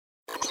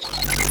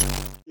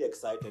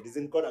excited?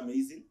 Isn't God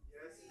amazing?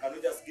 Yes. Can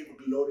we just give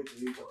glory to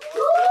Him?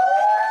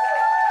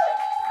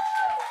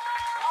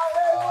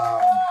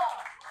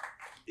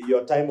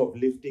 Your time of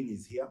lifting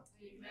is here.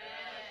 Amen.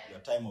 Your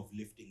time of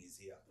lifting is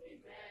here.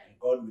 Amen. And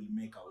God will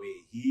make a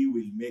way. He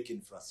will make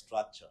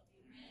infrastructure.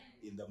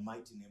 Amen. In the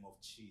mighty name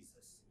of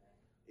Jesus.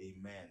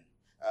 Amen.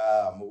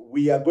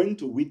 We are going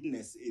to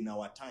witness in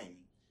our time,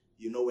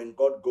 when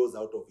God goes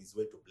out of His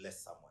way to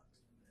bless someone.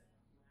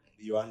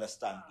 You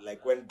understand?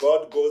 Like when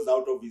God goes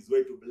out of His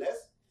way to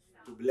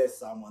bless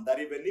someone, that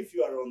even if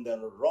you are on the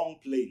wrong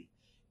plane,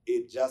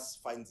 it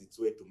just finds its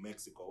way to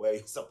Mexico, where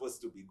you're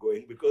supposed to be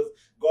going, because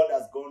God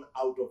has gone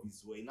out of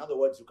His way. In other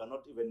words, you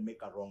cannot even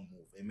make a wrong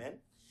move. Amen?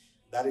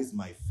 That is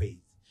my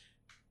faith.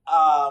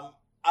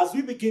 As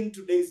we begin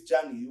today's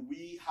journey,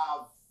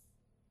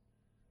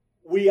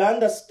 we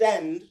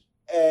understand,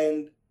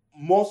 and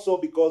more so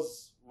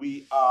because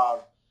we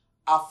are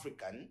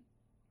African,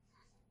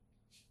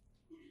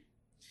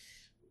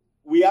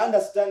 we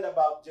understand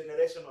about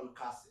generational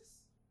curses.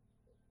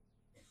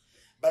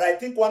 But I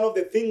think one of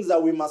the things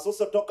that we must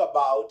also talk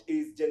about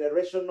is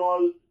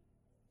generational,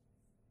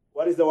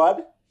 what is the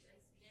word?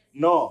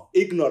 No,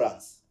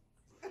 ignorance.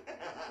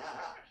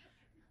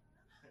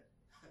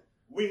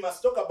 We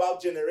must talk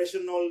about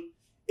generational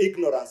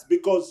ignorance,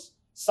 because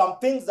some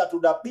things that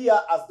would appear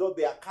as though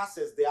they are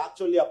curses, they are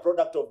actually a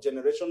product of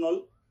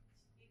generational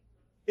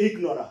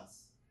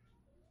ignorance.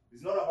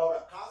 It's not about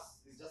a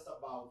curse, it's just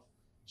about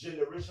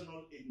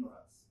generational ignorance.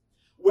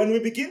 When we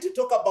begin to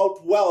talk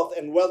about wealth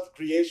and wealth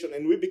creation,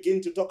 and we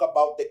begin to talk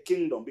about the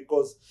kingdom,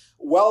 because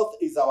wealth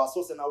is our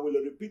source, and I will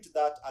repeat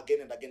that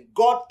again and again.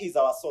 God is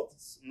our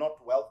source, not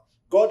wealth.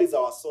 God is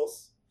our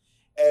source,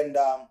 and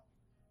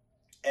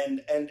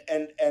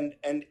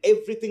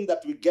everything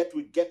that we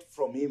get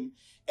from Him,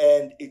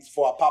 and it's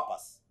for a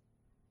purpose.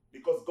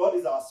 Because God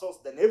is our source,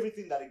 then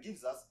everything that He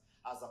gives us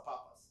has a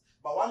purpose.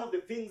 But one of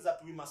the things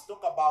that we must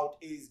talk about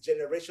is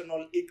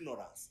generational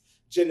ignorance.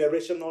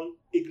 Generational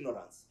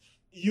ignorance.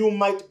 You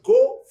might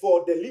go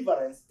for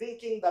deliverance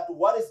thinking that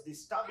what is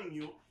disturbing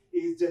you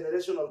is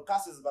generational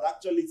curses, but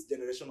actually it's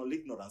generational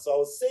ignorance. So I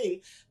was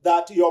saying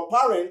that your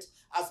parent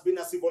has been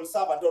a civil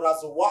servant or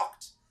has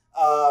worked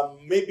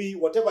maybe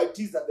whatever it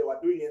is that they were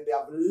doing, and they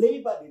have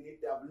labored in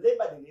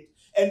it,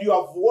 and you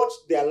have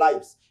watched their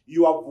lives.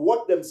 You have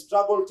watched them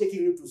struggle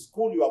taking you to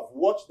school. You have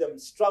watched them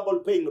struggle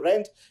paying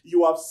rent.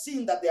 You have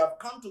seen that they have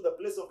come to the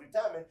place of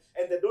retirement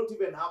and they don't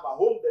even have a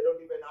home. They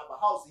don't even have a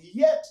house.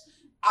 Yet,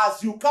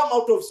 as you come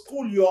out of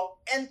school, you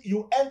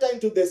enter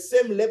into the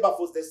same labor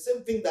force, the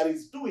same thing that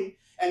he's doing,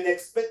 and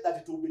expect that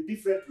it will be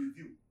different with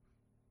you.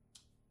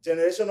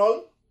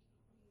 Generational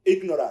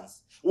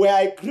ignorance. Where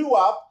I grew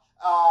up,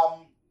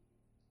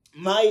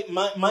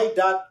 my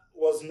dad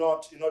was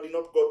not, did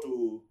not go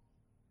to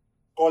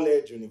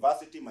college,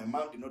 university. My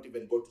mom did not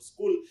even go to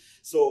school.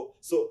 So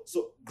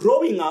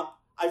growing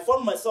up, I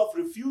found myself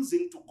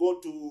refusing to go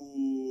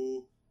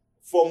to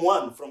Form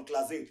 1 from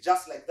Class 8,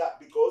 just like that,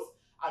 because,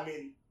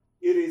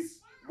 it is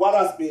what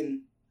has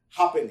been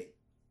happening.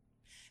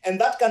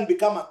 And that can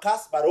become a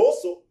curse, but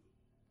also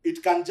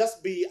it can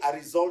just be a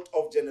result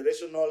of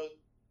generational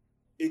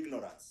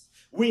ignorance.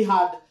 We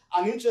had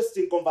an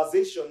interesting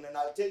conversation, and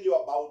I'll tell you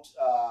about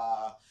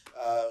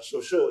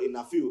Shosho in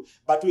a few,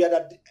 but we had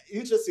an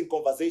interesting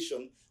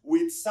conversation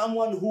with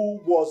someone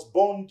who was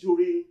born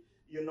during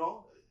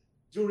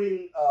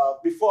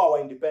before our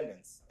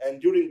independence,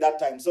 and during that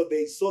time. So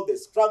they saw the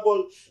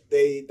struggle,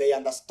 they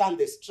understand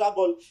the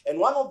struggle. And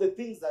one of the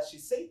things that she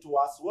said to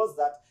us was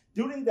that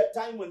during the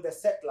time when the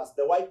settlers,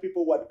 the white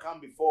people who had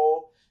come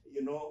before,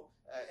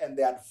 and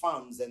they had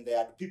farms and they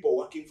had people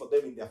working for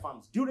them in their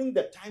farms. During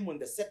the time when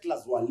the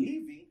settlers were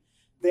leaving,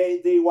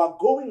 they were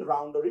going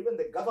around, or even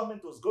the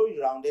government was going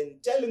around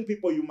and telling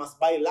people, you must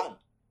buy land.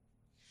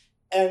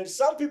 And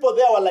some people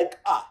there were like,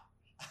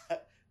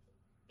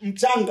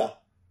 mchanga,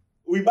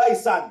 we buy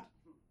sand.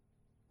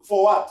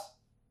 For what?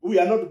 We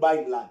are not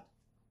buying land.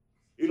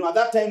 At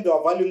that time they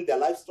were valuing their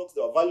livestock,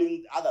 they were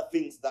valuing other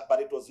things,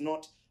 but it was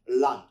not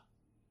land.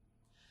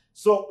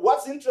 So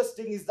what's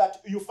interesting is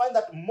that you find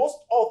that most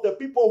of the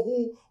people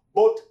who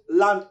bought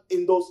land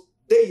in those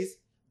days,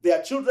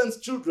 their children's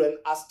children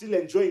are still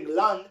enjoying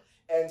land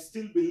and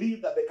still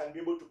believe that they can be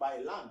able to buy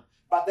land.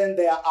 But then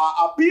there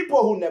are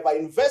people who never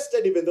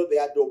invested, even though they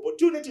had the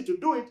opportunity to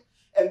do it,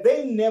 and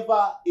they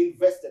never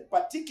invested.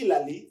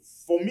 Particularly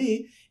for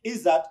me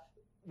is that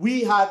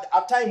we had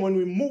a time when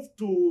we moved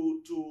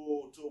to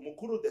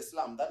Mukuru, the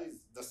slum. That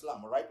is the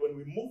slum, right? When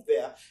we moved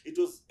there, it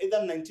was either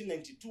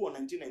 1992 or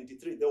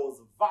 1993. There was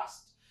a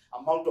vast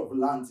amount of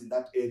lands in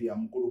that area,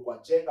 Mukuru kwa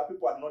Jenga.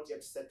 People had not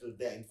yet settled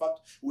there. In fact,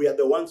 we are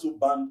the ones who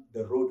banned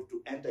the road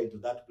to enter into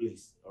that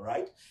place, all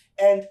right?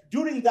 And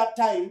during that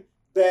time,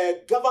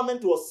 the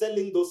government was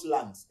selling those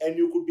lands, and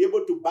you could be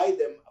able to buy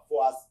them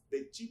for us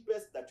the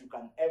cheapest that you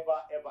can ever.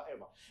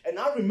 And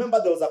I remember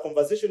there was a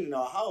conversation in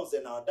our house,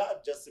 and our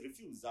dad just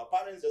refused. Our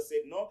parents just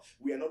said, no,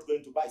 we are not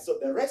going to buy. So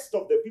the rest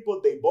of the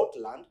people, they bought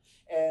land.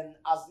 And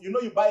as you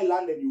know, you buy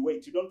land and you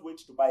wait. You don't wait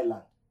to buy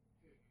land.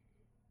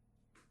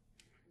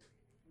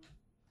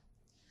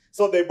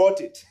 So they bought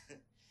it.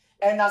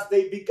 And as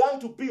they began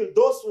to build,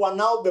 those were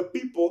now the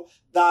people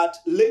that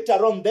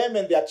later on them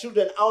and their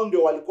children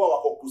ndio walikuwa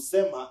wako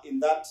kusema in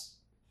that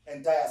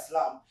entire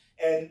slum.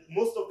 And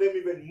most of them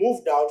even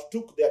moved out,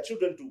 took their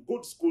children to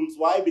good schools.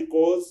 Why?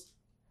 Because,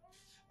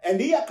 and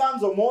here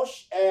comes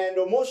Omosh, and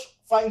Omosh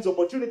finds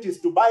opportunities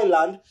to buy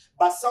land,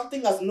 but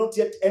something has not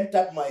yet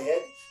entered my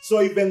head.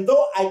 So even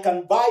though I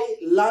can buy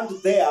land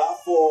there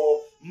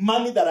for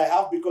money that I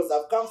have because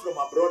I've come from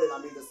abroad and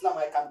I'm in the slum,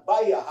 I can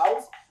buy a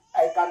house,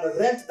 I can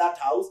rent that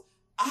house.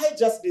 I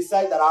just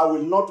decide that I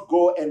will not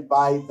go and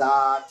buy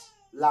that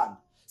land.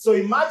 So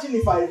imagine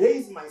if I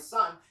raise my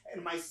son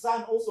and my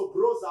son also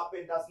grows up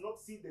and does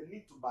not see the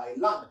need to buy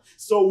land.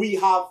 So we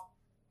have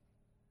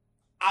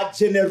a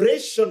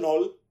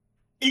generational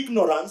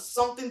ignorance,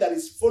 something that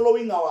is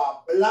following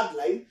our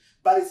bloodline,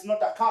 but it's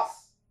not a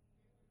curse.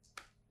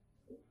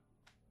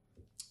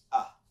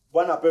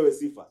 Bwana pewe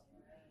sifa.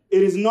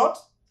 It is not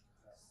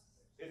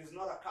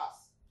a curse.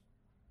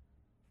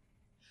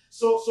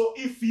 So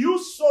if you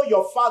saw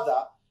your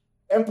father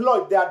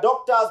employed, they are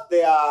doctors,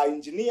 they are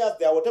engineers,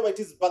 they are whatever it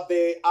is, but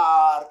they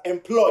are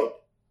employed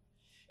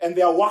and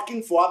they are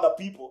working for other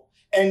people,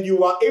 and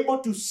you are able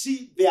to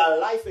see their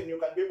life and you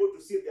can be able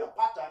to see their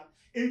pattern,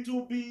 it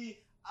will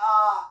be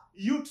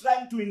you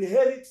trying to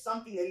inherit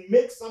something and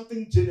make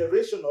something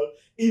generational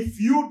if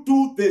you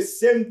do the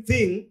same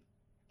thing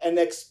and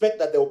expect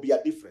that there will be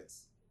a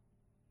difference.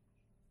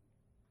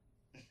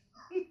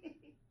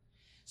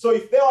 So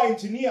if they are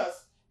engineers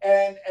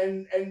and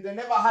they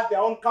never had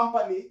their own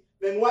company,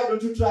 then why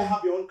don't you try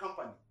have your own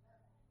company?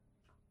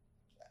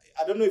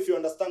 I don't know if you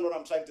understand what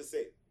I'm trying to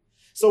say.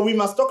 So we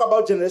must talk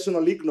about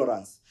generational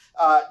ignorance.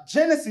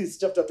 Genesis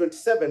chapter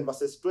 27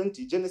 verses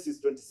 20. Genesis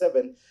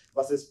 27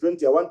 verses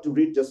 20. I want to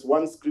read just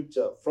one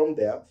scripture from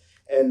there.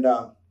 And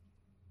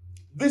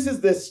this is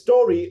the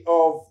story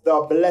of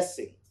the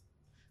blessing.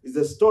 It's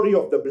the story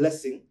of the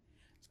blessing.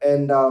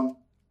 And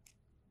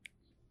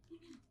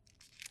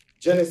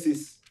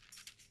Genesis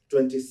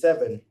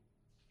 27,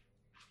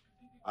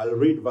 I'll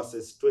read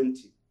verses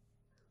 20.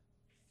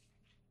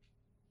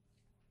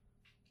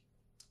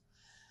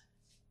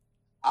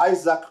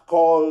 Isaac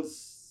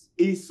calls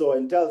Esau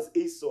and tells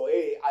Esau,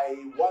 hey, I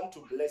want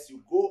to bless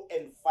you. Go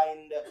and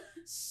find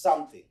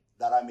something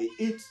that I may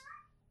eat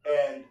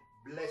and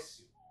bless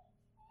you.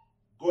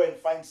 Go and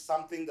find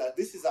something that,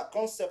 this is a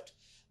concept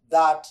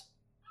that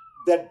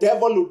the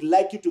devil would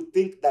like you to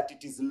think that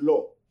it is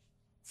law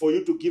for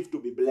you to give to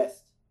be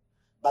blessed.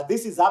 But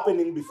this is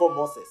happening before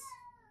Moses.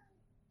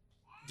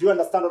 Do you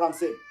understand what I'm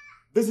saying?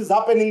 This is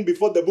happening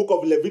before the book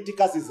of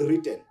Leviticus is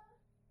written.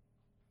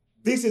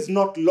 This is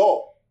not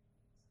law.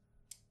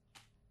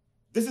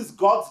 This is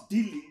God's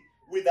dealing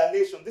with a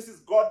nation. This is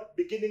God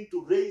beginning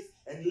to raise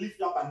and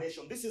lift up a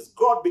nation. This is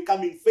God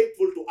becoming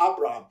faithful to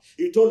Abraham.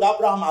 He told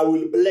Abraham, I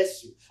will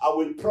bless you. I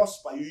will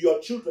prosper you, your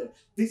children.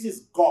 This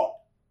is God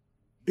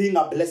being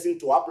a blessing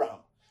to Abraham,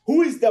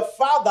 who is the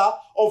father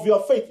of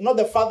your faith, not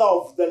the father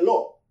of the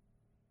law.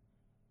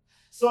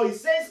 So he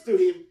says to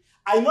him,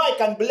 I know I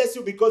can bless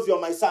you because you're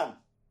my son,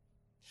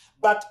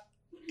 but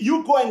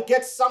you go and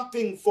get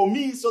something for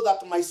me so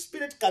that my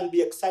spirit can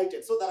be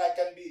excited, so that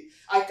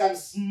I can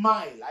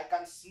smile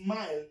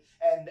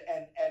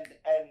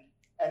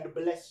and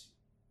bless you.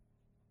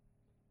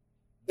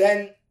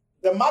 Then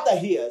the mother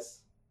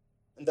hears,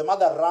 and the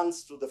mother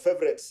runs to the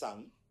favorite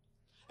son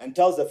and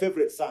tells the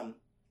favorite son,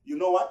 you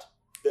know what?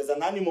 There's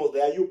an animal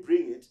there, you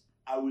bring it,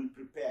 I will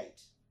prepare it.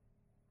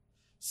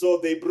 So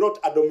they brought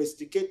a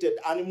domesticated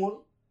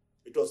animal.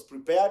 It was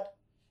prepared.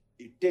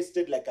 It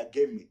tasted like a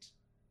game meat.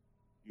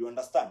 You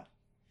understand?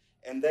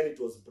 And then it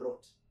was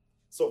brought.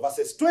 So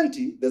verses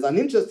 20, there's an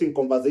interesting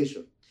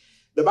conversation.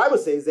 The Bible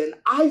says, and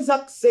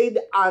Isaac said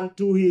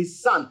unto his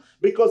son,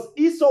 because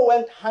Esau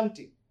went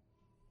hunting.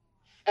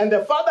 And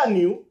the father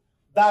knew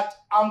that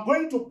I'm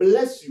going to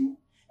bless you,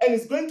 and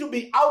it's going to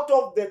be out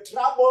of the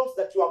troubles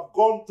that you have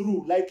gone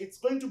through. Like it's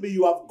going to be,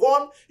 you have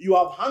gone, you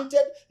have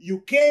hunted,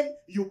 you came,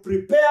 you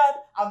prepared,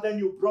 and then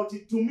you brought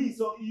it to me.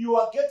 So you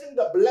are getting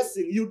the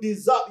blessing you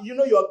deserve. You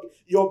know,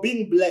 you're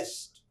being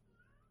blessed.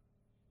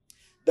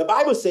 The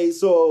Bible says,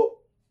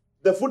 so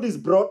the food is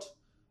brought,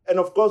 and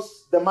of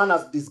course, the man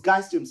has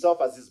disguised himself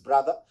as his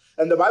brother.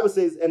 And the Bible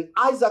says, and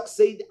Isaac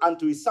said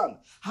unto his son,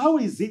 how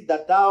is it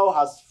that thou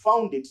hast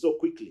found it so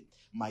quickly,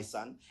 my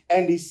son?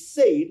 And he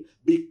said,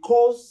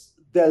 because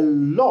the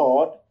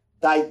Lord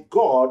thy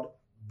God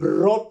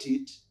brought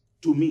it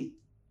to me.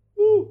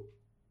 Ooh.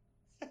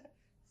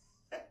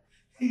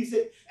 He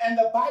said, and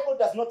the Bible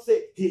does not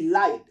say he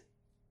lied.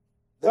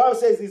 The Bible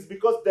says it's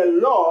because the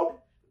Lord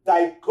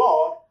thy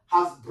God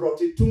has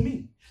brought it to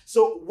me.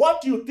 So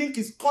what you think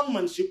is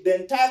conmanship,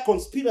 the entire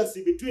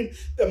conspiracy between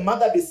the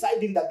mother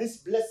deciding that this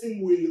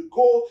blessing will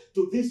go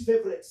to this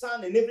favorite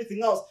son and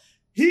everything else,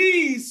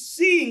 he is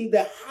seeing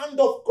the hand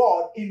of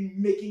God in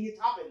making it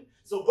happen.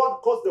 So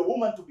God caused the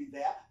woman to be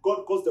there.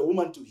 God caused the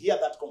woman to hear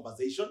that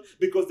conversation,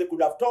 because they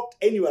could have talked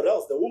anywhere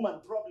else. The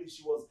woman probably,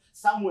 she was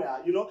somewhere,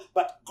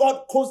 but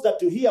God caused her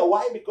to hear.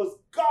 Why? Because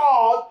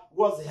God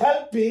was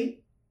helping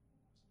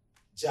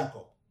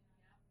Jacob.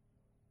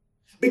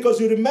 Because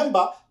you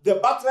remember, the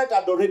birthright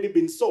had already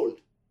been sold.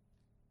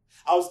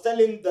 I was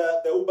telling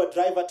the Uber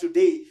driver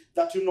today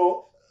that,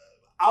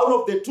 out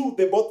of the two,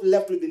 they both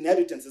left with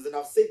inheritances. And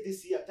I've said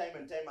this here time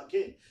and time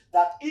again,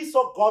 that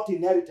Esau got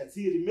inheritance.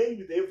 He remained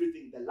with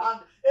everything, the land,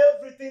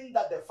 everything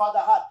that the father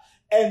had.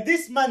 And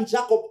this man,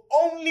 Jacob,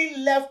 only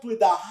left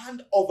with a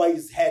hand over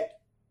his head.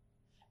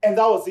 And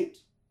that was it.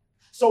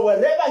 So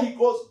wherever he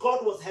goes,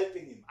 God was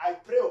helping him. I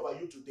pray over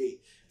you today.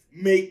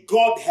 May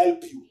God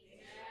help you.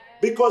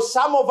 Because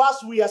some of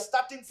us, we are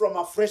starting from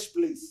a fresh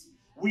place.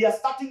 We are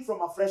starting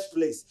from a fresh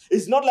place.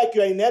 It's not like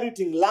you're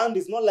inheriting land.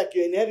 It's not like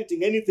you're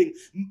inheriting anything.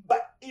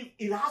 But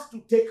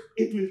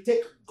it will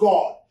take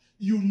God.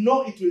 You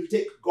know it will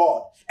take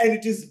God. And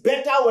it is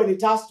better when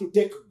it has to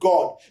take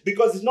God.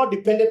 Because it's not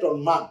dependent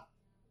on man.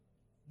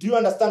 Do you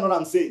understand what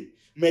I'm saying?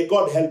 May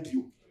God help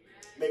you.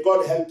 May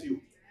God help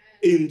you.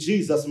 In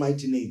Jesus'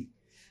 mighty name.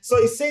 So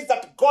he says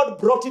that God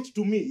brought it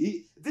to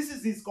me. This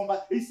is his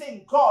conversation. He's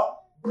saying God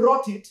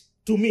brought it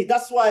to me.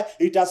 That's why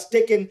it has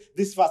taken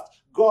this fast.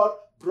 God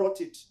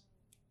brought it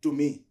to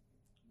me.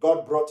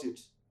 God brought it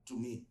to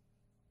me.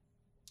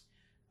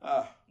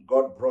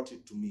 God brought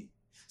it to me.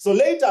 So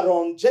later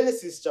on,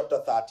 Genesis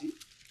chapter 30,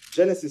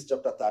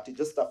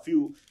 just a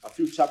few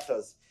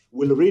chapters.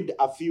 We'll read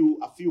a few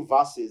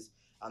verses,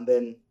 and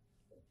then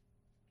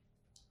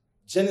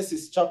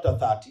Genesis chapter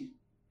 30.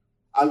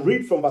 I'll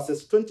read from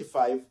verses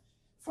 25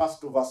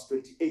 first to verse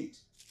 28.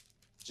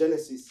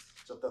 Genesis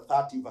chapter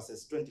 30,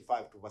 verses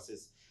 25 to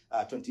verses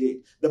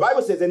 28. The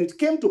Bible says, "And it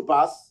came to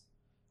pass,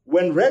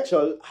 when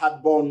Rachel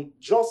had borne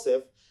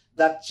Joseph,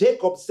 that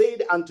Jacob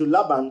said unto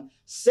Laban,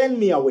 Send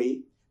me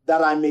away,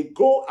 that I may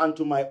go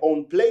unto my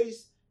own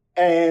place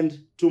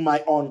and to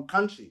my own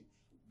country.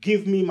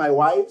 Give me my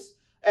wives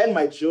and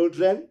my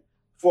children,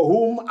 for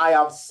whom I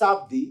have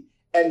served thee,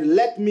 and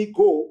let me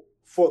go,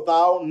 for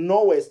thou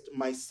knowest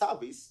my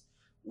service,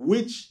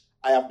 which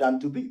I have done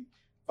to thee."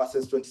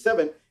 Verses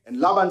 27, "And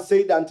Laban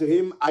said unto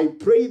him, I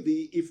pray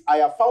thee, if I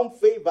have found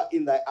favor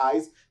in thy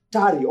eyes,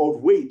 tarry or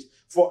wait,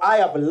 for I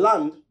have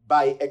learned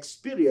by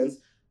experience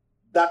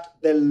that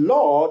the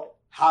Lord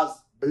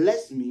has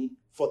blessed me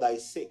for thy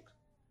sake."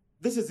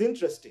 This is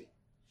interesting.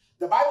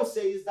 The Bible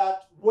says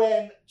that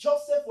when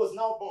Joseph was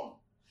now born,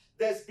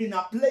 there's been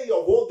a play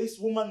of all this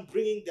woman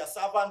bringing their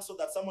servants so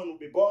that someone will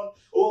be born,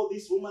 all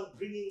this woman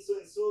bringing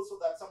so-and-so so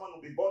that someone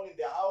will be born in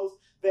their house.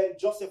 Then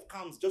Joseph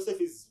comes. Joseph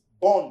is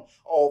born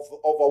of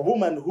a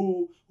woman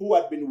who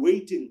had been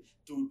waiting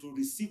to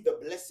receive the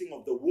blessing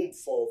of the womb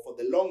for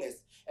the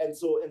longest. And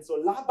so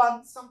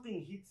Laban,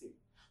 something hits him,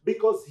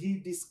 because he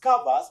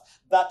discovers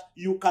that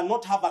you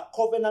cannot have a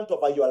covenant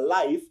over your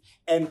life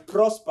and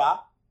prosper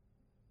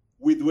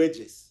with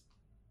wages.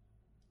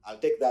 I'll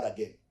take that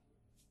again.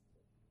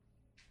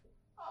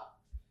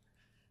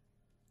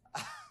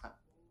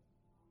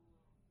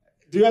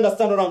 Do you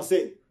understand what I'm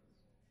saying?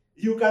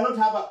 You cannot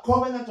have a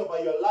covenant over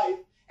your life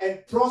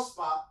and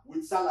prosper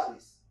with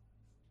salaries.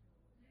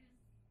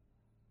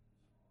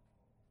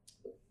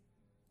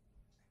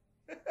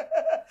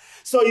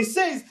 So he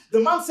says, the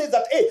man says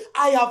that, hey,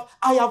 I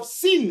have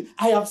seen,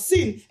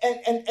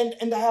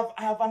 and I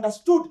have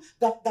understood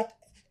that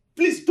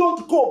please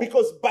don't go,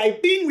 because by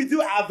being with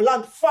you, I have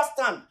learned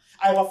firsthand.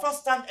 I have a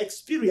firsthand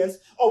experience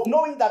of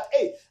knowing that,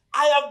 hey,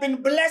 I have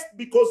been blessed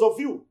because of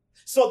you.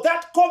 So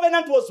that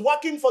covenant was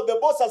working for the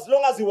boss as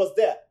long as he was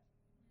there.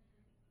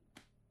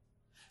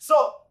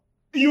 So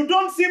you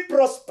don't see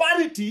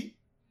prosperity,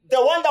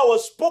 the one that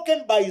was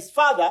spoken by his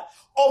father,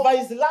 over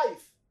his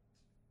life,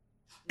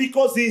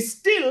 because he's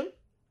still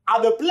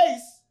at the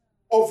place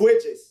of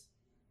wages.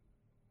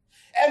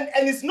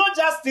 And it's not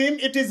just him,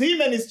 it is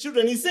him and his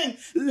children. He's saying,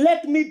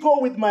 let me go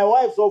with my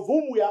wives, of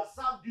whom we have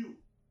served you.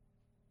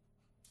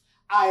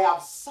 I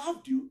have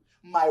served you.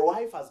 My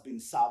wife has been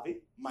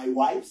serving. My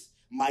wives,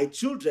 my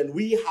children,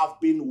 we have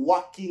been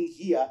working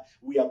here.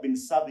 We have been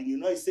serving.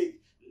 He said,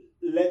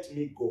 let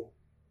me go.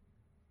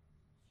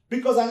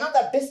 Because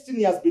another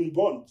destiny has been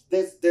born.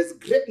 There's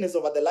greatness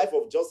over the life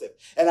of Joseph.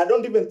 And I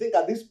don't even think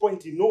at this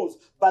point he knows,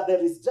 but there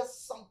is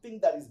just something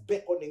that is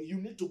beckoning. You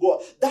need to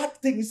go.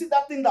 That thing, you see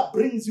that thing that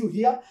brings you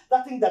here?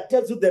 That thing that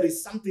tells you there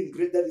is something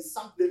great. There is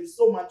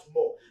so much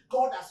more.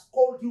 God has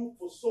called you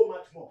for so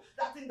much more.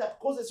 That thing that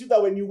causes you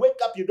that when you wake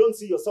up, you don't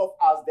see yourself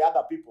as the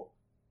other people.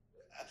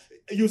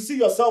 You see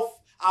yourself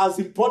as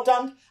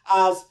important,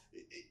 as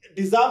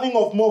deserving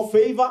of more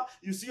favor.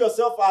 You see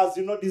yourself as,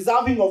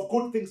 deserving of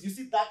good things. You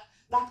see that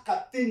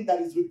thing that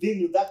is within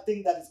you, that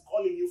thing that is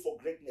calling you for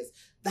greatness,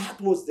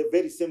 that was the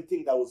very same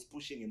thing that was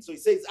pushing him. So he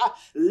says,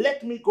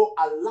 let me go,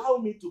 allow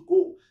me to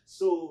go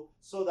so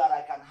that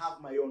I can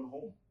have my own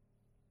home.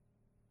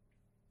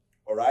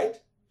 All right?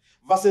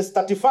 Verses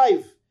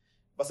 35.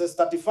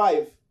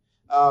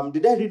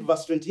 Did I read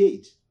verse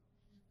 28?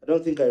 I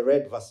don't think I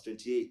read verse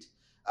 28.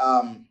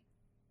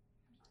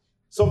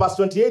 So verse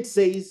 28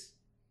 says,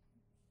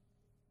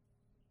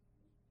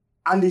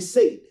 and he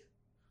said,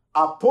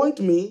 appoint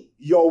me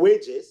your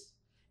wages,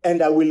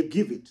 and I will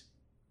give it.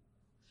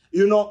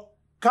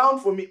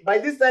 Count for me. By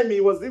this time,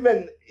 he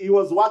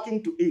was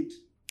working to eat.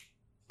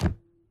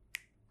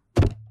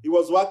 He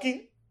was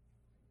working.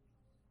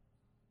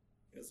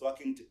 He was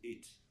working to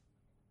eat.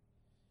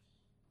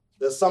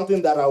 There's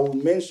something that I will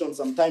mention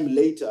sometime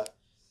later,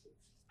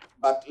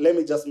 but let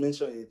me just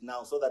mention it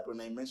now so that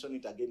when I mention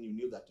it again, you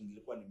knew that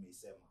nilikuwa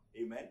nimeisema.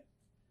 Amen.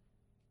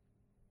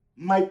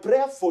 My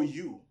prayer for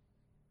you,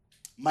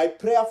 my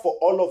prayer for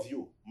all of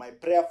you, my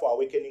prayer for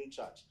Awakening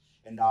Church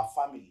and our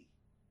family,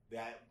 the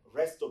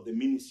rest of the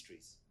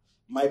ministries,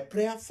 my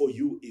prayer for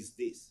you is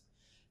this,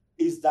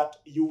 is that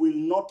you will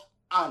not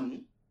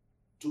earn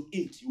to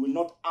eat. You will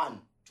not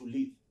earn to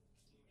live.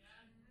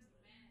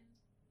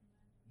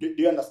 Do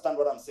you understand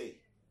what I'm saying?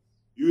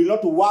 You will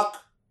not work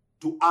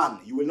to earn.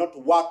 You will not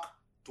work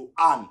to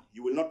earn.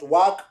 You will not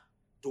work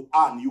to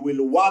earn. You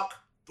will work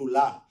to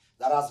learn.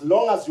 That as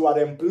long as you are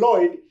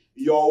employed,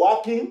 you're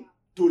working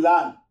to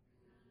learn.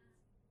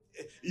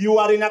 You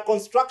are in a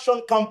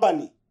construction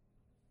company.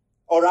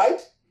 All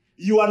right?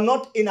 You are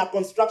not in a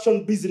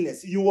construction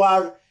business. You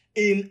are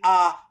in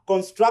a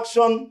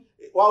construction,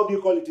 what do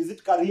you call it? Is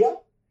it career?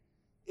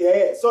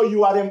 Yeah. So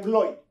you are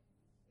employed.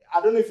 I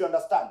don't know if you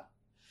understand.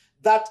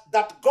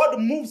 That God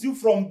moves you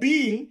from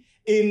being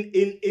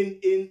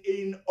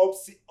in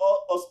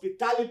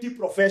hospitality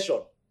profession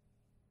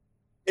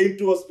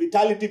into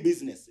hospitality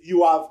business.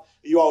 You have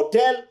your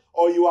hotel,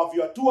 or you have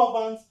your tour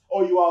vans,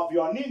 or you have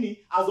your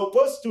nini, as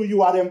opposed to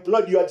you are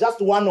employed. You are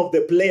just one of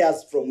the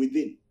players from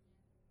within.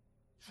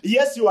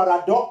 Yes, you are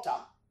a doctor.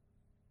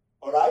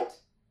 All right?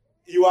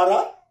 You are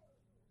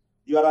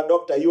a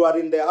doctor. You are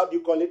in the, how do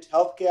you call it?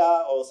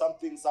 Healthcare or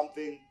something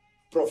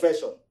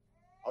profession.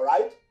 All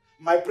right?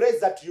 My prayer is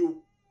that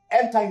you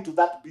enter into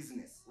that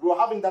business. We were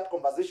having that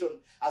conversation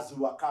as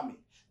we were coming.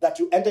 That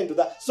you enter into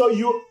that. So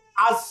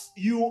as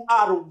you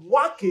are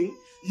working,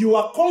 you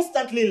are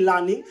constantly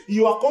learning.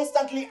 You are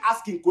constantly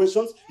asking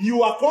questions.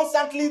 You are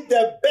constantly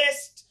the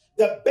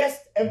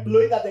best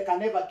employee that they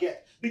can ever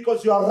get.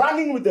 Because you are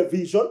running with the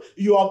vision.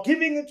 You are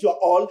giving it your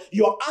all.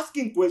 You are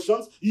asking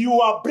questions.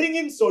 You are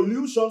bringing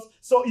solutions.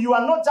 So you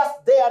are not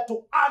just there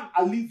to earn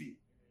a living.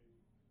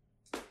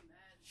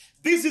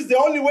 This is the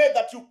only way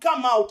that you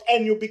come out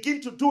and you begin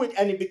to do it,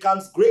 and it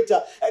becomes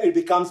greater and it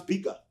becomes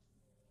bigger.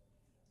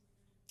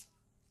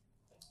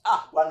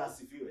 Bwana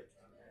asifiwe.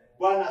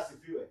 Bwana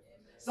asifiwe.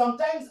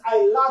 Sometimes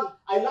I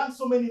learn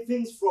so many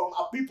things from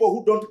people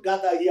who don't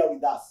gather here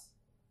with us.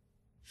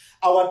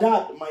 Our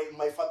dad,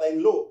 my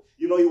father-in-law,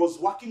 he was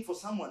working for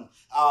someone,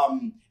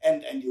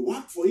 and he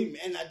worked for him,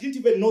 and I didn't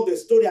even know the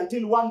story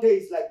until one day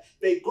it's like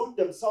they got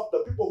themselves,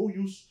 the people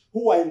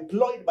who were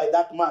employed by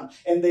that man,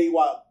 and they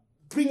were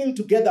bringing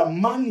together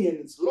money, and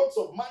it's lots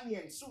of money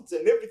and suits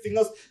and everything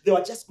else. They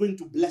were just going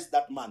to bless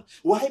that man.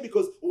 Why?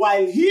 Because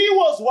while he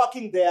was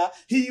working there,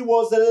 he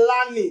was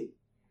learning.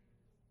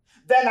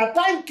 Then a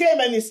time came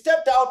and he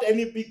stepped out and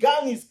he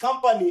began his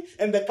company,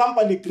 and the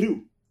company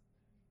grew.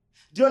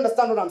 Do you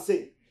understand what I'm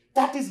saying?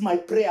 That is my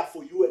prayer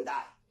for you and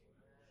I.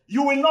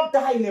 You will not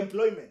die in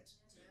employment.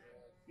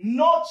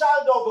 No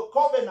child of a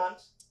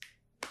covenant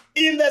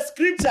in the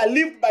scripture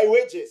lived by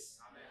wages.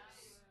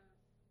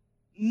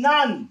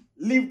 None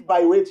lived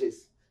by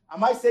wages.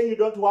 Am I saying you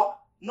don't work?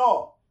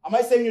 No. Am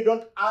I saying you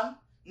don't earn?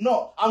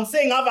 No. I'm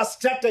saying have a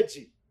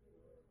strategy.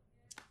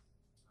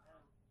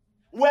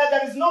 Where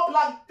there is no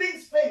plan,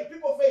 things fail.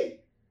 People fail.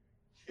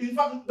 In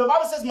fact, the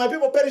Bible says, my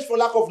people perish for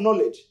lack of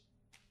knowledge.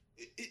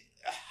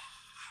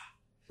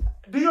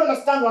 Do you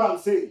understand what I'm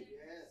saying?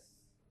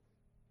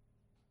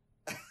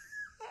 Yes.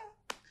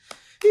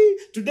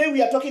 Today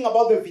we are talking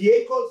about the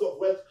vehicles of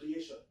wealth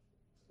creation.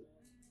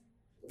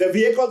 The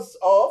vehicles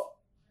of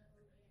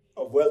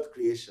wealth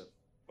creation.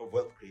 Of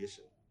wealth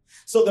creation.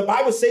 So the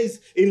Bible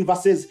says in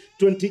verses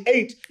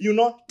 28,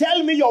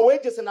 tell me your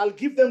wages and I'll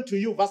give them to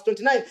you. Verse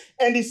 29,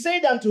 and he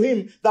said unto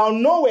him, thou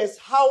knowest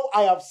how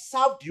I have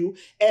served you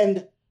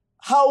and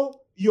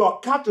how your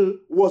cattle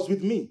was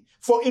with me.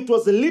 For it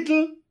was a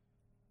little,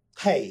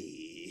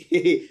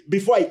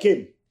 before I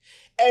came.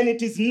 And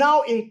it is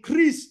now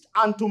increased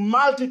unto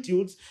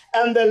multitudes,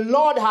 and the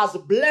Lord has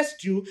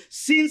blessed you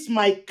since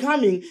my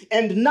coming.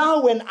 And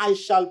now when I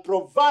shall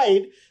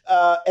provide,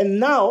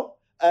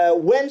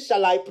 when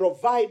shall I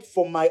provide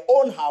for my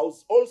own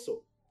house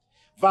also?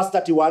 Verse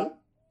 31.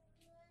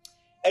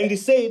 And he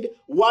said,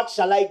 what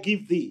shall I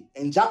give thee?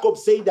 And Jacob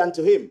said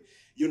unto him,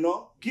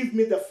 give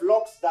me the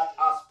flocks that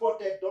are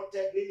spotted,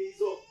 dotted,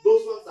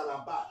 those ones that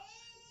are bad.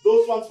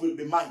 Those ones will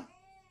be mine.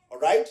 All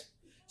right?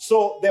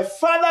 So the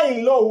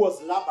father-in-law, who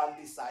was Laban,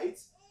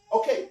 decides,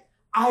 okay,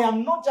 I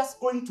am not just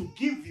going to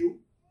give you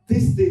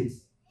these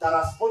things that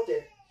are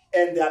spotted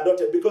and they are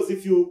dotted. Because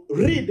if you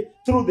read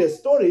through the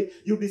story,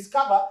 you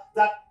discover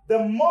that the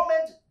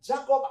moment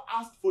Jacob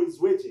asked for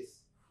his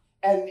wages,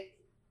 and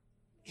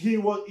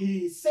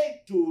he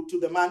said to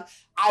the man,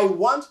 I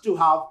want to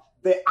have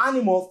the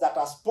animals that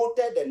are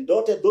spotted and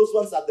dotted. Those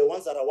ones are the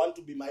ones that I want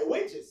to be my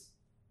wages.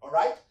 All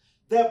right?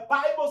 The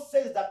Bible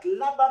says that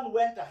Laban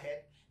went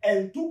ahead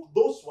and took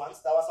those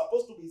ones that were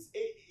supposed to be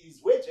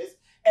his wages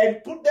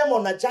and put them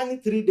on a journey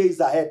 3 days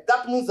ahead.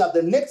 That means that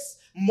the next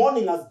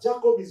morning, as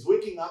Jacob is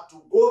waking up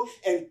to go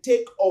and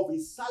take of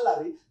his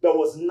salary, there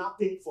was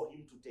nothing for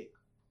him to take.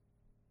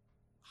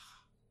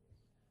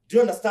 Do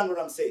you understand what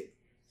I'm saying?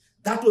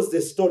 That was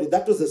the story.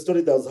 That was the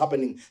story that was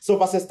happening. So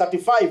verses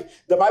 35,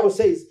 the Bible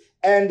says,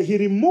 and he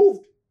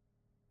removed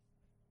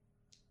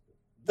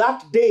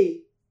that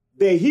day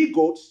the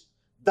he-goats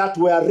that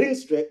were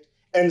ring-streaked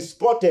and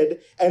spotted,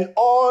 and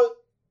all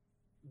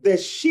the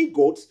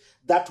she-goats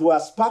that were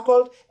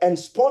speckled and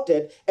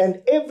spotted,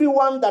 and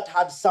everyone that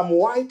had some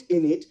white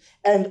in it,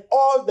 and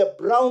all the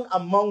brown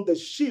among the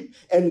sheep,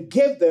 and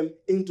gave them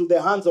into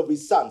the hands of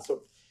his sons.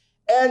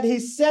 And he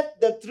set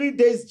the 3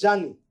 days'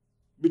 journey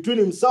between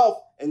himself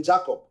and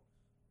Jacob.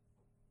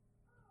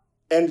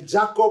 And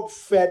Jacob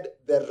fed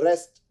the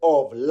rest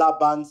of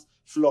Laban's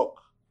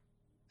flock.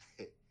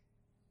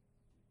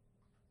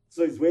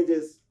 So his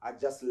wages are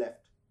just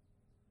left.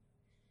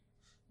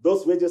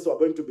 Those wages were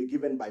going to be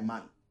given by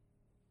man,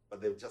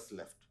 but they've just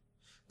left.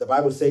 The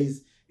Bible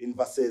says in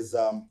verses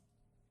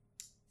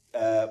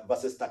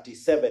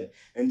 37,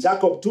 and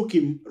Jacob took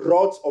him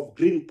rods of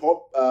green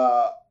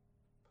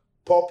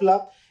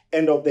poplar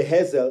and of the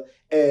hazel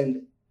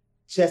and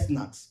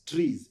chestnuts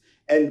trees,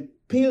 and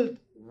peeled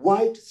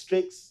white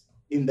streaks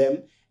in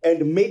them,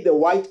 and made the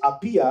white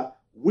appear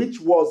which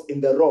was in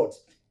the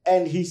rods.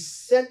 And he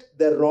set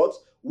the rods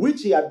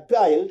which he had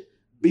piled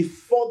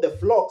before the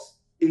flocks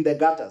in the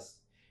gutters,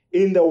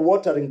 in the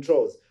watering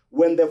troughs,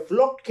 when the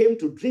flock came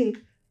to drink,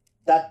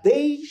 that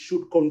they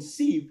should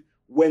conceive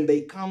when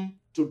they come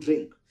to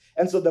drink.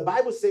 And so the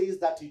Bible says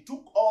that he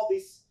took all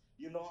these,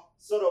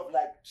 sort of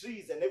like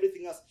trees and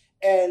everything else,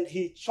 and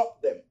he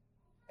chopped them.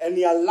 And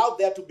he allowed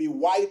there to be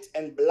white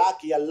and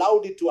black. He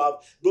allowed it to have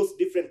those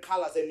different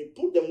colors, and he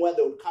put them where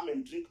they would come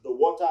and drink the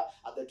water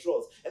at the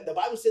troughs. And the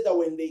Bible said that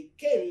when they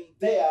came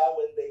there,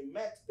 when they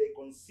met, they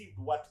conceived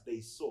what they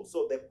saw.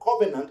 So the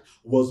covenant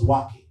was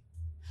working.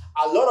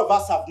 A lot of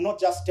us have not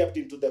just stepped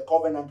into the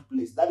covenant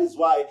place. That is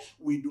why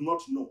we do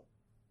not know.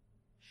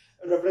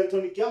 Reverend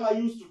Tony Kiama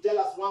used to tell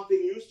us one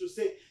thing. He used to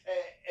say,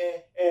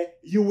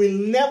 you will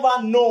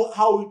never know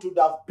how it would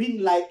have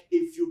been like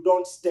if you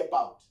don't step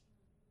out.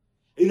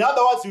 In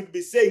other words, you'd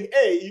be saying,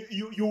 hey,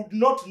 you would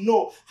not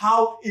know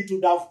how it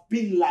would have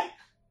been like.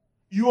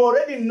 You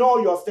already know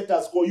your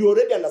status quo. You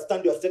already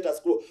understand your status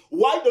quo.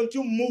 Why don't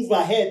you move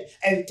ahead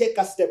and take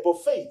a step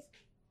of faith?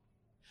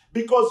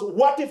 Because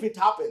what if it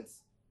happens?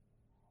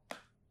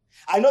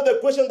 I know the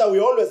question that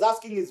we're always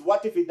asking is,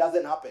 what if it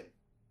doesn't happen?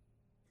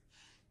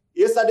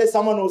 Yesterday,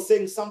 someone was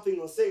saying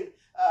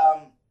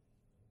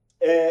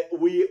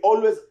we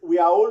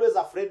are always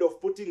afraid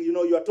of putting,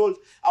 you are told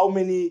how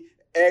many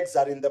eggs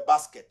are in the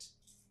basket,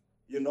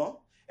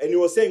 and you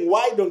were saying,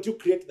 why don't you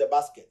create the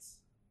baskets?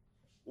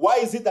 Why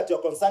is it that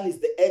your concern is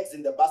the eggs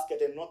in the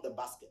basket and not the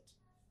basket?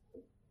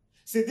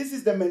 See, this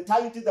is the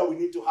mentality that we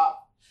need to have.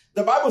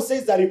 The Bible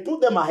says that he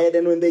put them ahead,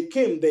 and when they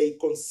came, they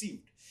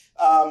conceived.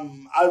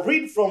 I'll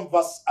read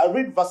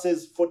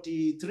verses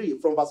 43,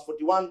 from verse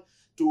 41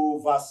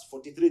 to verse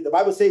 43. The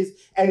Bible says,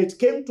 and it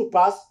came to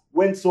pass,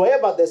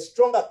 whensoever the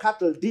stronger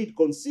cattle did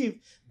conceive,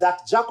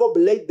 that Jacob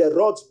laid the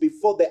rods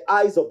before the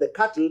eyes of the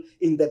cattle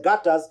in the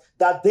gutters,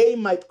 that they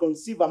might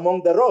conceive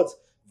among the rods.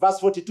 Verse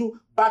 42,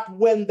 but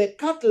when the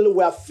cattle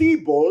were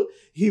feeble,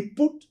 he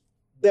put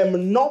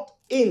them not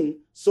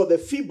in, so the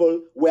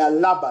feeble were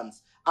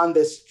Laban's, and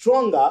the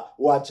stronger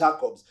were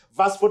Jacob's.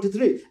 Verse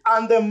 43,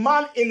 and the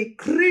man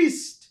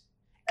increased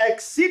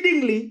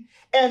exceedingly,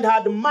 and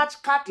had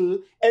much cattle,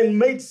 and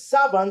made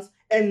servants,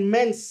 and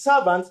men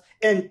servants,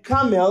 and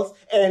camels,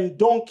 and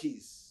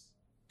donkeys.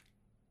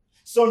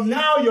 So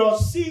now you're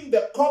seeing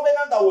the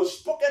covenant that was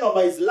spoken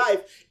over his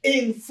life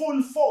in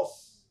full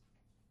force.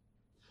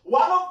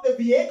 One of the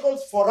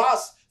vehicles for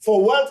us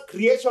for world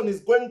creation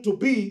is going to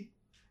be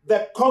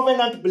the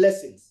covenant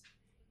blessings.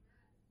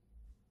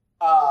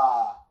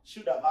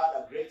 Should have had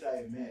a greater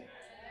amen.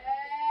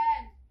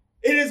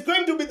 It is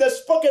going to be the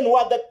spoken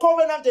word, the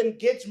covenant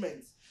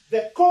engagements,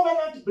 the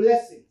covenant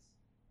blessings.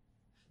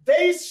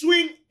 They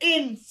swing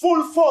in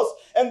full force,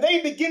 and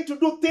they begin to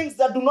do things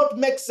that do not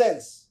make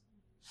sense.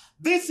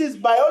 This is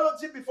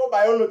biology before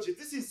biology.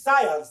 This is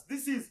science.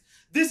 This is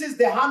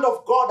the hand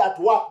of God at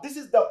work. This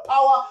is the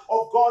power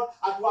of God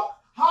at work.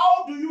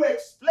 How do you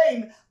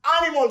explain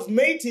animals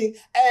mating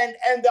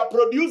and they're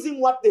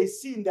producing what they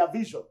see in their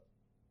vision?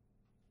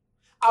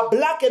 A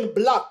black and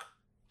black.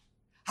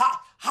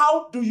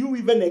 How do you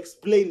even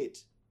explain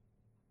it?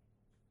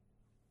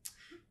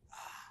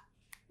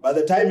 By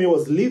the time he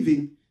was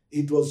leaving,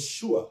 it was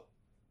sure.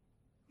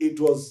 It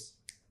was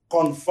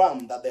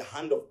confirmed that the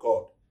hand of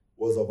God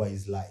was over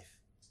his life.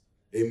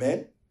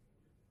 Amen?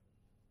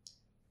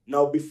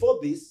 Now, before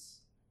this,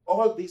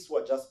 all these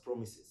were just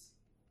promises.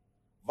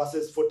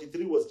 Verses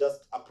 43 was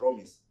just a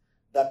promise.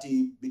 That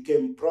he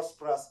became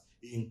prosperous,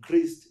 he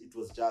increased, it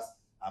was just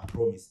a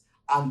promise.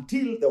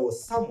 Until there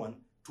was someone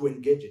to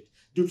engage it.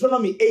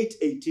 Deuteronomy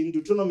 8:18,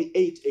 Deuteronomy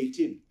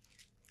 8:18.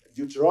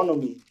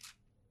 Deuteronomy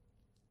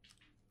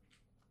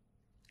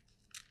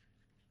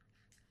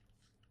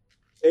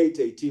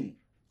 8:18.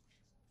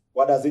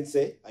 What does it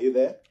say? Are you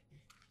there?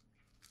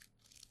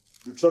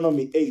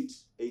 Deuteronomy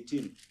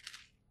 8:18.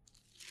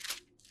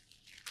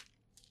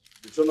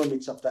 Deuteronomy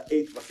chapter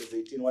 8, verses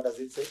 18. What does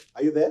it say?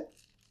 Are you there?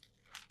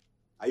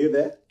 Are you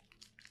there?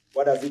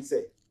 What does it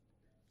say?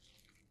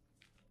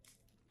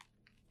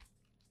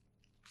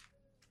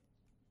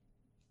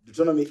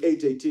 Deuteronomy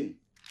 8:18.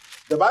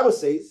 The Bible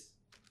says,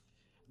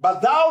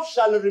 but thou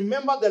shalt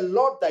remember the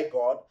Lord thy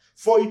God,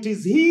 for it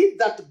is he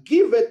that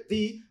giveth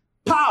thee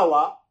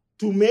power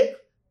to make,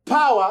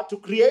 power to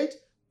create,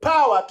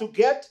 power to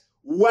get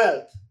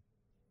wealth,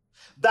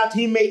 that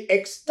he may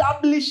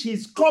establish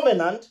his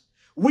covenant,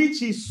 which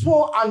he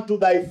swore unto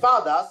thy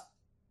fathers.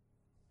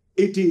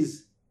 It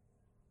is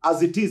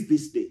as it is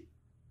this day.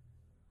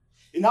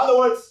 In other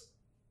words,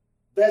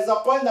 there's a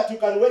point that you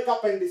can wake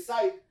up and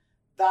decide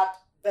that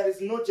there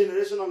is no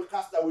generational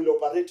curse that will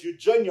operate. You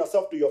join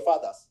yourself to your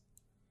fathers.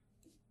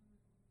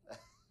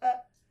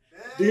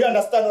 Do you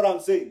understand what I'm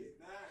saying?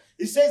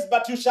 He says,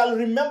 but you shall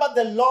remember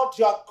the Lord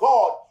your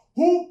God,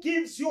 who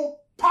gives you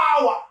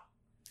power.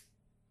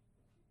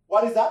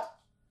 What is that?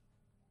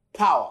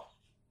 Power.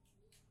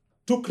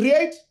 To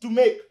create, to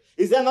make.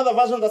 Is there another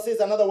version that says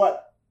another word?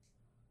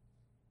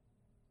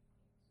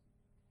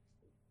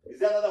 Is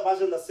there another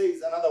version that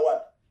says another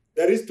word?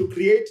 There is to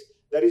create,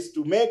 there is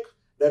to make,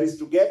 there is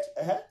to get.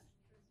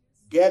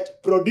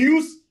 Get,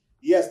 produce.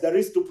 Yes, there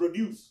is to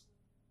produce.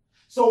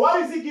 So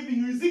what is he giving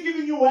you? Is he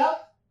giving you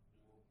wealth?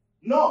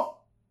 No.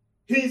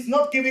 He is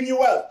not giving you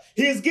wealth.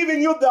 He is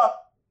giving you the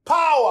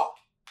power.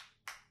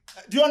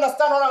 Do you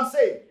understand what I'm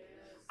saying?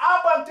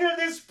 Up until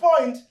this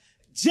point,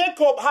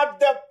 Jacob had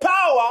the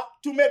power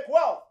to make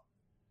wealth,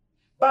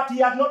 but he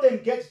had not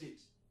engaged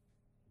it.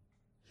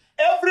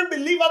 Every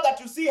believer that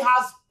you see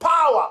has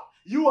power.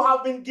 You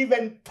have been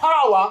given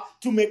power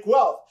to make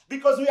wealth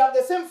because we have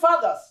the same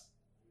fathers.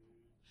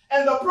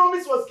 And the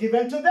promise was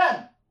given to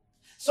them.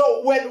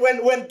 So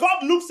when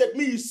God looks at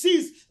me, he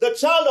sees the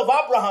child of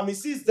Abraham. He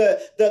sees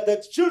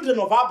the children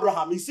of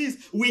Abraham. He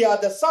sees we are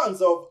the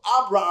sons of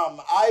Abraham,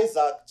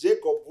 Isaac,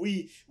 Jacob.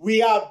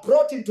 We are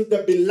brought into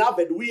the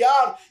beloved. We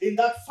are in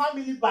that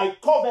family by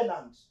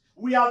covenant.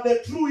 We are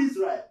the true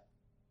Israel.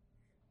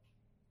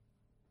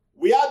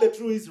 We are the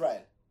true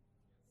Israel.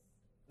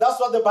 That's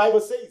what the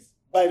Bible says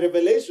by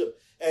revelation.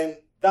 And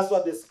that's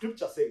what the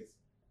scripture says.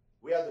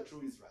 We are the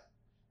true Israel.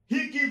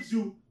 He gives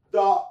you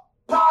the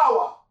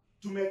power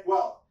to make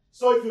wealth.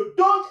 So if you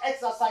don't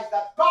exercise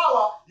that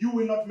power, you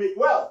will not make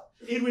wealth.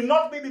 It will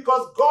not be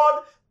because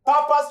God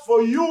purposed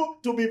for you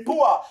to be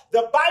poor.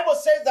 The Bible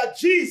says that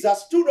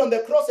Jesus stood on the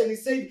cross and he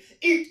said,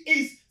 it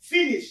is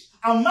finished.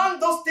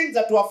 Among those things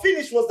that were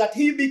finished was that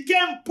he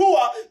became poor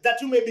that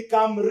you may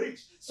become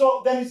rich.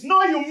 So there is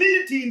no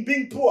humility in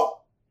being poor.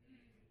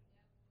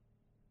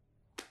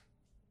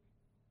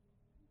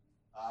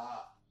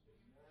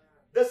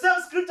 The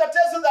same scripture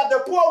tells you that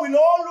the poor will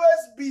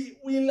always be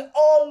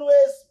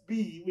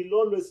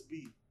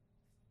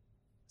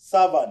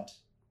servant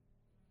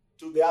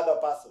to the other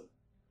person.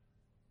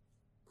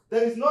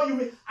 There is no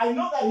humility. I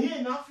know that here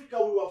in Africa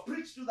we were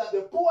preached to that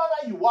the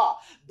poorer you are,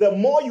 the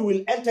more you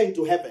will enter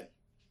into heaven.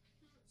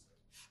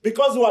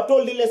 Because we were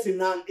told, ile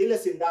sindano.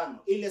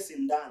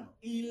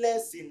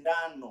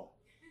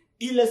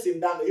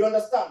 You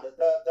understand?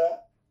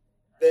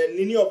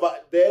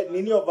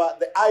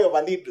 The eye of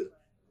a needle.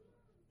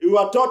 You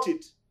were taught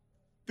it.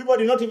 People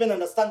did not even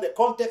understand the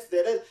context.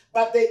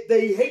 But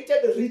they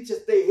hated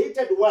riches. They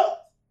hated wealth.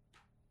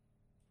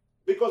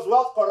 Because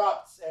wealth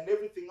corrupts and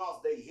everything else,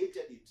 they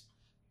hated it.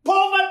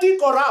 Poverty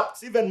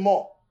corrupts even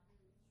more.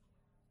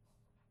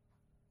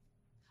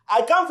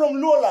 I come from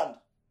Lowland.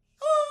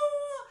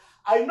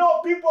 I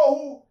know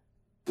people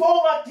who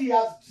poverty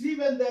has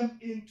driven them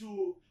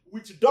into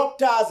witch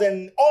doctors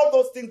and all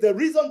those things. The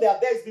reason they are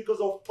there is because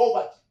of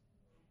poverty.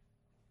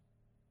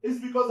 It's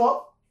because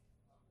of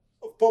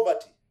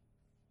poverty.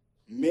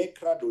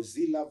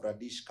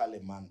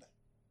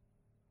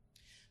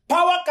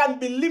 Power can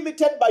be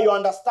limited by your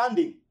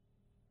understanding.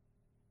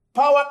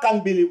 Power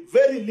can be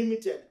very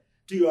limited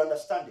to your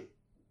understanding.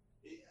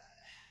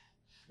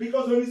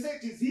 Because when we say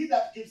it is he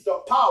that gives the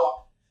power,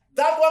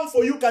 that one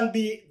for you can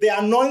be the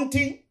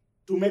anointing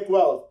to make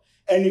wealth.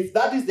 And if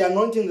that is the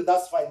anointing,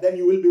 that's fine. Then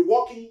you will be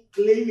walking,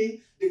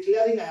 claiming,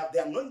 declaring, I have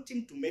the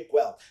anointing to make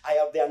wealth. I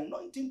have the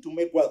anointing to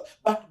make wealth.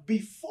 But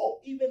before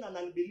even an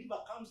unbeliever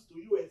comes to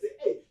you and say,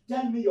 hey,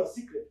 tell me your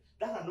secret,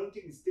 that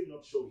anointing is still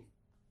not showing.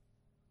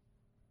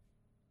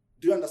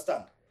 Do you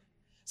understand?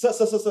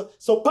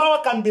 So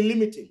power can be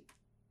limiting.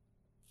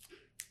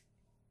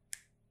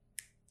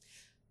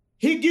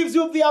 He gives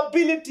you the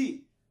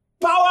ability.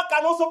 Power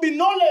can also be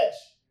knowledge.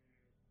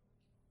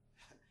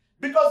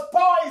 Because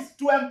power is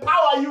to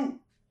empower you.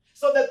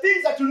 So the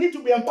things that you need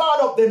to be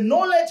empowered of, the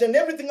knowledge and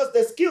everything else,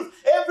 the skills,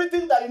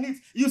 everything that he needs.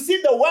 You see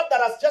the wealth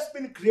that has just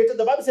been created.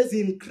 The Bible says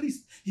he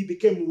increased. He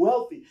became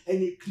wealthy. And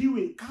he grew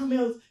in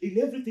camels, in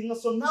everything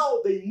else. So now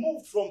they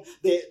moved from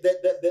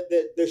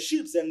the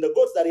sheep and the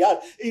goats that he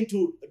had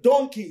into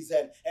donkeys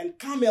and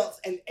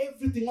camels and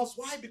everything else.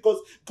 Why? Because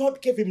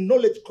God gave him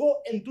knowledge.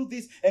 Go and do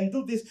this and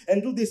do this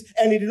and do this.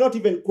 And he did not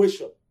even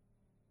question.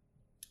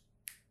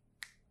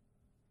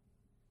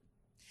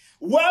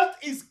 Wealth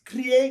is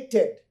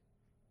created.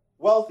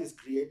 Wealth is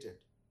created.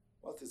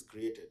 Wealth is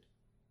created.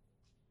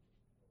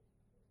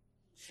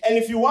 And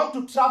if you want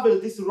to travel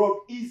this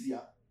road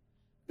easier,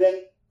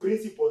 then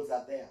principles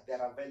are there.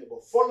 They're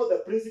available. Follow the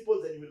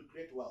principles and you will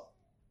create wealth.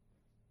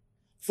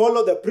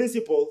 Follow the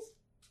principles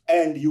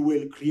and you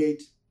will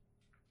create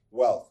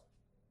wealth.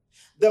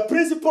 The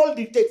principle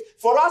dictates.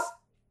 For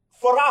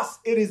us,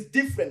 it is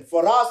different.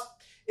 For us,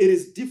 it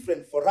is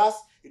different. For us,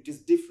 it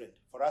is different.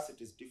 For us,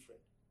 it is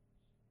different.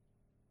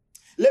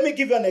 Let me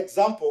give you an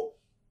example.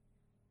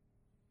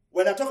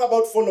 When I talk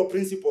about follow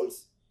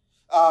principles,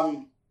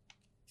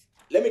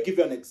 let me give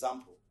you an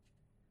example.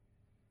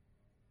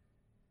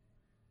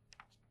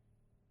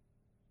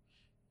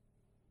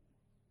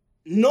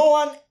 No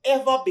one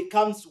ever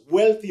becomes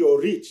wealthy or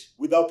rich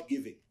without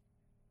giving.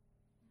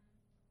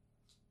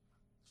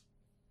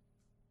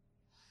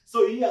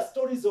 So you hear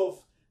stories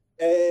of,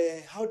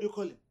 how do you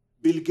call it?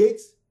 Bill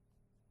Gates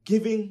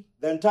giving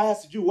the entire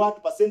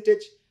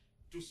percentage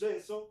to so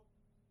and so,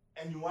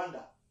 and you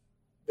wonder,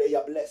 they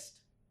are blessed.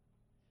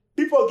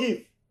 People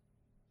give.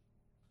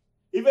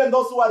 Even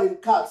those who are in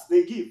cults,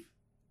 they give.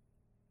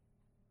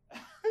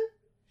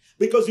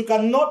 Because you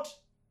cannot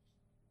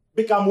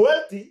become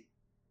wealthy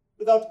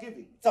without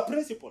giving. It's a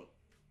principle.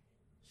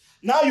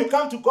 Now you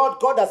come to God.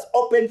 God has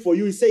opened for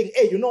you. He's saying,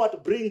 hey, you know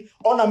what?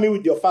 Honor me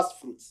with your first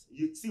fruits.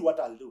 You see what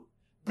I'll do.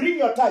 Bring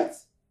your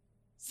tithes.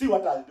 See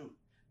what I'll do.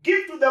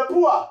 Give to the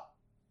poor.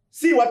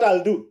 See what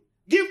I'll do.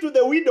 Give to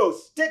the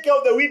widows. Take care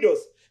of the widows.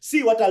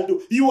 See what I'll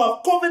do. You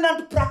have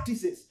covenant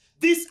practices.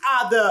 These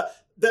are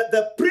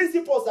the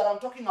principles that I'm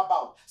talking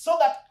about. So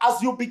that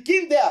as you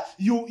begin there,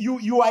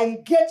 you are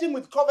engaging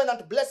with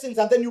covenant blessings,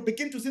 and then you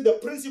begin to see the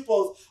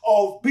principles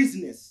of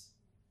business.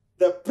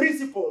 The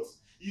principles,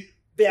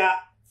 they are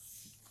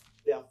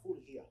full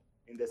here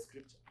in the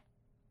scripture.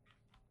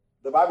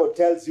 The Bible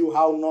tells you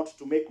how not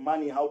to make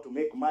money, how to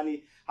make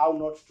money, how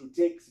not to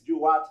take, do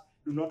what,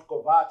 do not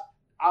covet,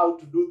 how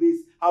to do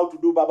this, how to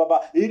do blah, blah,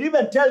 blah. It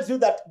even tells you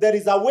that there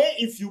is a way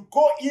if you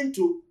go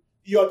into,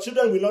 your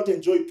children will not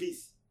enjoy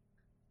peace.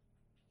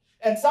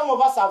 And some of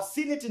us have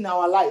seen it in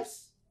our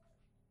lives.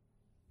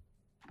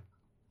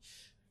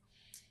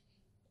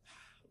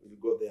 We'll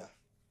go there.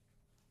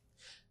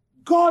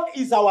 God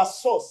is our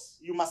source.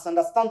 You must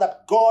understand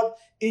that God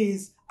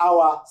is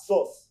our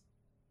source.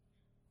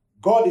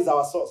 God is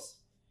our source.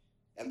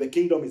 And the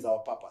kingdom is our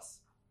purpose.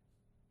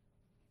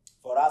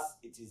 For us,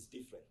 it is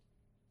different.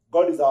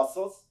 God is our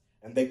source,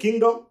 and the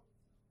kingdom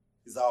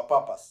is our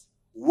purpose.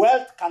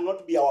 Wealth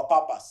cannot be our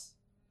purpose.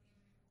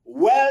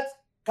 Wealth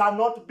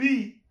cannot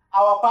be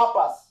our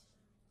purpose.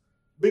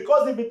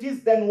 Because if it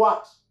is, then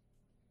what?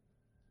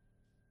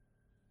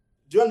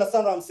 Do you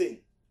understand what I'm saying?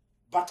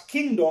 But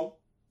kingdom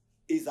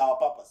is our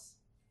purpose.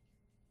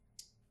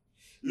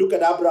 Look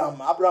at Abraham.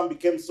 Abraham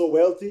became so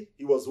wealthy,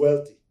 he was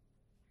wealthy.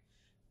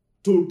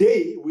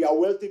 Today, we are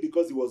wealthy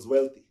because he was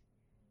wealthy.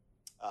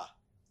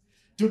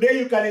 Today,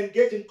 you can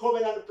engage in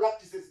covenant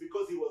practices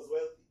because he was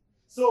wealthy.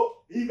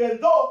 So, even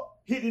though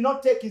he did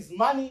not take his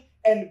money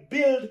and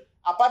build,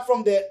 apart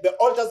from the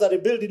altars that he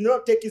built, he did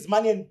not take his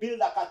money and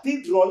build a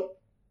cathedral,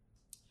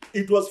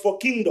 it was for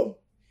kingdom.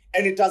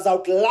 And it has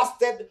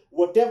outlasted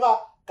whatever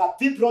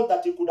cathedral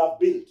that he could have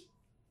built.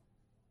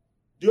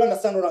 Do you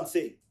understand what I'm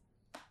saying?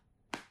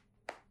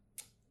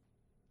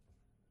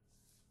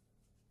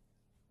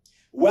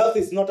 Wealth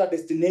is not a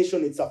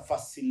destination, it's a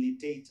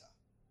facilitator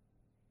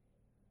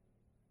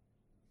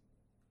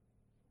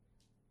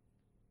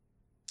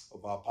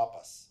of our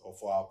purpose, or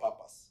for our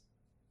purpose.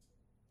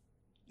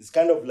 It's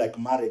kind of like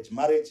marriage.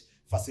 Marriage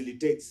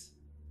facilitates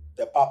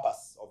the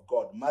purpose of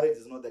God. Marriage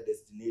is not the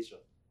destination.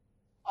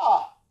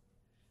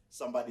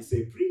 Somebody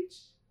say, preach.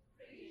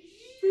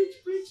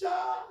 Preach, preacher.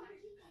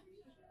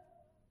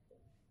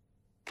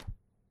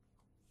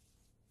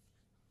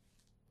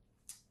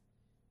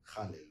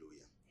 Hallelujah.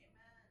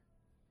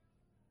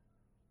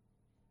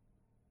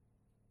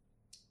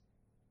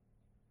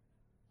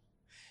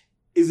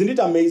 Isn't it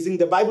amazing?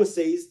 The Bible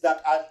says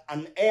that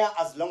an heir,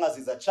 as long as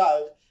he's a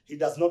child, he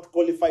does not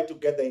qualify to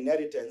get the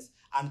inheritance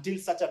until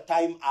such a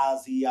time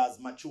as he has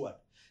matured.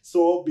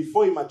 So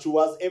before he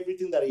matures,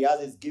 everything that he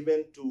has is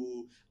given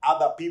to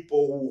other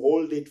people who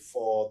hold it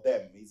for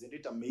them. Isn't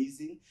it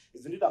amazing?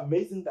 Isn't it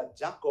amazing that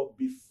Jacob,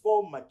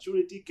 before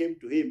maturity came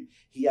to him,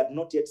 he had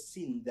not yet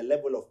seen the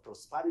level of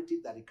prosperity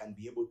that he can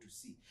be able to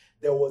see.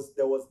 There was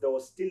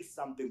still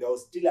something, there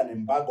was still an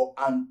embargo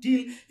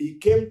until he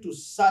came to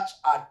such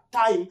a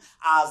time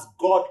as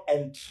God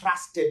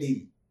entrusted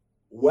him.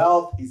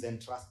 Wealth is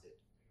entrusted.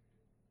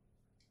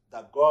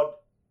 That God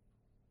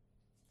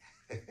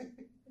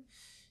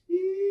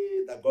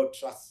that God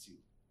trusts you.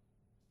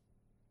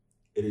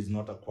 It is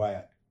not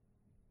acquired.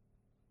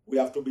 We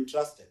have to be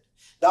trusted.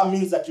 That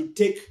means that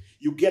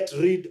you get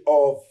rid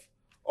of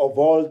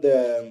all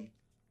the,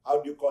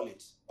 how do you call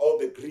it? All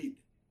the greed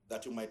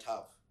that you might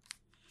have.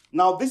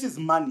 Now, this is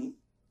money.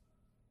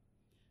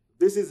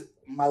 This is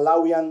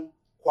Malawian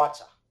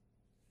kwacha.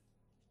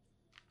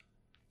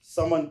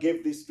 Someone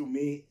gave this to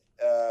me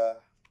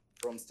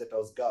from State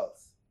House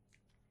Girls.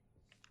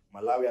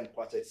 Malawian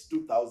kwacha, it's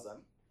 2,000.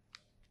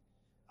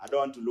 I don't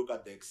want to look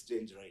at the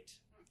exchange rate.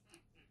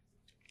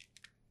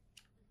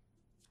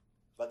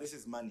 But this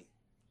is money.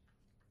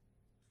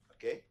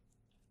 Okay?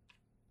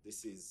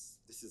 This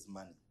is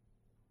money.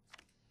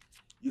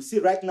 You see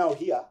right now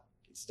here,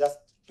 it's just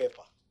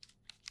paper.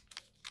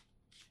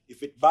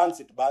 If it burns,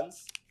 it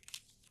burns.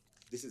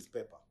 This is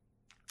paper.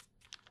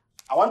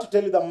 I want to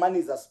tell you that money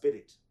is a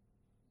spirit.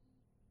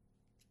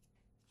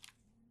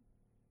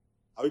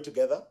 Are we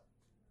together?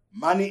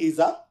 Money is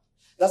a...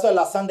 That's why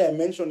last Sunday I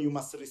mentioned you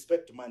must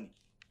respect money.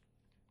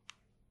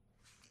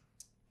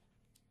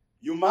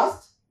 You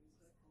must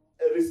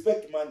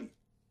respect money.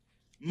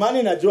 Money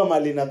inajua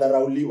mali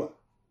inadharauliwa.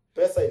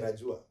 Pesa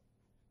inajua.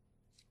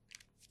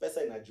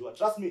 Pesa inajua.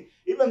 Trust me,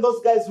 even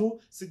those guys who,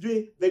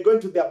 they go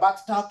into their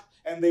backstop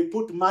and they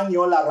put money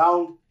all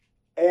around.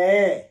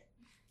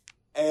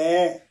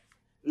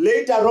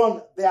 Later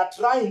on, they are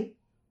trying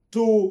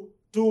to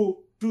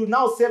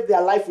now save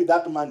their life with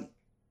that money.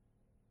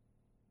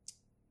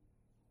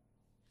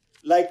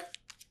 Like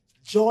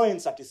joy and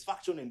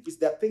satisfaction and peace.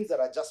 There are things that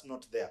are just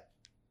not there.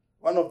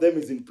 One of them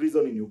is in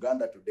prison in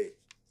Uganda today.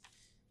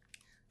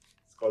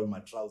 It's called my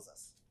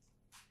trousers.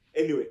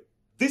 Anyway,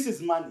 this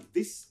is money.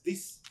 This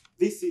is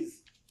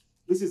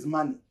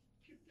money.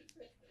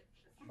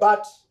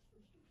 But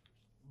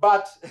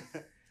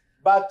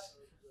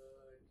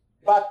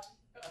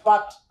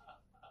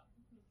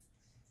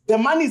the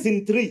money is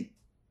in three.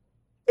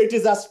 It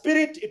is a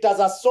spirit, it has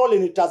a soul,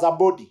 and it has a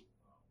body.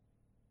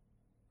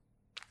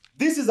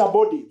 This is a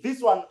body.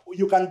 This one,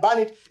 you can burn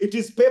it. It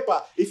is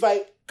paper. If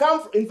I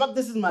come, in fact,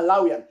 this is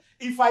Malawian.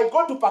 If I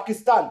go to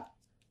Pakistan,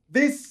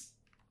 this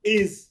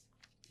is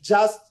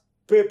just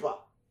paper.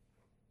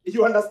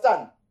 You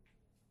understand?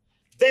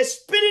 The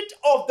spirit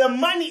of the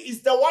money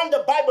is the one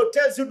the Bible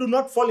tells you do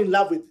not fall in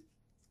love with.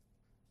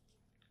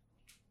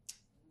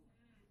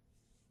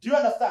 Do you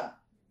understand?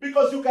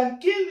 Because you can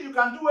kill, you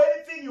can do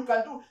anything, you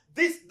can do.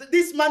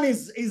 This money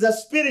is a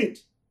spirit.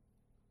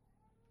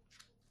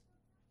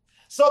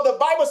 So the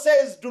Bible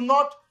says, do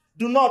not,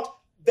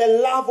 the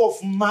love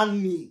of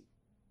money.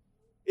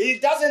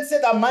 It doesn't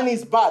say that money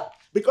is bad,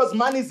 because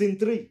money is in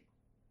three.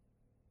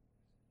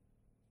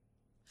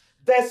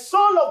 The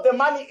soul of the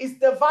money is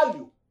the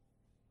value.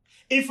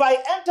 If I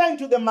enter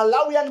into the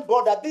Malawian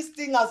border, this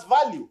thing has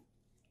value.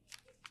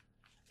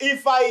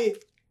 If I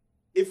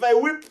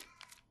whip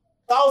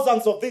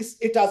thousands of this,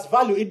 it has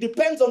value. It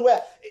depends on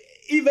where.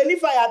 Even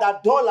if I had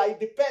 $1, it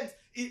depends.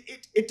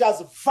 It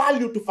has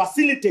value to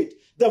facilitate.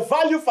 The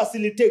value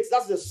facilitates.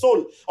 That's the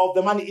soul of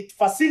the money. It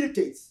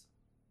facilitates.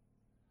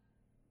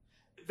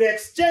 The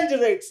exchange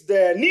rates,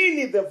 the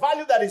nini, the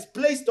value that is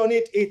placed on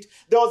it.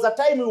 There was a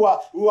time we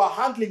were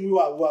handling, we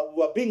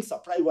were being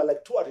surprised. We were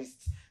like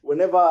tourists.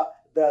 Whenever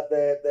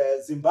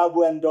the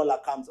Zimbabwean dollar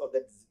comes, or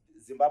the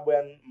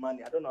Zimbabwean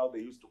money, I don't know how they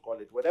used to call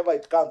it. Whenever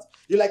it comes,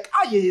 you're like,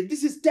 yeah,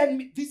 this is 10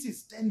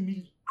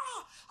 million.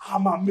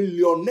 I'm a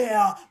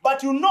millionaire.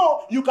 But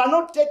you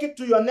cannot take it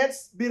to your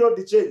next bureau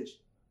de change.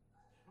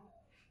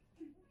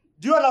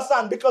 Do you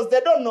understand? Because they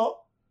don't know.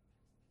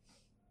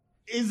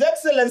 His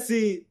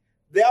Excellency,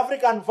 the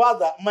African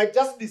father, might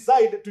just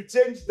decide to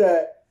change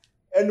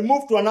and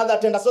move to another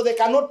tender, so they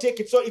cannot take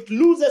it. So it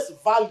loses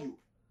value.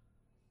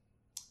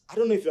 I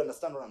don't know if you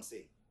understand what I'm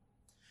saying.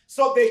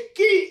 So the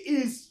key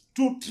is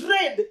to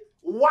trade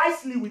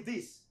wisely with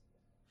this.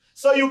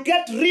 So you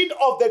get rid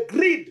of the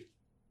greed.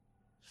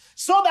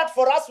 So that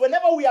for us,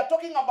 whenever we are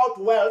talking about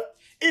wealth,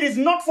 it is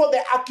not for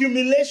the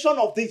accumulation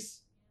of this.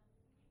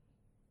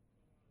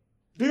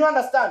 Do you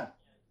understand?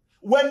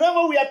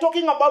 Whenever we are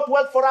talking about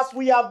wealth, for us,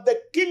 we have the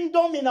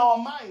kingdom in our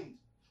mind.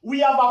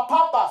 We have a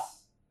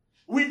purpose.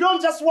 We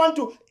don't just want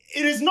to.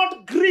 It is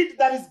not greed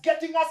that is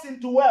getting us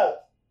into wealth.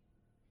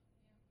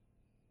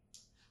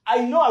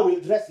 I know I will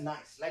dress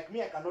nice. Like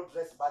me, I cannot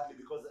dress badly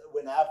because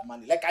when I have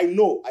money. Like I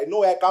know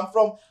where I come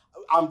from.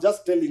 I'm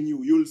just telling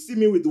you. You'll see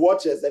me with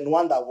watches and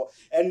wonder.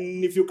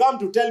 And if you come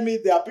to tell me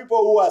there are people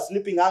who are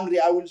sleeping hungry,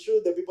 I will show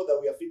you the people that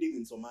we are feeding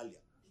in Somalia.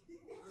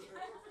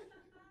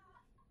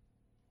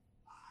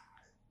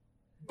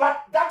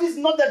 But that is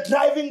not the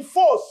driving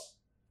force.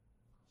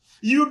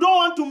 You don't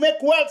want to make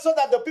wealth so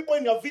that the people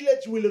in your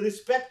village will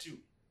respect you.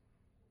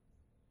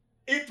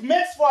 It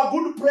makes for a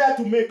good prayer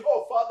to make.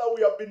 Oh, Father,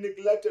 we have been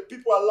neglected.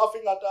 People are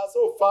laughing at us.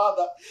 Oh,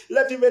 Father,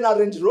 let even a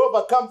Range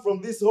Rover come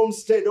from this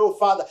homestead. Oh,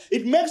 Father.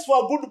 It makes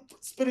for a good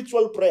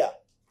spiritual prayer.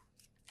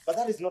 But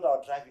that is not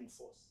our driving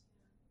force.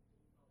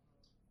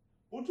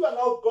 Would you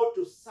allow God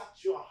to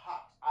search your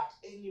heart at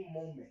any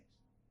moment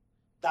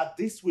that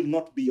this will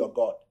not be your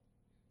God?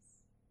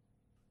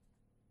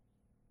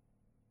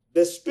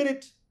 The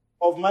spirit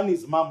of money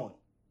is mammon.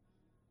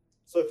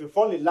 So if you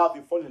fall in love,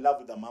 you fall in love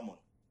with the mammon.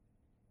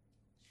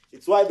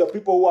 It's why the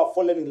people who are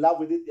falling in love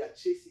with it, they are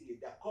chasing it.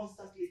 They are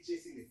constantly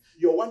chasing it.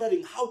 You're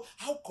wondering, how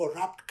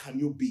corrupt can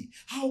you be?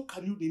 How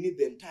can you need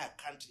the entire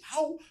country?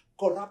 How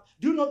corrupt?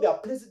 Do you know there are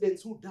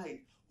presidents who died,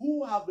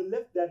 who have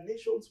left their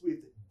nations with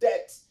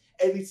debts?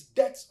 And it's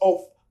debts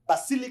of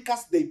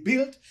basilicas they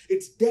built.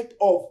 It's debt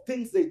of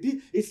things they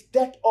did. It's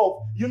debt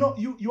of,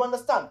 you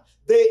understand?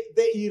 The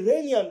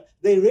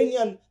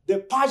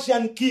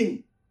Persian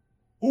king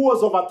who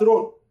was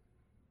overthrown.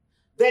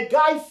 The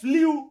guy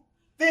flew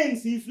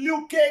things. He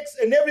flew cakes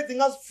and everything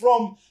else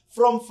from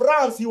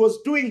France. He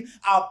was doing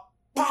a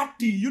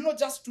party,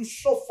 just to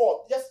show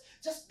forth,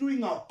 just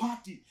doing a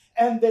party.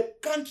 And the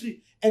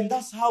country, and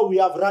that's how we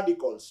have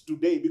radicals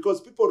today,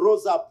 because people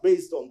rose up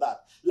based on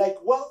that. Like,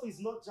 wealth is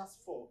not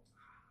just for...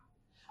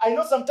 I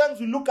know sometimes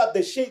we look at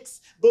the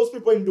sheikhs, those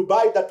people in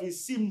Dubai that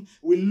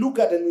we look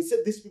at and we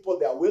say, these people,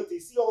 they are wealthy.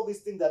 See all these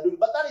things they're doing.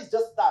 But that is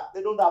just that.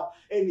 They don't have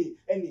any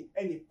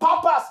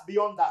purpose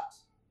beyond that.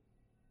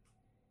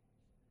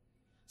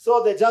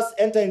 So they just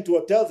enter into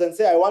hotels and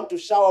say, I want to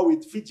shower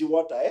with Fiji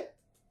water,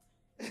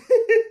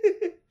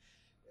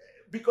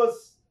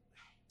 Because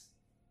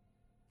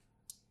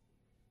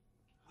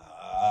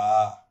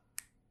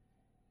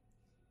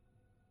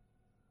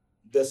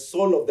the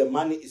soul of the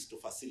money is to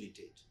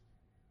facilitate.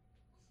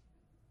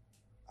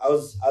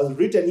 As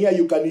written here,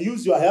 you can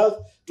use your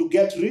health to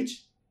get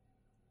rich.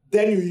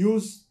 Then you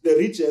use the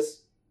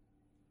riches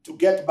to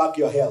get back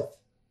your health.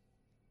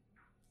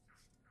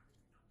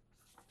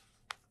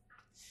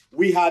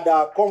 We had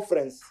a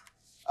conference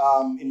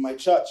in my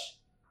church,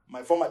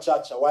 my former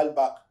church, a while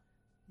back,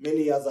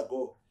 many years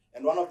ago.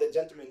 And one of the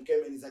gentlemen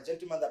came, and he's a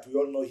gentleman that we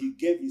all know. He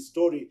gave his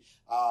story,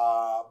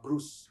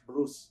 Bruce.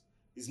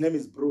 His name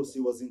is Bruce.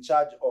 He was in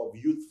charge of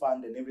youth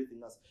fund and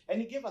everything else.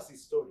 And he gave us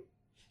his story.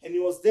 And he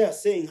was there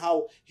saying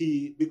how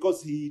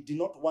because he did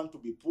not want to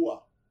be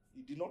poor.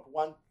 He did not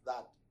want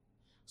that.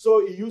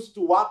 So he used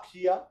to work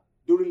here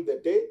during the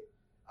day.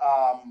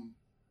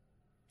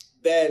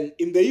 Then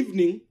in the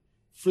evening,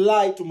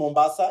 fly to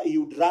Mombasa. He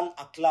would run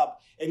a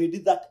club. And he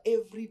did that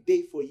every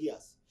day for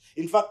years.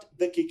 In fact,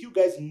 the KQ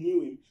guys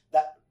knew him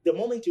that the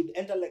moment you'd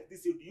enter like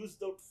this, you'd use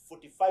those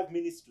 45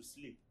 minutes to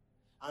sleep.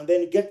 And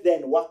then get there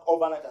and work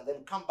overnight and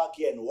then come back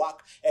here and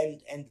work.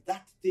 And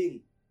that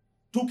thing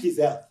took his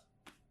health.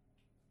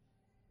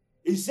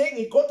 He's saying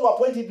he got to a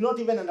point he did not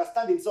even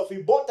understand himself. He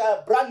bought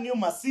a brand new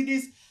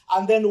Mercedes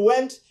and then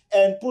went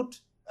and put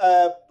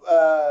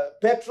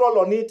petrol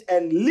on it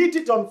and lit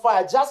it on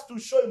fire just to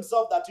show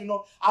himself that,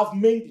 I've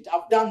made it.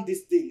 I've done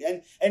this thing.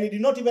 And he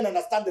did not even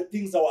understand the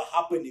things that were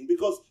happening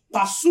because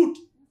pursuit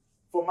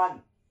for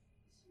money.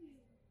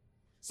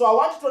 So I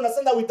want you to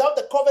understand that without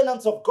the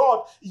covenants of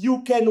God,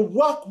 you can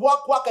work,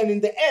 and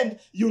in the end,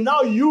 you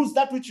now use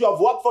that which you have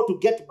worked for to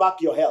get back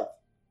your health.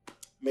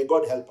 May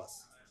God help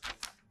us.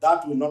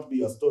 That will not be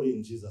your story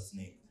in Jesus'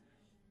 name.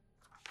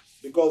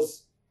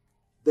 Because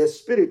the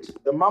spirit,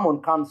 the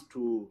mammon, comes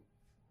to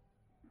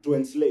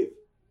enslave.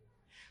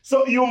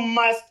 So you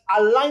must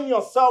align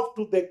yourself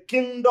to the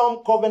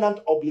kingdom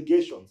covenant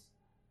obligations.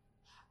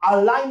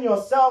 Align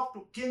yourself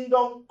to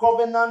kingdom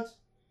covenant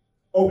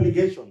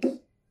obligations.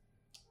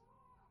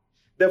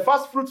 The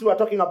first fruits we are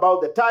talking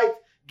about, the tithe,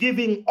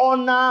 giving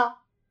honor.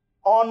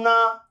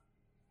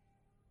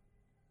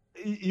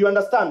 You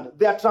understand?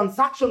 They are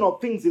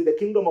transactional things in the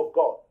kingdom of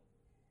God.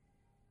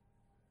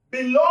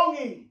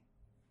 Belonging,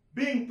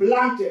 being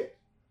planted.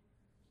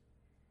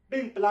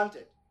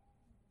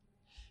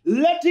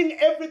 Letting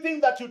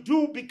everything that you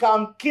do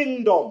become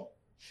kingdom.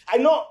 I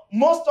know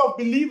most of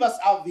believers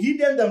have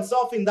hidden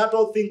themselves in that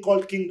whole thing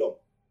called kingdom.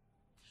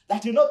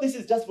 That this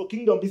is just for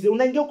kingdom. They are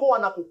doing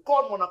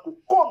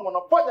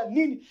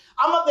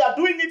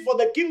it for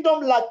the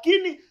kingdom,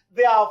 lakini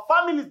their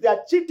families, they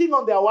are cheating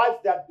on their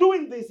wives, they are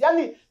doing this.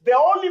 The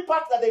only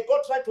part that they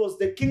got right was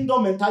the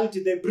kingdom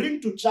mentality. They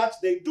bring to church,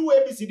 they do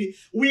ABCD.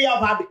 We have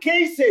had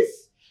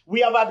cases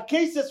where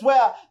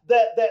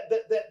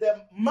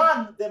the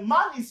man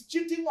is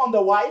cheating on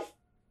the wife,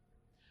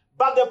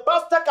 but the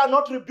pastor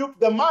cannot rebuke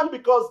the man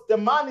because the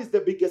man is the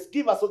biggest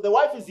giver. So the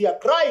wife is here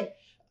crying.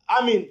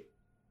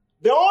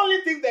 The only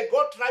thing they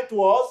got right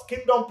was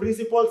kingdom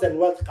principles and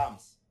wealth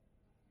comes.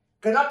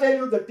 Can I tell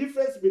you the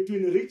difference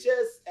between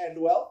riches and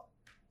wealth?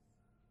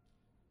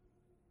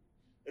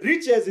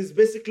 Riches is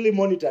basically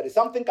monetary.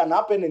 Something can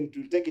happen and it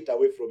will take it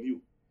away from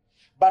you.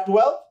 But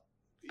wealth,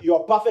 you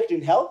are perfect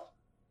in health.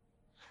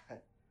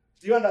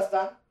 Do you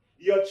understand?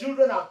 Your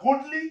children are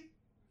goodly.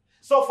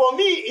 So for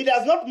me, it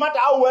does not matter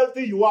how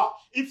wealthy you are.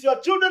 If your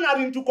children are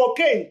into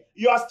cocaine,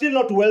 you are still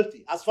not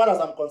wealthy as far as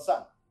I'm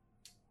concerned.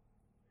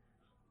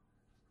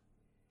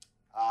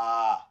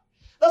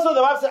 That's what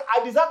the Bible says.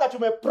 I desire that you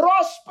may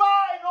prosper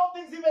in all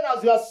things, even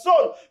as your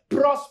soul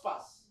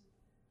prospers.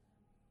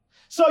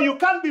 So you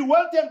can't be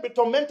wealthy and be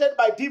tormented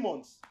by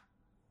demons.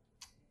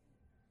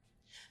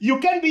 You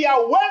can be a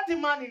wealthy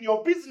man in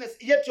your business,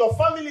 yet your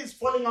family is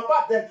falling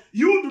apart. Then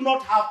you do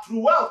not have true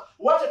wealth.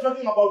 What you're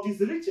talking about is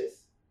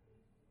riches.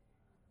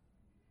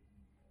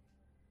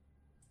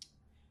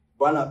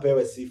 Bwana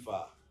pewe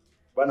sifa.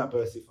 Bwana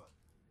pewe sifa.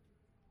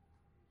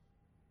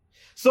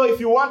 So if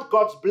you want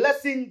God's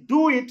blessing,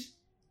 do it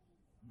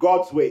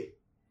God's way.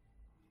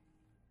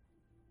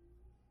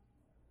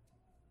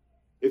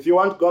 If you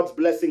want God's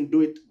blessing,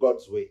 do it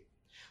God's way.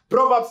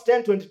 Proverbs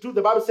 10:22,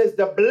 the Bible says,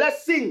 the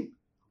blessing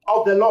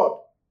of the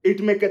Lord,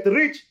 it maketh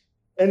rich,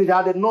 and it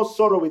added no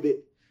sorrow with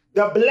it.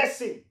 The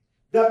blessing,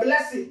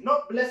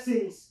 not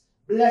blessings,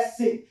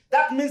 blessing.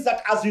 That means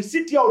that as you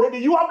sit here already,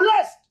 you are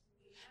blessed.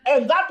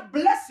 And that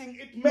blessing,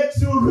 it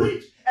makes you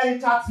rich and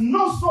it has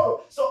no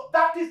sorrow. So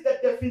that is the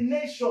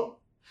definition.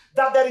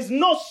 That there is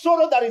no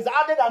sorrow that is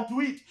added unto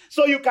it.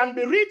 So you can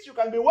be rich, you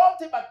can be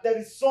wealthy, but there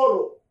is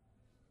sorrow.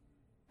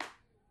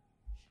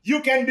 You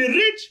can be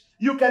rich,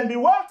 you can be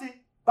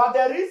wealthy, but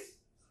there is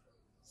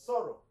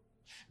sorrow.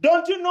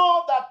 Don't you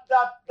know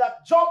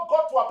that Job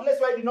got to a place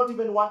where he did not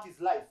even want his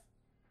life?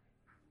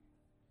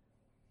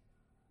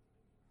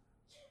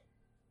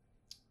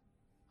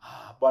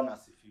 Bwana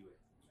asifiwe.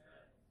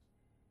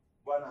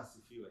 Bwana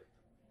asifiwe.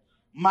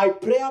 My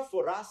prayer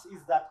for us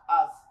is that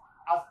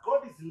as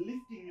God is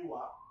lifting you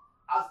up,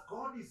 as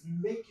God is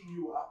making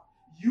you up,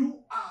 you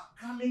are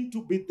coming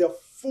to be the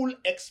full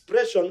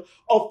expression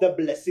of the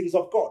blessings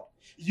of God.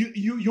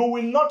 You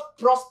will not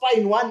prosper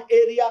in one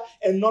area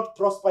and not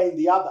prosper in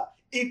the other.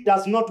 It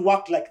does not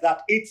work like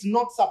that. It's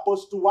not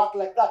supposed to work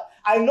like that.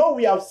 I know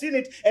we have seen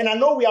it, and I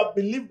know we have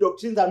believed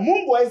doctrines that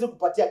Mungu hawezi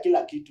kupatia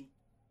kila kitu.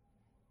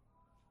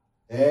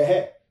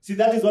 See,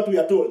 that is what we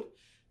are told.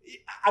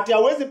 Ati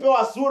hawezi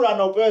pewa sura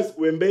na upewe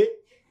sikuembe.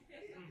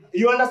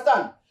 You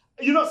understand?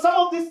 You know, some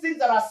of these things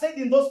that are said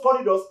in those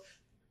corridors.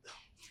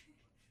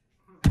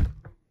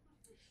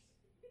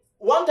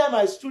 One time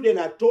I stood and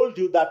I told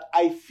you that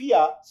I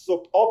fear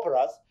soap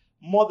operas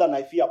more than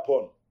I fear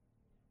porn.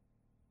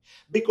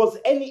 Because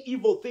any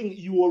evil thing,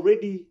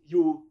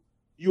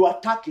 you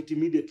attack it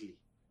immediately.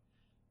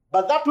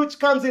 But that which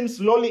comes in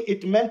slowly,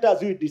 it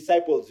mentors you, it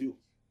disciples you.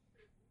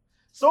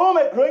 So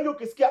growing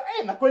ukisikia,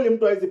 na kweli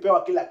mtu hawezi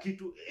pewa kila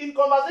kitu. In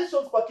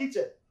conversations kwa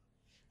kitchen,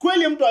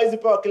 kweli mtu hawezi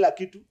pewa kila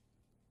kitu.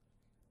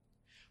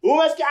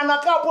 Umesikia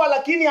anakaa poa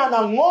lakini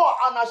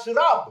anang'oa,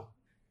 anashrab.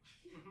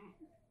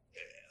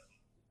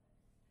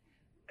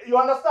 You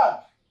understand?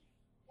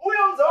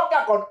 Huyo mzee wake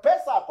akona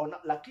pesa akona,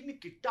 lakini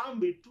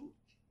kitambi tu.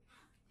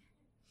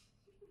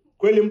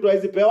 Kweli mtu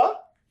hawezi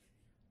pewa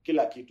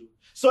kila kitu.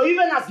 So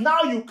even as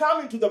now you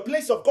come into the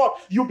place of God,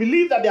 you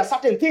believe that there are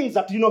certain things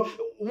that,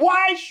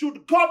 why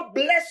should God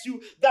bless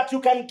you that you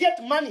can get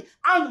money,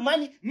 earn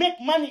money, make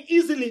money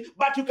easily,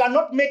 but you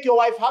cannot make your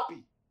wife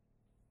happy?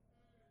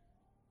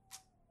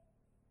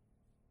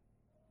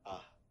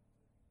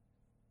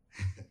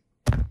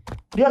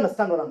 Do you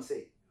understand what I'm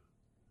saying?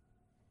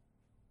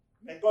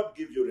 May God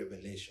give you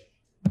revelation.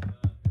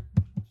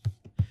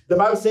 The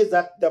Bible says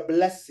that the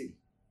blessing,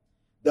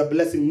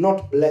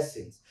 not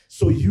blessings.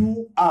 So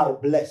you are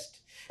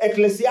blessed.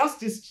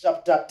 Ecclesiastes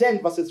chapter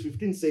 10 verses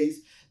 15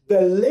 says,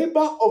 the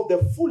labor of the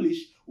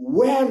foolish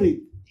weareth,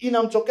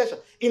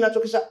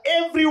 inachokesha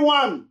every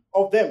one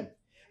of them,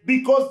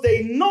 because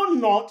they know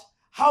not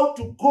how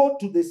to go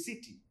to the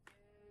city.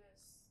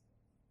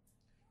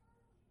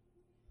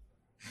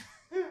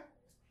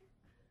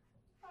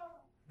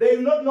 They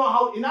do not know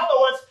how, in other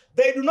words,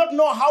 they do not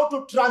know how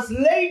to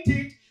translate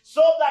it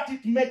so that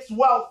it makes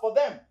wealth for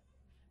them.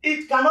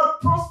 It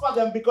cannot prosper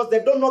them because they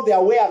don't know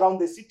their way around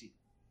the city.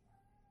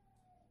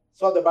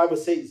 So the Bible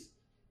says,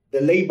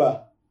 the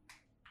labor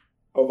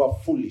of a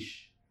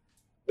foolish,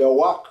 the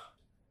work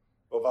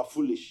of a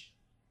foolish,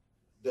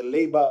 the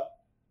labor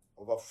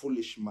of a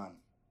foolish man.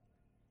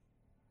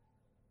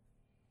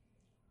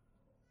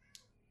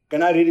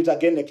 Can I read it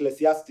again?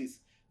 Ecclesiastes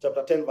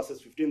chapter 10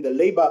 verses 15. The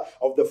labor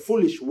of the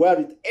foolish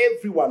weareth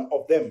every one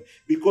of them,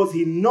 because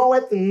he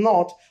knoweth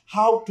not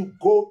how to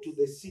go to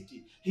the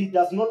city. He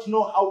does not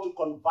know how to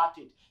convert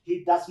it.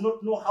 He does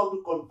not know how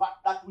to convert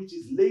that which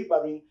is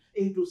laboring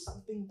into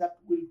something that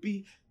will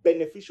be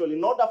beneficial.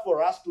 In order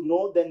for us to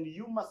know, then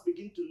you must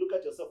begin to look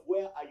at yourself.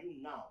 Where are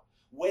you now?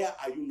 Where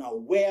are you now?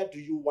 Where do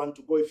you want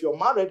to go? If you're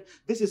married,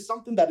 this is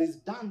something that is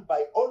done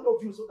by all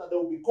of you so that there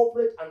will be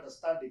corporate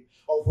understanding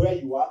of where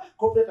you are,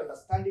 corporate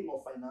understanding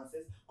of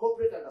finances,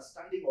 corporate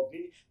understanding of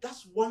meaning.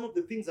 That's one of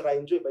the things that I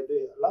enjoy. By the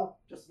way, allow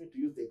just me to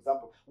use the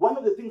example. One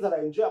of the things that I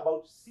enjoy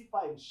about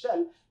Sifa and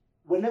Shell,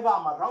 whenever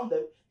I'm around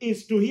them,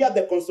 is to hear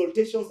the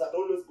consultations that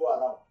always go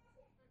around.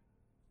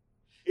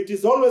 It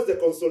is always the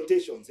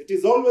consultations. It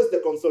is always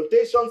the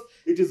consultations.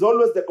 It is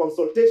always the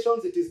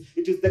consultations.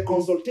 It is the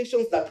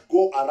consultations that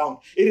go around.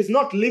 It is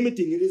not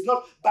limiting. It is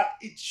not, but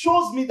it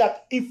shows me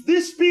that if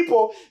these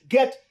people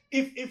get,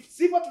 if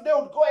Sifa today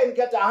would go and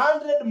get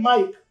 100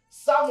 mic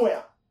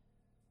somewhere,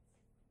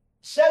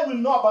 Shell will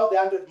know about the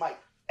 100 mic.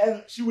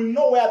 And she will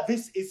know where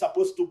this is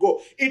supposed to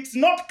go. It's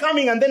not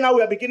coming and then now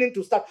we are beginning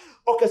to start.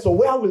 Okay, so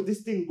where will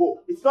this thing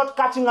go? It's not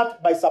catching us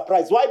by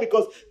surprise. Why?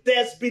 Because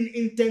there's been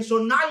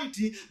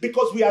intentionality,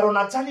 because we are on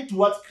a journey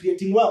towards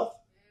creating wealth.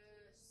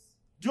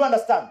 Do you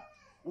understand?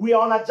 We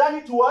are on a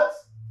journey towards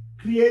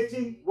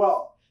creating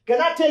wealth. Can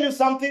I tell you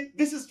something?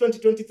 This is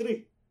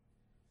 2023.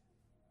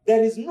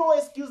 There is no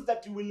excuse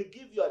that you will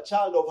give your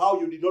child of how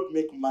you did not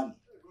make money.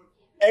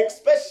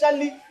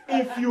 Especially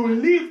if you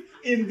live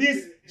in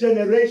this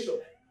generation.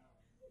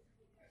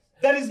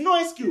 There is no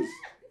excuse.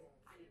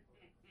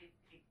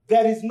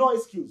 There is no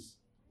excuse.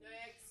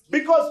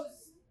 Because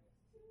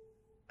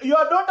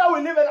your daughter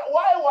will even,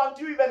 why want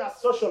you even a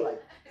socialite?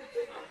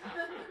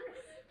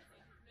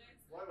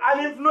 An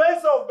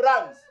influencer of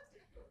brands.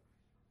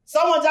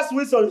 Someone just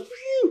whistles.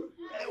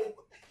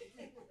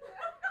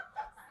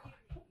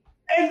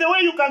 And the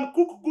way you can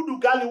cook good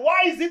ugali,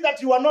 why is it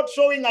that you are not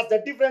showing us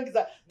the difference?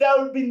 There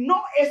will be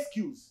no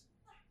excuse.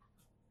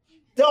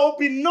 There will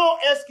be no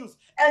excuse.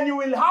 And you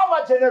will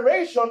have a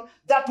generation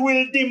that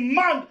will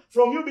demand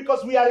from you,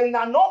 because we are in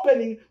an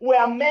opening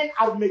where men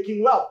are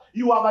making wealth.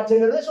 You have a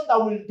generation that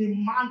will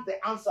demand the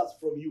answers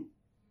from you.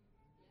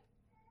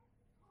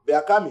 They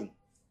are coming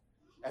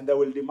and they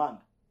will demand.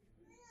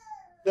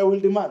 They will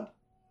demand.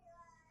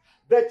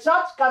 The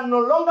church can no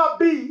longer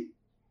be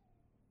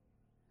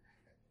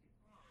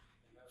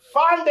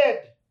funded.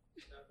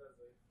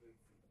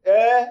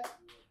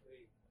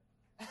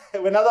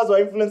 When others were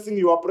influencing,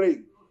 you are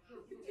praying.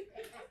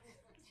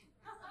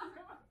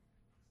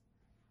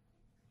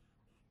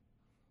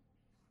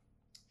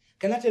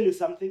 Can I tell you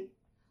something?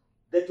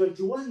 The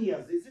 21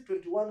 years, is it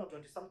 21 or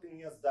 20 something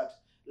years that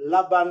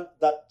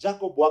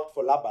Jacob worked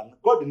for Laban,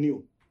 God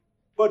knew.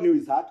 God knew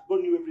his heart.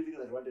 God knew everything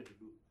that he wanted to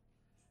do.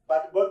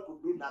 But God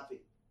could do nothing.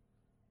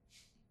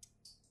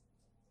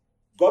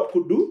 God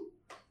could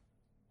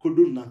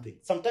do nothing.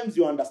 Sometimes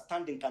your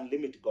understanding can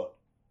limit God.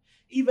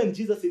 Even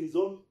Jesus in his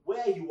own,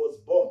 where he was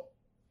born,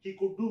 he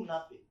could do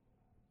nothing.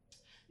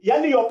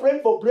 Yani, you're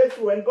praying for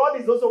breakthrough, and God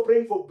is also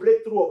praying for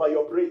breakthrough over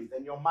your brains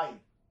and your mind,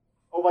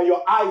 over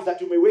your eyes, that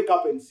you may wake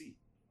up and see.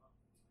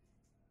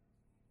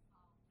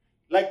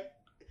 Like,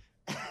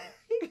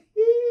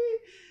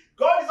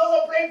 God is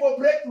also praying for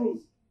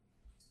breakthroughs.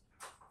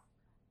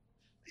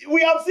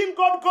 We have seen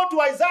God go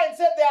to Isaiah and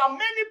said, there are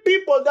many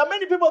people,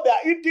 they are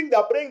eating, they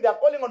are praying, they are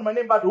calling on my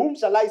name, but whom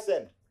shall I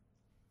send?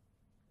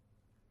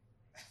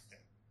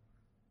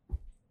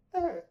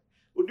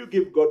 Would you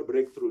give God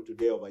breakthrough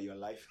today over your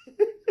life?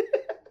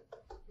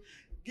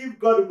 Give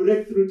God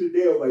breakthrough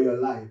today over your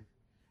life.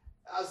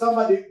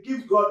 Somebody,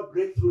 give God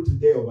breakthrough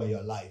today over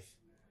your life.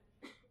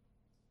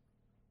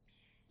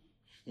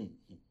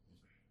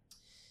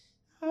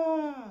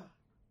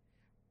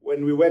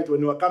 When we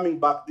were coming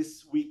back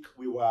this week,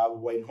 we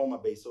were in Homa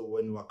Bay. So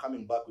when we were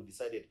coming back, we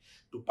decided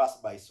to pass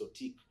by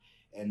Sotik,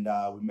 and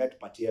we met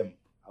Patiem.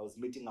 I was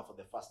meeting her for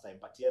the first time.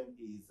 Patiem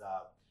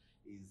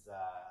is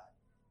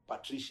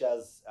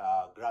Patricia's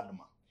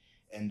grandma,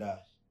 and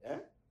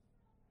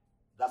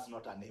that's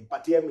not her name.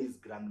 Patiem is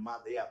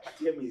grandmother. Yeah,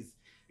 Patiem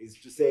is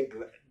to say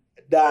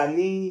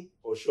Dani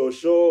or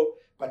Shosho.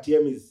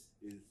 Patiem is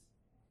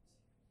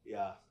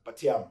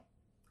Patiem.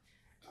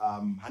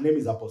 Her name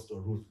is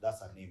Apostle Ruth.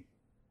 That's her name.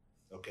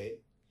 Okay.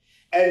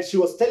 And she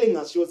was telling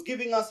us, she was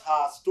giving us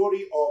her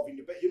story of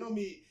independence. You know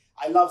me,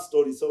 I love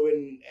stories. So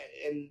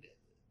and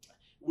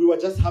we were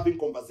just having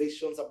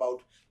conversations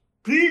about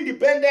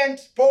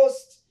pre-independent,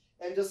 post,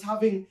 and just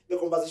having the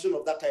conversation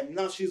of that time.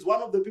 Now, she's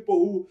one of the people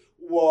who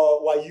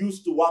were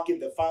used to work in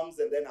the farms,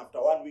 and then after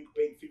 1 week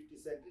paying 50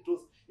 cents.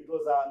 It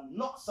was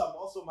not some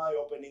also my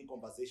opening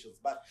conversations.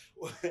 But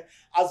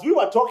as we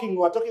were talking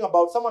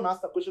about, someone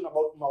asked a question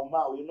about Mau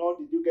Mau. You know,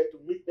 did you get to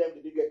meet them?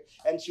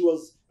 And she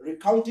was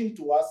recounting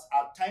to us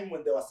a time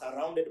when they were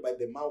surrounded by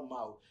the Mau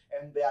Mau,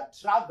 and they had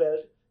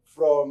traveled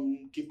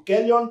from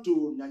Kipkelion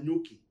to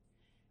Nanyuki.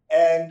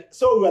 And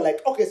so we were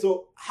like, okay,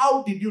 so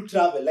how did you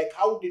travel? Like,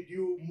 how did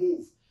you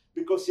move?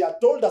 Because she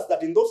had told us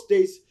that in those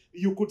days,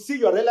 you could see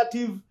your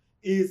relative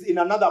is in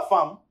another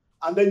farm,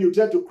 and then you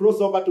try to cross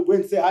over to go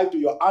and say hi to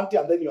your auntie,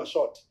 and then you're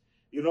short,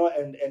 you know,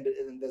 and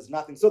there's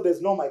nothing. So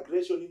there's no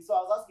migration. So I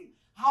was asking,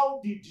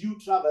 how did you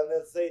travel? And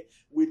they say,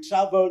 we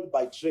traveled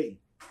by train.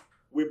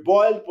 We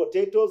boiled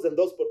potatoes, and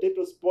those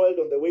potatoes spoiled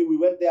on the way we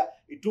went there.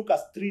 It took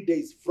us 3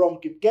 days from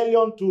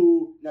Kipkelion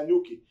to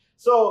Nanyuki.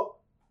 So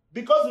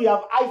because we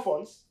have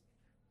iPhones,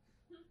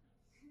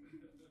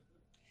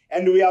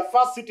 and we are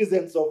first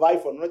citizens of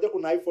iPhone. Unajua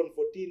kuna iPhone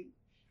 14,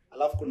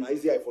 alafu kuna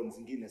hizi iPhones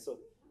zingine. So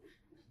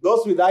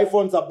those with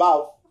iPhones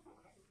above,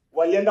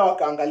 walienda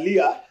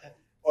wakaangalia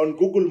on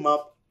Google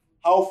Map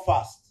how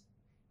fast,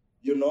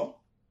 you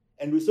know,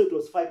 and we saw it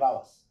was 5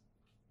 hours.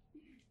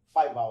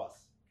 5 hours.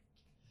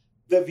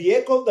 The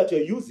vehicle that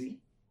you're using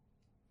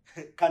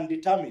can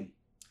determine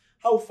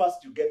how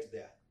fast you get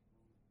there.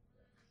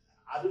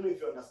 I don't know if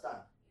you understand.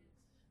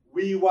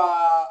 We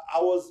were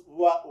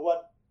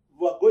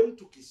going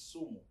to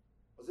Kisumu.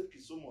 Was it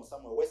Kisumu or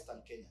somewhere,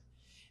 Western Kenya?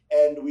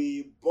 And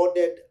we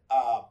boarded,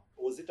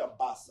 was it a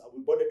bus?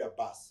 We boarded a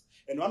bus.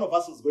 And one of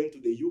us was going to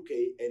the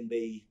UK, and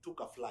they took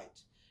a flight.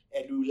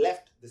 And we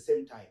left the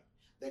same time.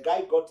 The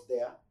guy got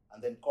there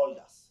and then called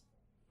us.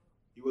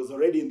 He was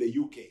already in the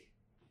UK.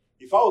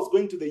 If I was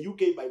going to the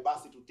UK by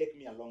bus, it would take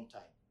me a long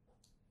time.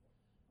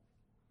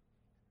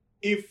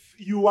 If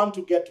you want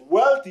to get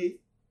wealthy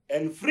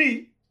and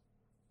free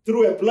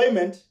through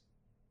employment,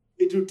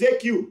 it will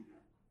take you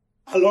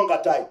a longer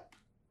time.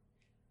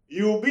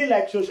 You'll be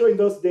like Shosho in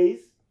those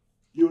days.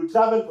 You'll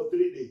travel for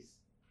 3 days.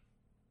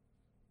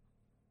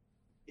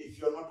 If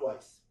you're not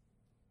wise.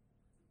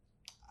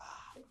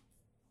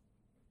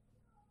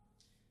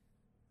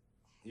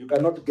 You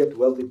cannot get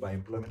wealthy by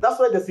employment. That's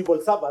why the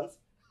civil servants.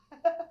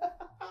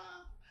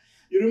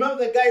 You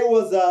remember the guy who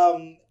was,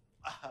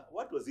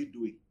 what was he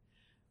doing?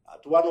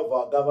 At one of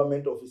our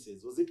government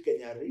offices. Was it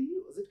Kenyari?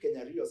 Was it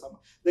Kenyari or something?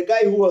 The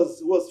guy who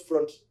was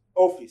front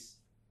office.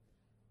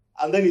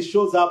 And then he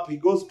shows up, he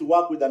goes to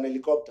work with an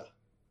helicopter.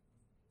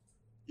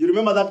 You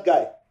remember that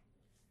guy?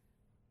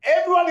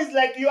 Everyone is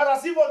like, you are a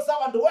civil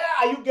servant. Where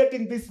are you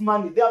getting this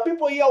money? There are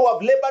people here who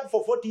have labored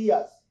for 40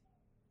 years.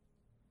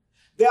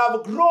 They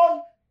have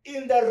grown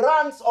in the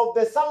ranks of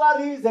the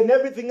salaries and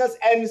everything else,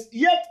 and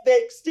yet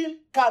they still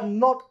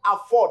cannot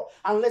afford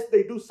unless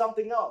they do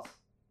something else.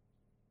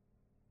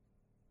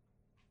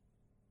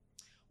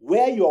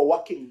 Where you are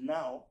working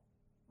now,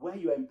 where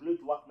you are employed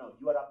to work now,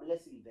 you are a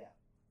blessing there.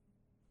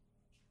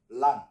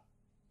 Learn.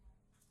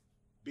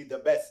 Be the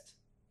best.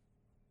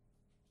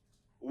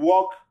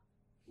 Work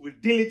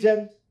with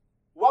diligence.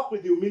 Work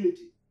with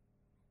humility.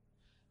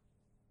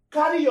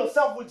 Carry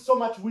yourself with so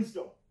much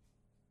wisdom.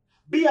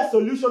 Be a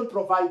solution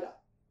provider.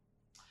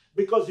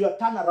 Because your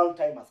turnaround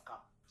time has come.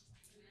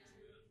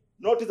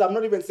 Notice I'm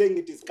not even saying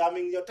it is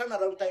coming. Your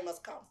turnaround time has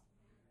come.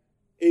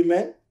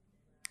 Amen.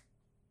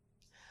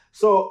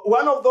 So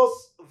one of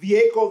those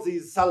vehicles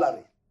is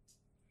salary.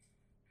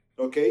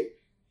 Okay?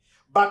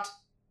 But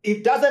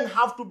it doesn't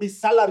have to be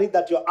salary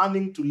that you're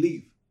earning to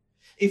live.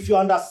 If you're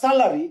under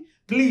salary,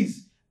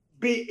 please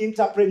be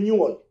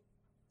entrepreneurial.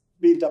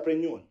 Be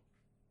entrepreneurial.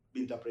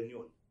 Be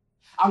entrepreneurial.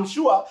 I'm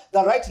sure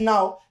that right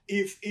now,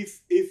 if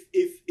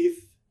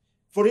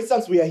for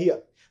instance, we are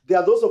here. There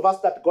are those of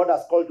us that God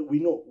has called, we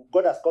know,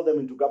 God has called them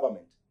into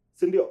government.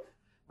 Sindio.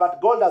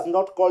 But God has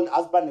not called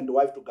husband and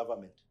wife to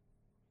government.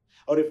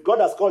 Or if God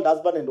has called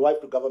husband and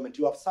wife to government,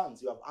 you have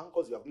sons, you have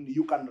uncles,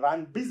 you can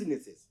run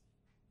businesses.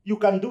 You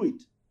can do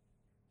it.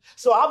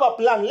 So have a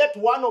plan. Let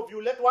one of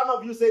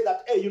you say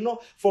that, hey,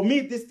 for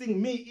me, this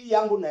thing,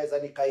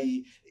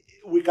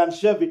 we can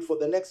share it for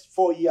the next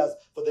 4 years,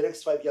 for the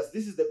next 5 years.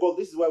 This is the goal.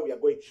 This is where we are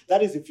going.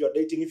 That is if you're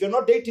dating. If you're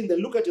not dating, then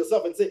look at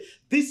yourself and say,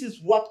 this is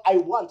what I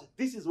want.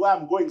 This is where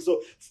I'm going.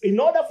 So in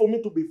order for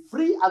me to be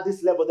free at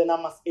this level, then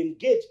I must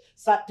engage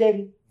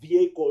certain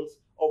vehicles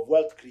of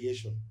wealth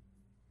creation.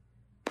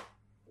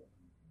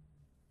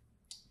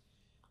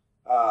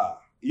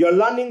 Your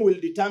learning will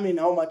determine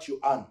how much you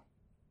earn.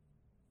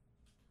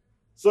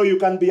 So you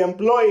can be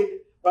employed,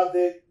 but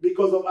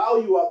because of how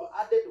you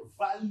have added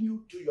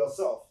value to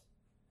yourself,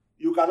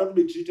 you cannot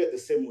be treated the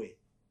same way.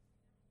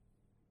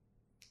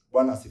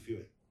 Bwana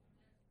asifiwe.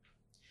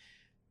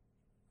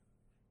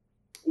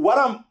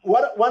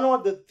 One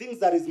of the things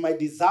that is my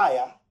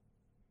desire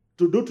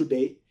to do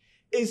today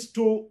is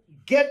to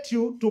get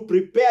you to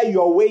prepare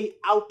your way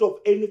out of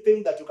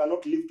anything that you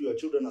cannot leave to your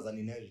children as an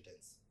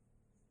inheritance.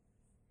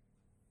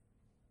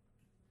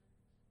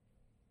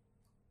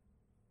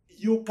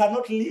 You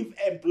cannot leave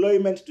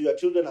employment to your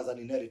children as an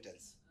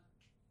inheritance.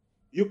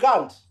 You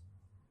can't.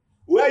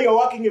 Where you're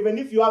working, even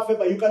if you have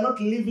favor, you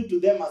cannot leave it to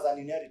them as an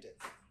inheritance.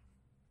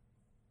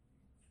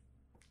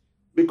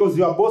 Because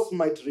your boss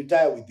might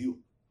retire with you.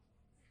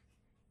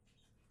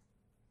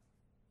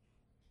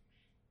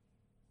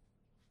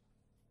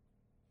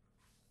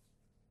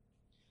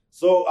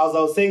 So, as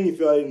I was saying, if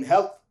you're in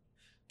health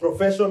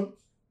profession,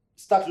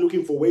 start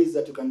looking for ways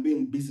that you can be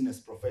in business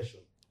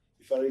profession.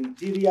 If you're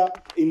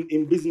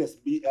in business,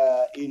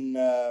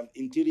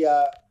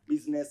 interior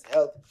business,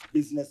 health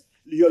business,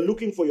 you're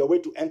looking for your way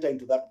to enter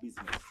into that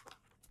business.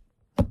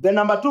 The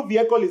number 2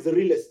 vehicle is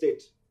real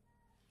estate.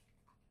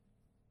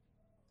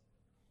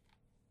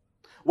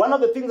 One of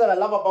the things that I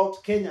love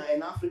about Kenya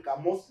and Africa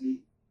mostly,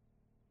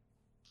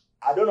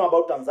 I don't know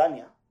about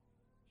Tanzania,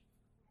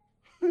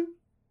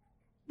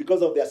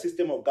 because of their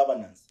system of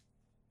governance.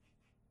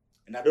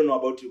 And I don't know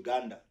about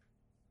Uganda,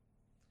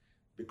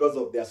 because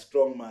of their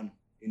strong man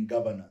in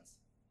governance.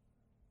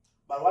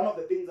 But one of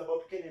the things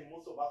about Kenya and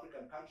most of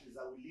African countries is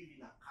that we live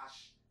in a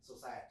cash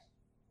society.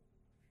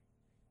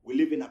 We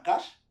live in a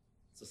cash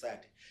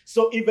society.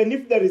 So even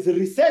if there is a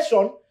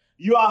recession,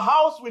 your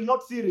house will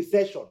not see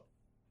recession.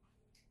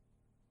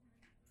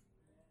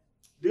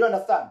 Do you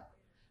understand?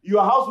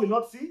 Your house will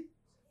not see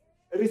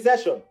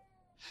recession.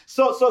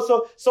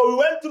 So we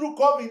went through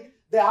COVID.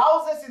 The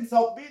houses in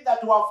South Bay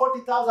that were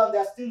 40,000, they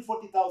are still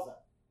 40,000.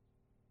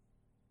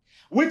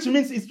 Which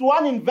means it's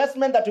one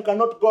investment that you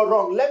cannot go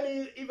wrong. Let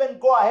me even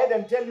go ahead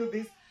and tell you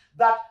this,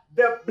 that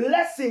the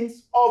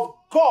blessings of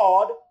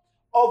God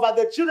over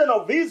the children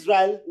of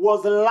Israel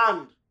was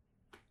land.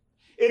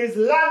 It is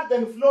land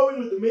and flowing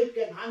with milk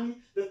and honey,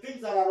 the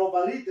things that are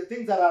over it, the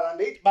things that are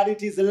under it, but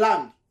it is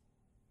land.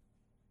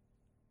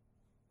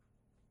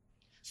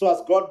 So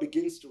as God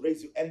begins to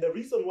raise you, and the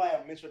reason why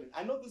I'm mentioning,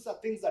 I know these are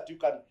things that you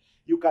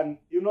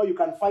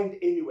can find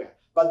anywhere,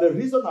 but the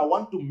reason I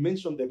want to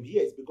mention them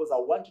here is because I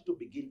want you to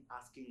begin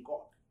asking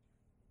God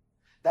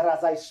that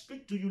as I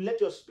speak to you,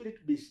 let your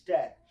spirit be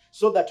stirred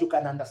so that you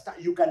can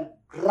understand. You can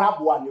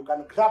grab one, you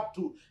can grab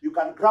two, you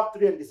can grab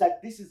three and decide,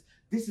 this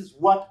is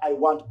what I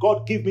want.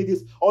 God, give me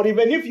this. Or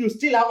even if you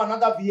still have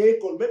another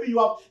vehicle, maybe you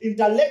have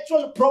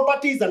intellectual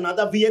properties,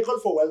 another vehicle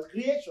for wealth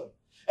creation.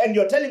 And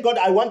you're telling God,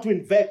 I want to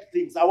invent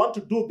things. I want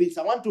to do this.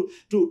 I want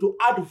to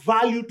add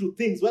value to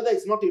things. Whether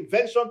it's not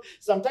invention,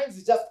 sometimes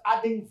it's just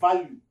adding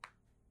value.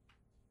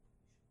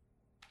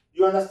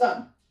 You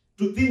understand?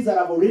 To things that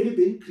have already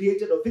been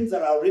created or things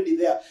that are already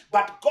there.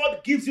 But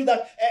God gives you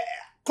that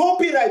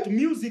copyright,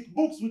 music,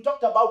 books. We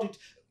talked about it.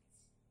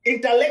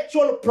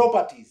 intellectual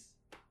properties.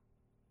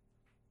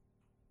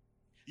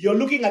 You're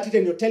looking at it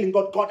and you're telling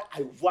God, God,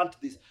 I want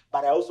this,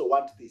 but I also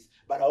want this,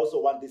 but I also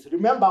want this.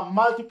 Remember,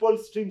 multiple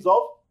streams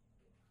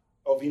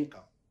of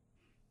income.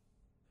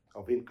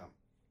 Of income.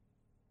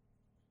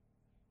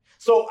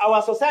 So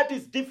our society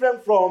is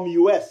different from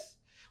US,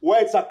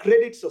 where it's a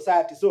credit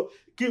society. So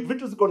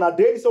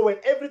so when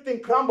everything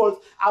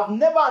crumbles, I've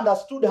never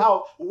understood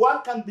how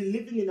one can be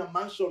living in a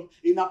mansion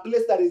in a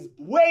place that is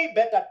way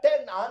better,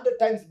 10, 100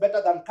 times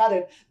better than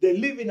current. They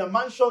live in a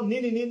mansion,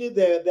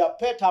 their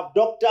pet have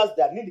doctors,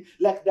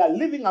 they're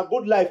living a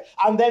good life.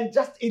 And then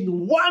just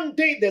in one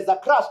day, there's a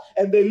crash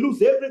and they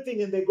lose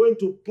everything and they go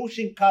into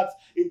pushing carts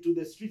into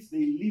the streets. They're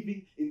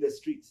living in the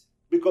streets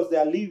because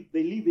they live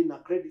in a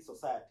credit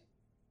society.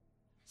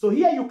 So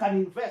here you can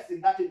invest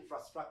in that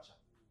infrastructure.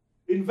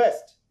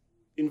 Invest.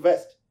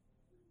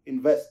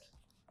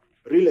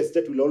 Real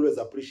estate will always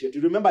appreciate.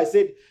 You remember I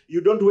said,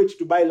 you don't wait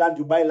to buy land,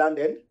 you buy land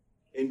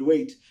and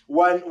wait.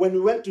 When we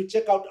went to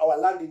check out our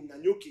land in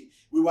Nanyuki,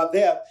 we were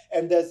there,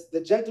 and there's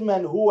the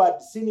gentleman who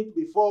had seen it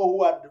before,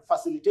 who had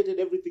facilitated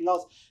everything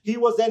else. He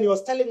was there and he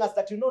was telling us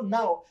that,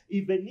 now,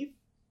 even if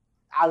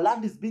our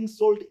land is being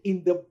sold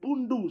in the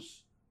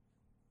Bundus,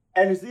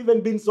 and it's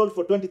even being sold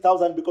for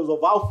 20,000 because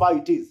of how far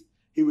it is,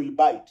 he will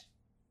buy it.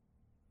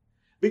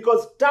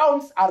 Because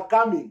towns are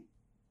coming.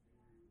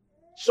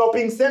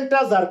 Shopping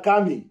centers are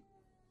coming.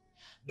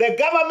 The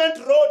government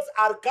roads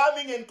are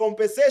coming and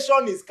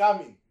compensation is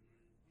coming.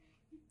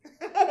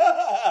 Do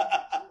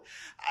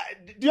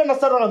you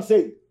understand what I'm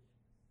saying?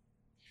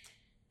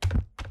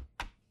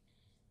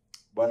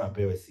 Bwana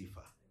pewe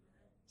sifa.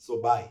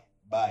 So buy.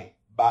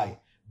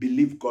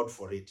 Believe God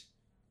for it.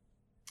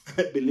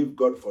 Believe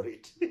God for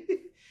it.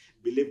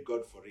 Believe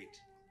God for it.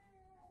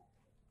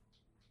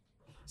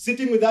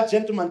 Sitting with that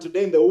gentleman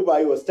today in the Uber,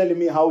 he was telling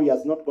me how he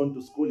has not gone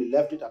to school. He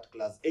left it at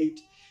class 8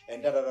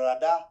 and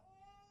da.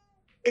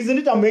 Isn't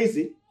it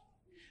amazing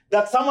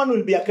that someone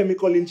will be a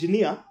chemical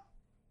engineer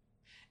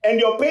and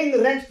you're paying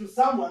rent to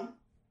someone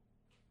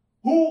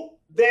who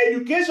the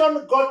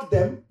education got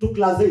them to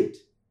class 8?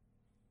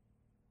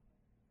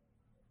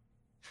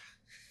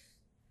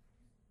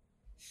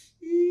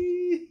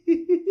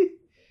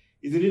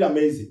 Isn't it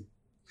amazing?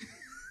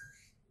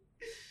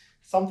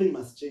 Something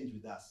must change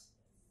with us.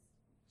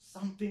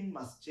 Something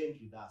must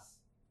change with us.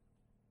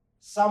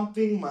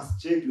 Something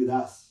must change with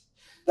us.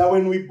 That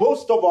when we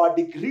boast of our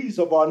degrees,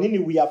 of our nini,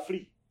 we are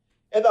free.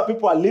 Other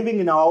people are living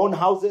in our own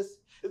houses.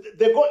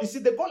 The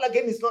goal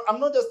again is not, I'm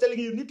not just telling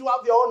you need to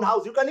have your own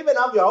house. You can even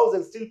have your house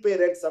and still pay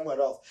rent somewhere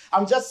else.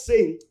 I'm just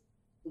saying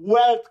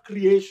wealth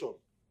creation.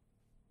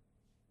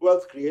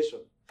 Wealth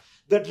creation.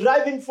 The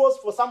driving force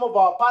for some of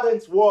our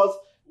parents was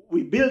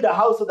we build a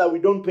house so that we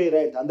don't pay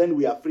rent and then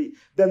we are free.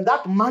 Then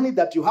that money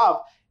that you have,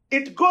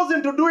 it goes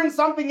into doing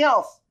something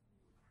else.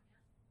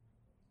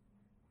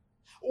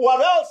 What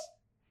else?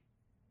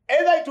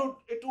 Either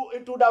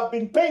it would have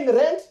been paying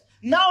rent.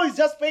 Now it's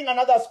just paying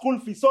another school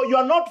fee. So you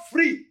are not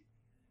free.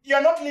 You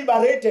are not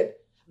liberated.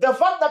 The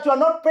fact that you are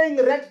not paying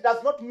rent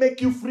does not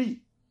make you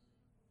free.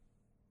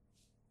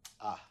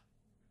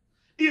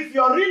 If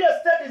your real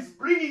estate is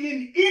bringing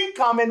in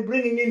income and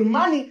bringing in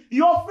money,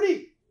 you're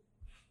free.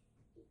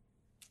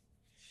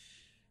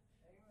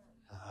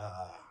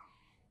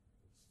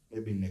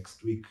 Maybe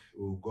next week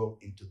we'll go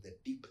into the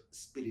deep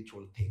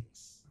spiritual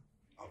things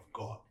of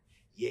God.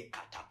 Ye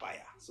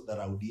katapaya. So that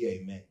I would hear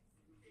amen.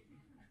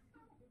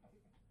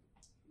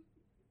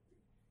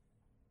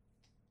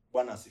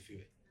 Bwana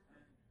asifiwe.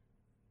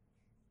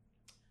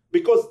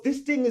 Because this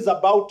thing is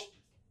about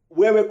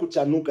wewe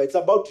kuchanuka. It's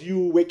about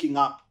you waking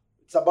up.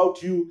 It's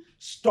about you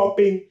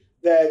stopping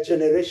the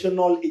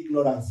generational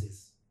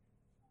ignorances.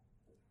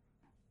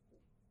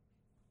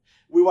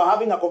 We were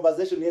having a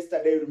conversation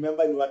yesterday,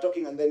 remember, and we were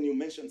talking, and then you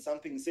mentioned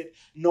something. You said,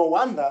 no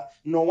wonder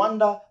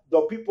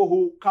the people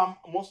who come,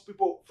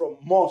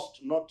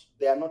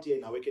 they are not here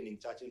in Awakening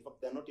Church. In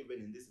fact, they are not even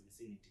in this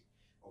vicinity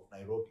of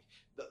Nairobi.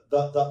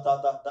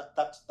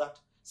 That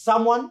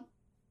someone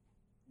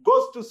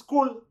goes to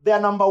school, they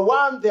are number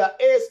 1, they are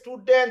A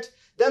student,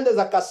 then there's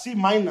a C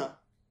minor,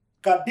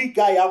 D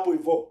guy hapo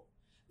hivyo.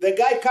 The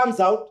guy comes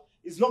out,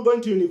 he's not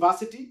going to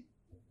university,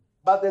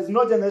 but there's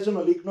no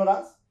generational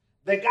ignorance.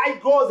 The guy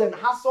goes and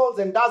hustles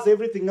and does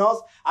everything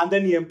else, and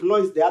then he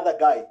employs the other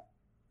guy.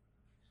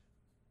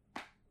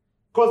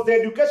 Because the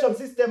education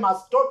system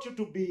has taught you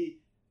to be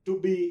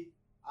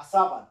a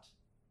servant.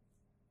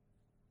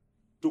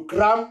 To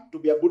cram, to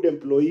be a good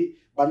employee,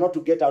 but not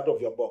to get out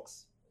of your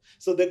box.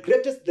 So the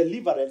greatest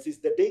deliverance is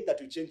the day that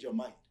you change your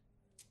mind.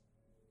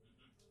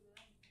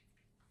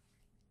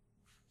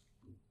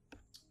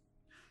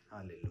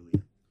 Hallelujah.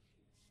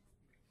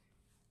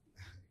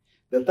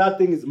 The third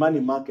thing is money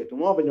market. The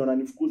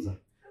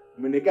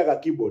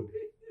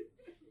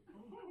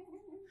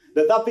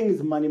third thing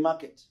is money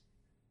market.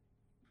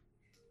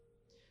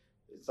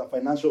 It's a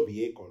financial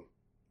vehicle.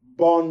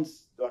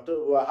 Bonds. We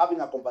are having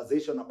a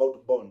conversation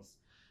about bonds.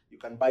 You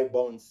can buy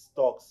bonds,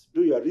 stocks.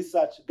 Do your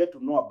research. Get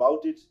to know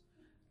about it.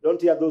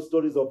 Don't hear those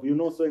stories of,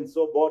 so and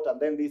so bought and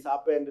then this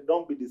happened.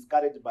 Don't be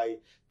discouraged by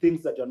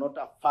things that you're not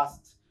a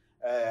first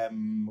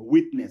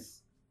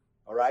witness.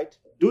 All right?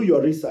 Do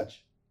your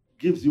research.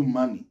 Gives you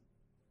money.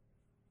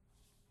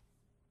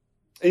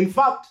 In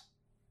fact,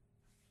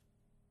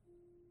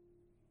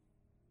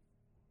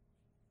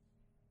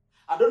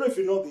 I don't know if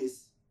you know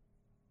this.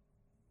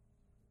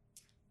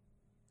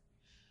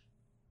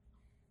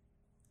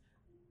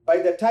 By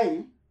the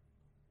time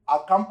a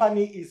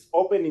company is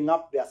opening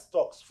up their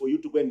stocks for you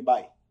to go and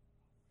buy,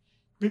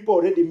 people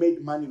already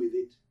made money with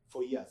it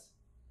for years.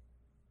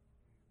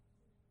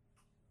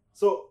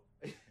 So,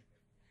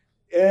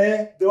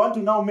 they want to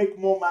now make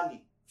more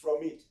money from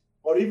it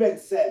or even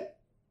sell.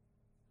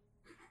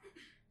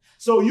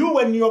 So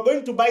when you're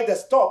going to buy the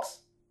stocks,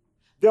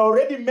 they're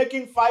already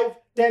making 5,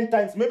 10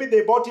 times. Maybe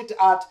they bought it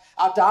at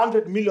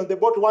 100 million. They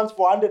bought once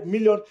for 100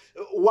 million.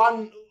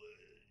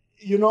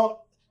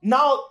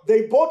 Now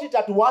they bought it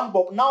at 1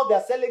 bob. Now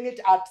they're selling it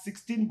at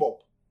 16 bob.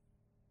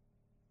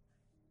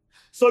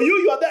 So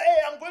you're there, hey,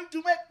 I'm going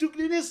to make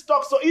these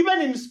stocks. So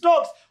even in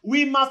stocks,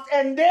 we must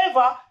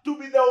endeavor to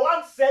be the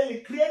one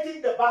selling,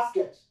 creating the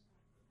basket.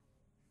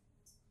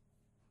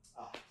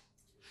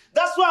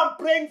 That's why I'm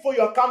praying for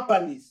your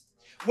companies.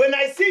 When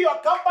I see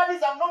your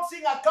companies, I'm not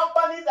seeing a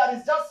company that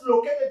is just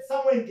located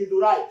somewhere in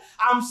Kidurai.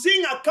 I'm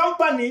seeing a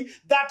company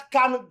that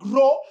can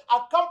grow,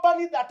 a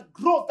company that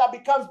grows, that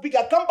becomes big,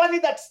 a company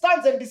that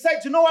stands and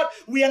decides, you know what,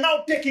 we are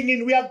now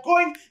we are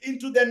going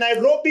into the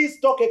Nairobi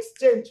Stock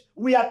Exchange.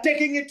 We are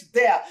taking it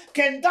there.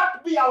 Can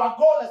that be our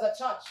goal as a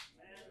church?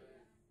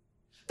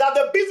 That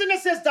the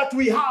businesses that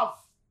we have,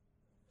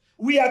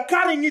 we are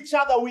carrying each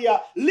other, we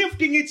are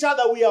lifting each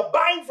other, we are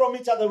buying from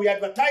each other, we are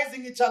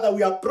advertising each other,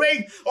 we are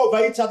praying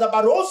over each other.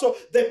 But also,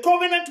 the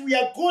covenant we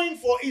are going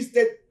for is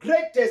the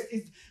greatest.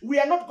 We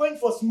are not going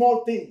for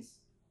small things.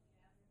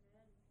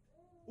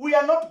 We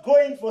are not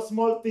going for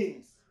small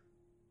things.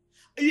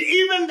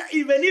 Even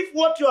if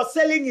what you are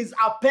selling is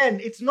a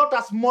pen, it's not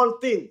a small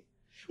thing.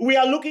 We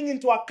are looking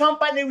into a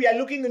company, we are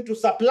looking into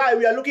supply,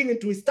 we are looking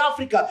into East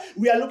Africa,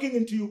 we are looking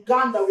into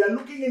Uganda, we are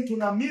looking into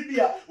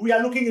Namibia, we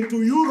are looking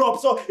into Europe.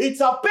 So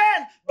it's a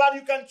pen, but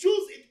you can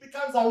choose, it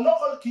becomes a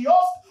local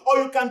kiosk,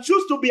 or you can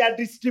choose to be a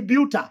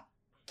distributor.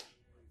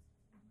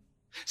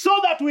 So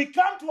that we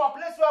come to a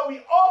place where we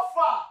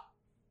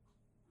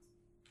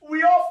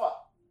offer.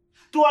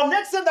 To an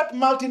extent that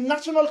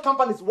multinational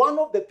companies, one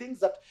of the things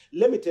that,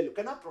 let me tell you,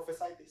 can I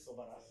prophesy this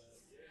over us?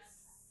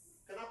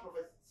 Can I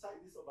prophesy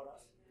this over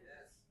us?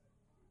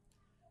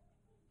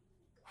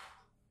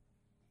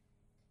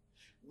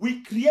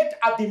 We create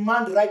a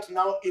demand right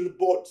now in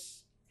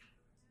boards.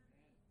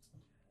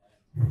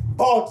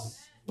 Boards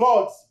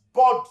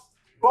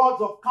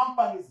of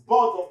companies,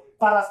 boards of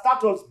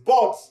parastatals,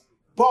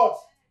 boards,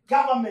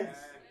 governments.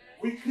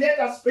 We create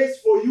a space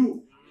for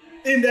you.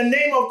 In the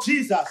name of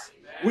Jesus,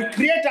 we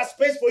create a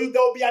space for you.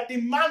 There will be a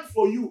demand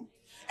for you.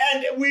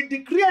 And we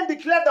decree and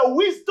declare the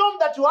wisdom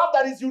that you have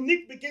that is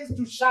unique begins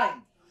to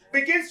shine,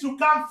 begins to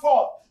come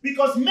forth.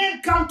 Because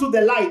men come to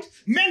the light.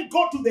 Men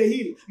go to the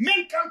hill.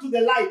 Men come to the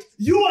light.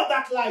 You are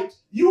that light.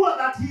 You are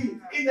that hill.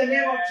 In the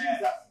name of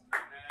Jesus.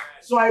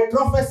 So I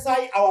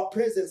prophesy our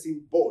presence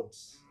in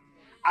boards.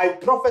 I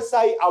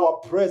prophesy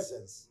our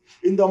presence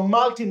in the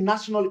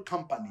multinational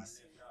companies.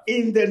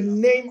 In the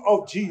name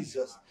of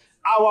Jesus.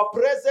 Our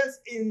presence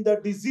in the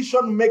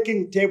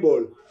decision-making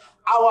table.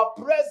 Our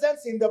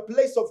presence in the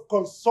place of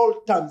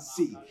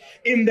consultancy.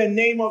 In the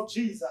name of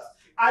Jesus.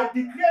 I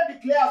decree and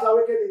declare as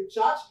Awakening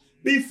Church,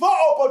 before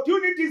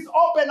opportunities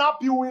open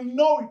up, you will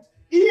know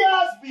it.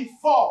 Years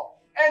before.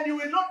 And you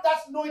will not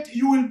just know it,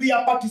 you will be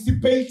a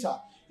participator.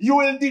 You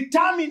will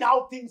determine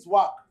how things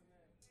work.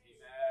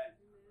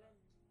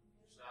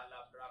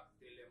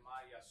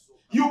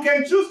 You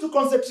can choose to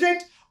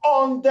concentrate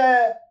on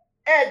the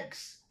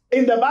eggs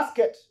in the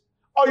basket,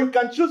 or you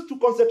can choose to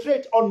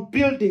concentrate on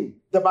building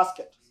the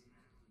basket.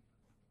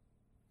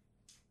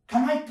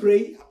 Can I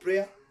pray a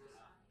prayer?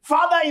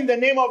 Father, in the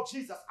name of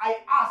Jesus, I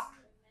ask,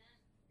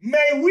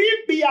 may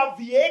we be a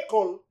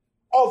vehicle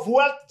of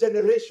wealth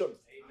generation.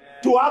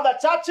 Amen. To other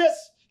churches,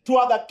 to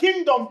other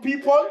kingdom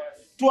people,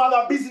 to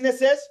other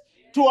businesses,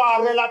 to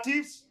our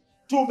relatives,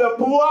 to the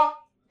poor,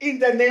 in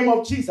the name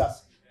of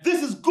Jesus.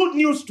 This is good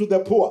news to the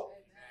poor.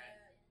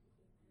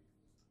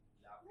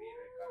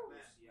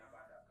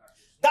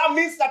 That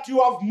means that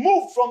you have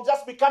moved from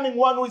just becoming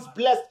one who is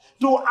blessed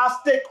to a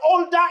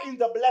stakeholder in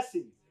the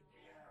blessing.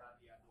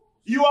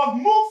 You have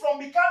moved from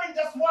becoming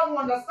just one who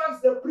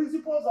understands the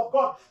principles of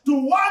God to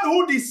one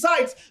who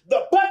decides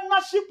the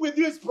partnership with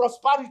you is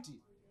prosperity.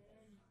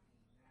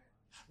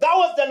 That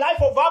was the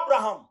life of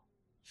Abraham.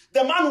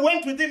 The man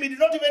went with him. He did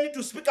not even need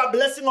to speak a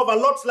blessing over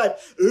Lot's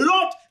life.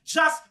 Lot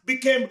just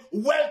became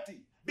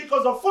wealthy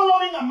because of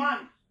following a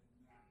man.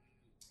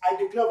 I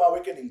declare our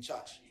Awakening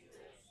Church.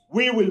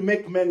 We will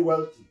make men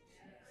wealthy.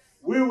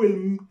 We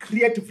will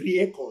create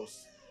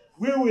vehicles.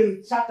 We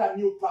will charter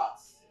new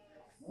paths.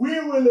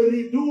 We will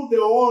redo the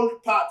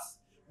old parts.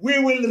 We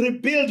will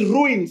rebuild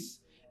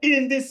ruins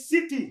in this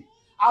city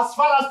as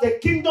far as the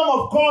kingdom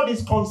of God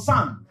is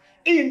concerned.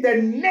 In the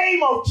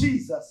name of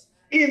Jesus.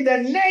 In the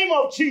name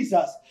of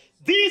Jesus.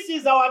 This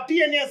is our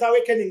DNA as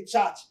Awakening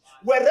Church.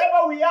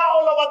 Wherever we are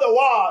all over the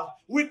world,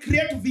 we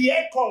create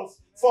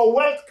vehicles for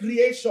wealth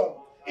creation.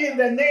 In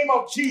the name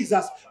of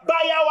Jesus.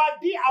 By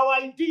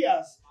our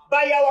ideas,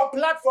 by our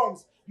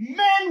platforms,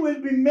 men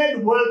will be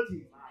made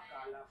wealthy.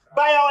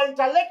 By our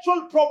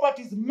intellectual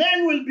properties,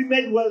 men will be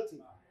made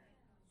wealthy.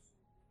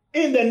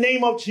 In the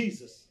name of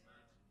Jesus.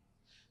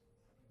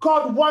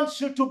 God wants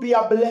you to be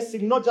a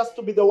blessing, not just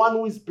to be the one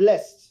who is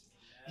blessed.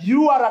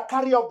 You are a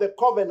carrier of the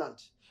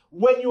covenant.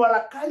 When you are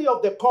a carrier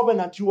of the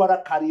covenant, you are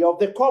a carrier of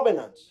the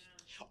covenant.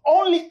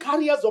 Only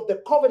carriers of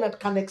the covenant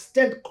can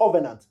extend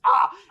covenants.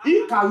 When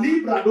you are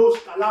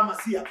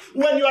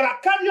a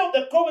carrier of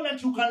the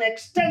covenant, you can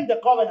extend the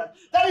covenant.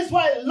 That is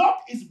why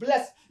Lot is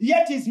blessed,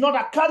 yet he's not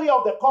a carrier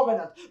of the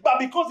covenant. But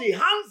because he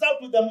hangs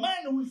out with the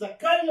man who is a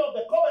carrier of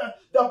the covenant,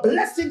 the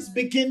blessings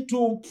begin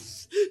to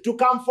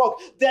come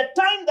forth. The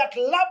time that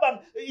Laban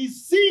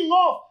is seeing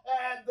off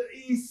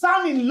his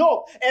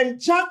son-in-law, and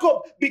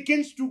Jacob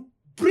begins to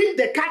bring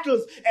the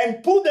cattle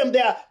and put them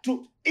there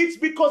it's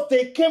because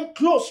they came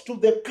close to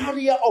the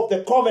carrier of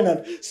the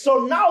covenant.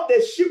 So now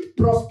the sheep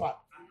prospered.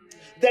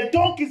 The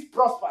donkeys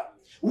prospered.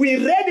 We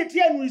read it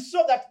here and we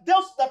saw that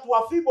those that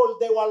were feeble,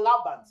 they were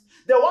Laban's.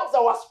 The ones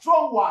that were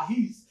strong were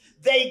his.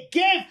 They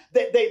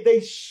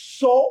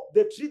saw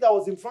the tree that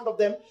was in front of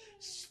them,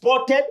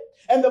 spotted,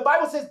 and the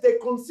Bible says they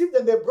conceived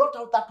and they brought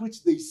out that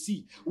which they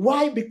see.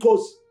 Why?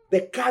 Because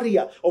the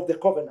carrier of the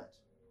covenant.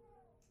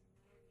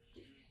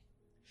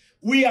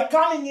 We are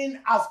coming in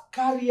as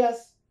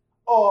carriers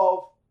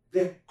of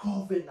the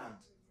covenant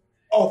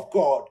of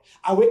God.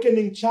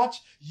 Awakening Church,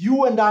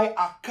 you and I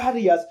are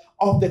carriers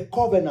of the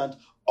covenant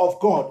of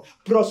God.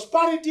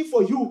 Prosperity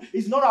for you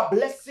is not a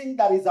blessing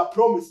that is a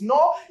promise.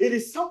 No, it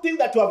is something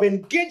that you have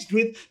engaged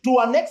with to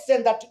an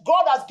extent that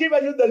God has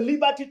given you the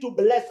liberty to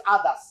bless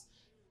others.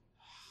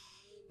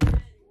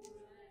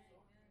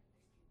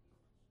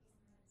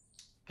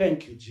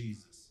 Thank you,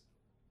 Jesus.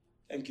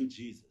 Thank you,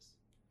 Jesus.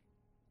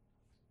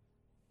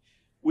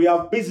 We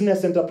have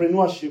business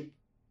entrepreneurship.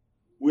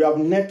 We have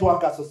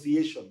network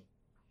association.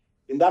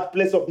 In that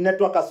place of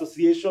network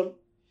association,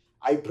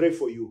 I pray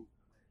for you.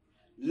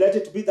 Let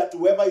it be that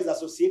whoever is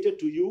associated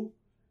to you,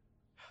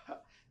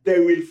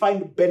 they will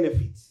find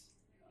benefits.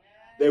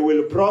 They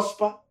will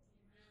prosper.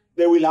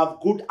 They will have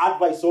good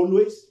advice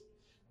always.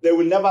 They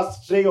will never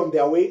stray on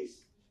their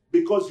ways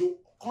because you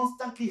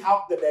constantly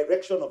have the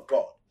direction of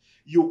God.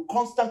 You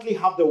constantly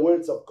have the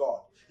words of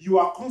God. You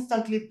are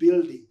constantly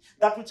building.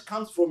 That which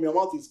comes from your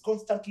mouth is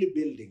constantly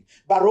building.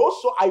 But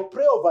also, I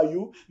pray over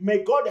you,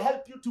 may God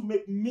help you to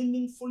make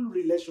meaningful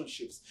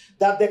relationships.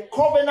 That the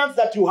covenants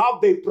that you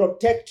have, they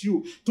protect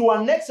you to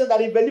an extent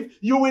that even if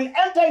you will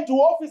enter into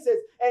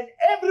offices and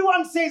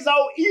everyone says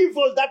how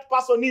evil that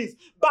person is,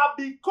 but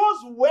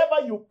because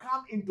whoever you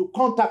come into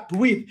contact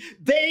with,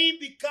 they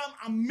become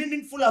a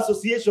meaningful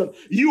association,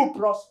 you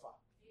prosper.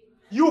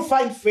 You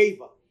find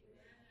favor.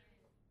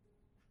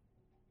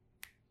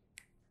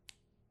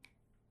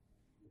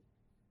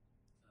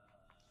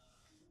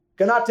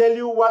 Can I tell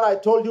you what I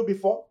told you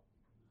before?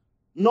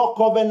 No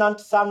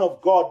covenant son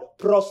of God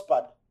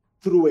prospered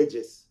through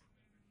ages.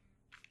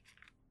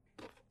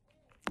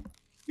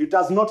 It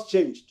has not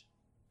changed.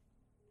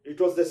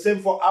 It was the same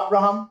for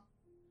Abraham.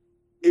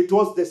 It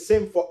was the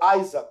same for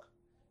Isaac.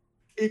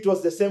 It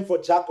was the same for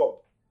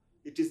Jacob.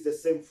 It is the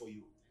same for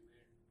you.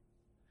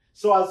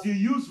 So as you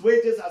use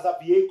wages as a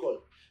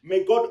vehicle,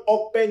 may God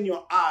open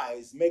your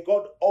eyes. May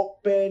God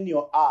open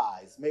your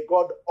eyes. May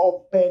God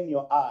open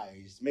your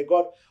eyes. May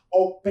God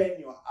open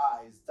your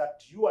eyes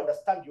that you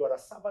understand you are a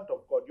servant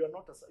of God. You are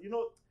not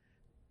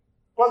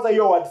kwanza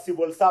your word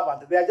civil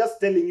servant. They are just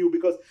telling you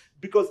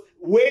because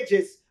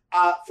wages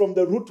are from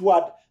the root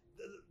word,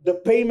 the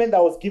payment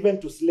that was given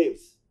to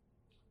slaves.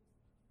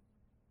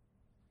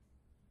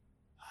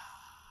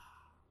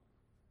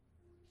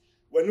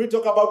 When we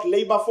talk about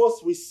labor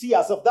force, we see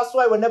ourselves. That's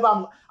why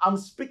whenever I'm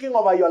speaking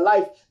over your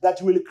life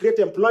that will create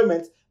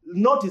employment,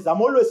 notice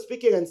I'm always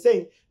speaking and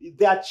saying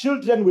their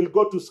children will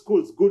go to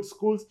schools, good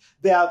schools.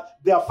 Their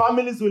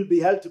families will be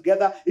held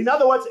together. In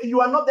other words,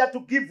 you are not there to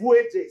give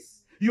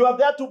wages. You are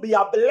there to be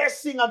a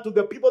blessing unto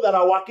the people that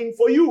are working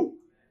for you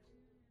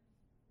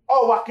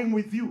or working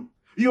with you.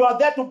 You are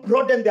there to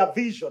broaden their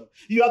vision.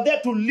 You are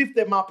there to lift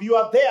them up. You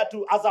are there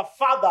to as a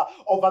father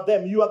over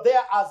them. You are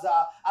there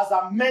as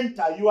a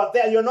mentor. You are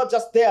there. You're not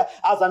just there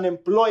as an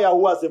employer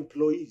who has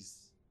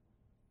employees.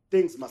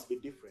 Things must be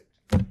different.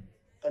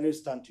 Can you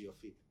stand to your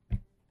feet?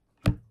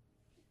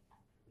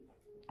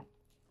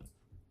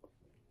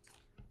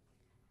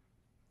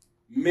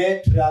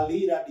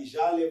 Metralira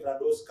dijale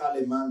brados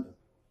kalemanda.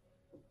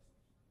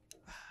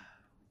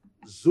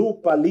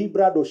 Zupa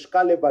libra do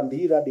scale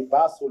bandira di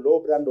basso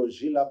lobrando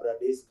gila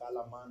brades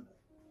calamanda.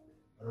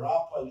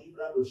 Rapa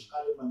libra do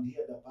scale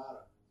mandia da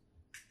para.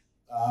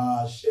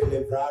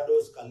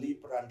 Celebrados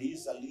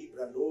caliprandisa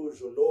libra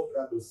nojo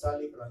lobra do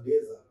sali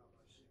brandeza.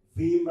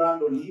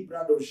 Vimbrando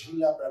libra do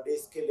gila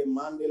brades que le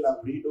mande la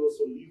brido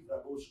so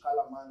libra do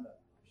scalamanda.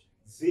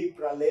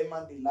 Zipra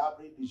leman di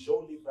labri di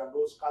joli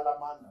brados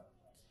calamanda.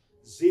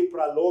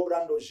 Zipra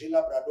lobrando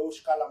gila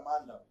brados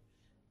calamanda.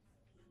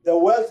 The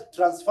wealth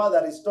transfer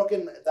that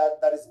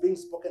is being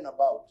spoken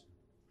about.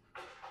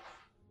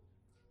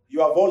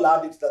 You have all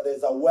heard it that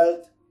there's a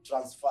wealth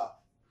transfer.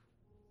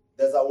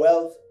 There's a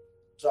wealth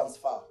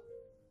transfer.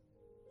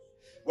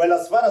 Well,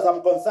 as far as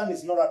I'm concerned,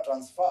 it's not a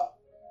transfer.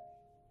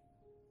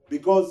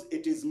 Because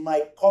it is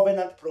my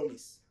covenant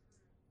promise.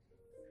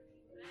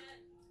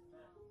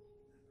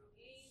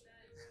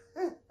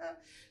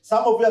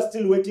 Some of you are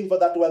still waiting for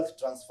that wealth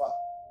transfer.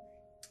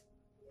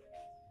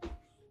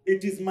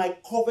 It is my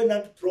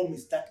covenant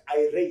promise that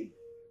I reign.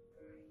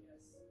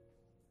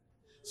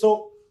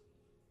 So,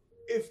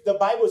 if the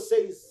Bible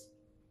says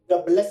the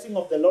blessing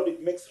of the Lord,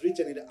 it makes rich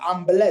and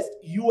I'm blessed.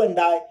 You and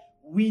I,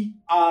 we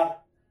are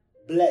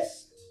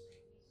blessed.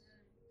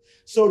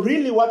 So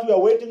really what we are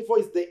waiting for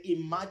is the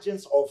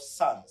emergence of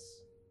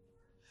sons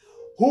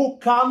who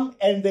come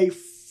and they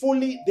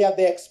are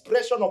the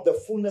expression of the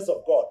fullness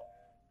of God.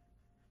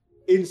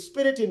 In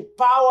spirit, in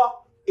power,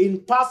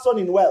 in person,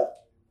 in wealth.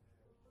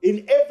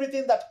 In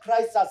everything that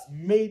Christ has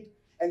made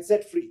and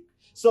set free.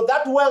 So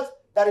that wealth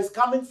that is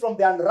coming from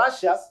the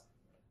unrighteous,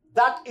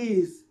 that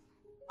is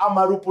a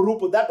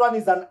marupurupu. That one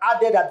is an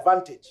added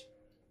advantage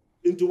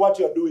into what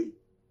you're doing.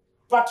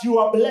 But you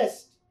are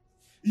blessed.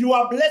 You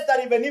are blessed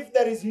that even if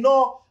there is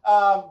no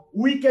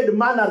wicked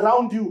man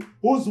around you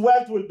whose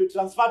wealth will be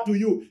transferred to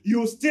you,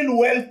 you're still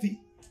wealthy.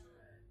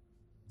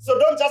 So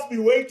don't just be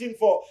waiting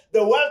for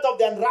the wealth of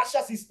the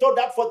unrighteous is stored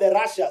up for the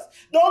righteous.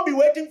 Don't be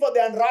waiting for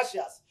the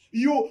unrighteous.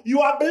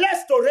 You are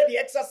blessed already.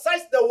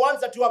 Exercise the ones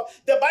that you have.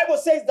 The Bible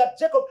says that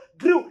Jacob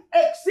grew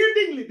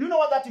exceedingly. Do you know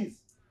what that is?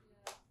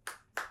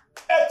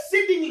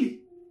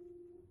 Exceedingly.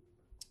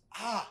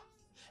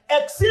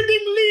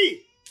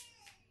 Exceedingly.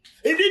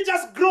 He didn't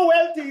just grow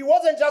wealthy. He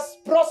wasn't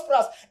just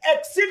prosperous.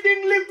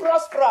 Exceedingly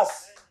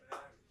prosperous.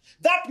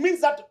 That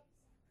means that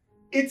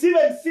it's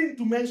even sin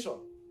to mention.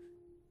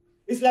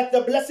 It's like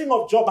the blessing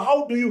of Job.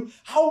 How do you,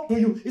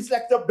 it's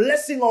like the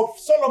blessing of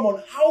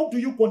Solomon. How do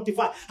you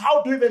quantify?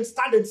 How do you even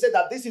stand and say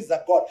that this is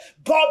a God?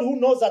 God who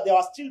knows that there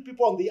are still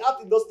people on the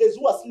earth in those days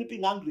who are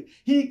sleeping hungry.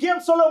 He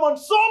gave Solomon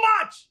so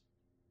much.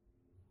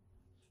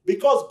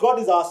 Because God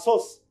is our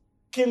source.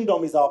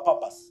 Kingdom is our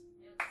purpose.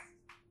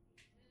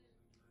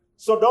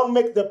 So don't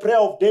make the prayer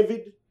of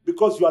David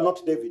because you are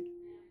not David.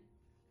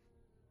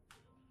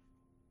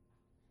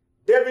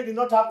 David did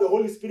not have the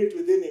Holy Spirit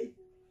within him.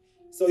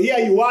 So here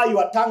you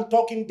are tongue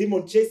talking,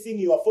 demon chasing,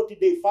 you are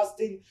 40-day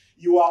fasting,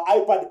 you are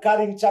iPad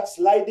carrying, church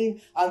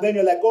sliding, and then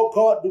you're like, oh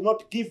God, do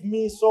not give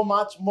me so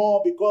much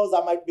more because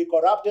I might be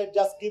corrupted,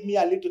 just give me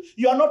a little.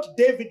 You are not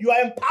David, you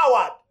are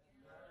empowered.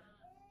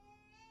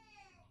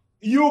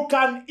 You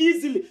can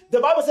easily, the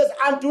Bible says,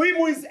 and to him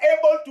who is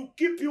able to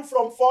keep you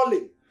from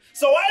falling.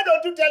 So why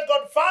don't you tell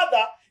God,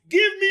 Father,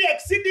 give me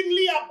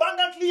exceedingly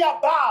abundantly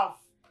above,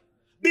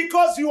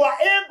 because you are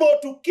able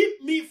to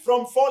keep me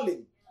from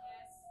falling.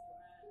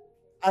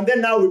 And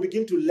then now we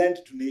begin to lend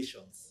to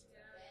nations.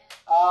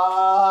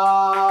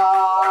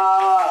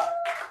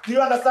 Do you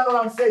understand what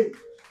I'm saying?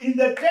 In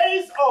the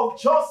days of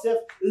Joseph,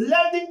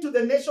 lending to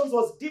the nations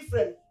was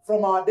different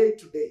from our day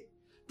today.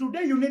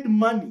 Today you need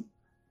money.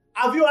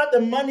 Have you heard the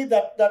money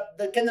that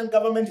the Kenyan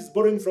government is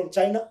borrowing from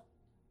China?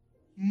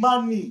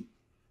 Money.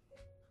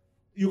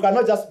 You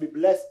cannot just be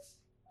blessed.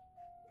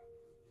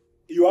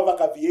 You have a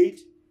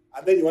caveat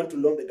and then you want to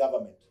loan the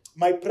government.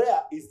 My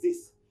prayer is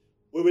this.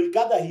 We will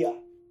gather here.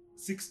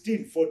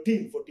 16,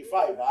 14,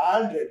 45,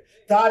 100,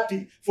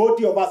 30,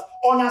 40 of us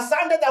on a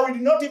Sunday that we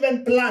did not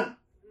even plan.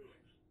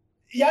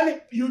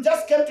 Yani, you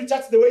just came to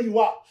church the way you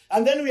are.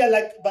 And then we are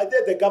like, by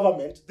the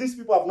government, these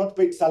people have not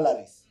paid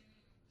salaries.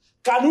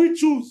 Can we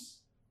choose?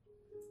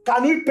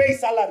 Can we pay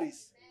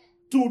salaries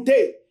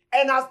today?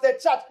 And as the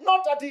church,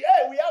 not at the,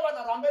 hey, we have an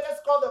Arambe, let's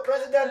call the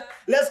president,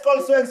 let's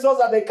call so-and-so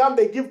that they come,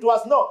 they give to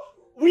us. No,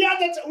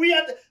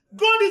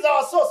 God is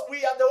our source.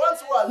 We are the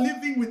ones who are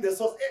living with the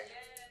source.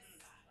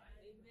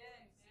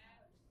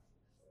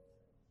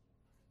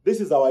 This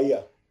is our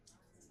year.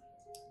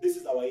 This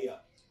is our year.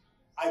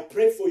 I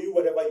pray for you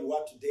wherever you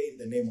are today in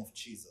the name of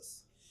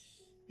Jesus.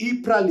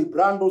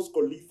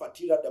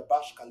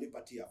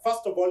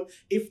 First of all,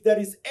 if there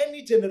is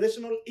any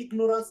generational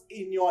ignorance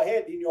in your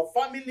head, in your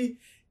family,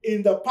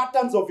 in the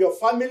patterns of your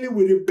family,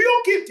 we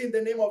rebuke it in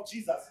the name of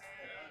Jesus.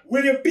 We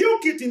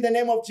rebuke it in the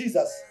name of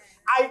Jesus.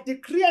 I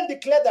decree and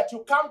declare that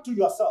you come to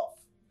yourself.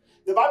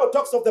 The Bible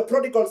talks of the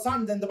prodigal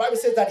son, and the Bible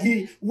says that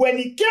when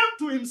he came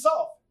to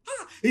himself,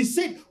 he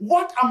said,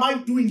 what am I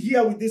doing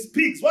here with these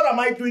pigs? What am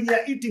I doing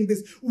here eating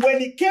this?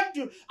 When he came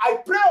to, I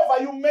pray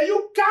over you, may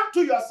you come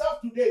to yourself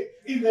today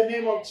in the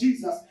name of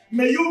Jesus.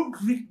 May you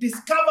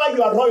rediscover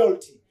your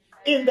royalty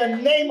in the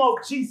name of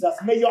Jesus.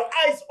 May your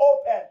eyes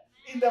open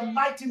in the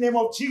mighty name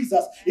of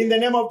Jesus. In the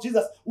name of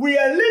Jesus, we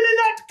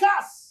eliminate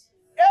curse,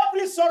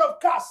 every sort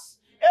of curse,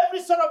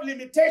 every sort of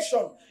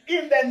limitation.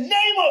 In the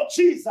name of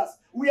Jesus,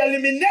 we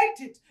eliminate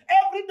it.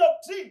 Every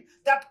doctrine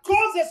that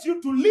causes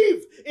you to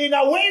live in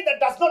a way that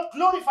does not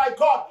glorify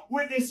God,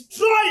 we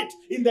destroy it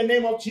in the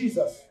name of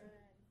Jesus.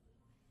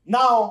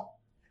 Now,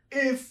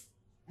 if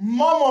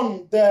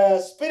Mammon, the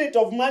spirit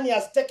of money,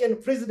 has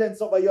taken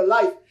precedence over your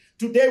life,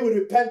 today we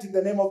repent in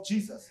the name of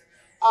Jesus.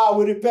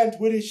 We repent,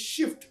 we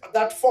shift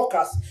that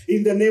focus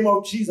in the name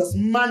of Jesus.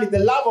 Money, the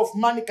love of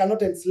money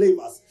cannot enslave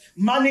us.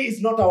 Money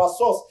is not our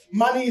source.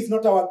 Money is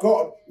not our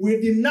God. We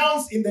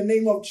denounce in the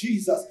name of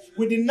Jesus.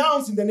 We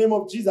denounce in the name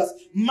of Jesus.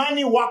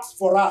 Money works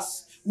for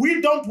us.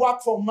 We don't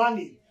work for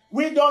money.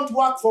 We don't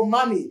work for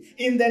money.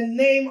 In the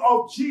name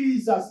of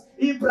Jesus.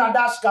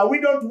 Ibradashka,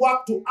 we don't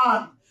work to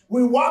earn.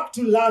 We work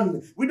to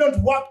learn. We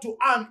don't work to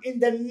earn in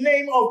the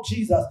name of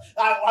Jesus.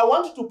 I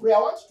want you to pray. I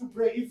want you to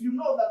pray. If you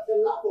know that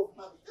the love of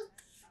money,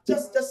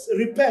 just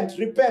repent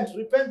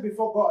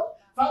before God.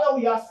 Father,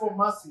 we ask for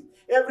mercy.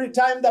 Every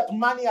time that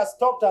money has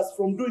stopped us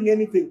from doing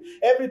anything,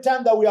 every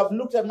time that we have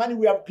looked at money,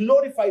 we have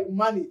glorified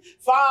money.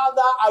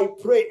 Father, I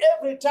pray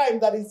every time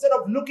that instead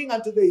of looking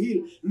unto the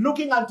hill,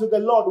 looking unto the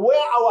Lord,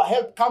 where our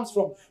help comes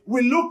from,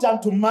 we looked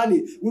unto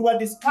money. We were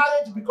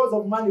discouraged because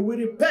of money. We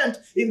repent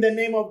in the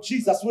name of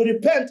Jesus. We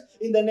repent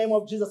in the name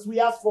of Jesus. We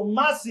ask for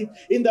mercy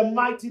in the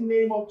mighty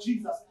name of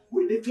Jesus.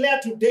 We declare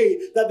today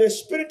that the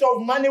spirit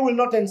of money will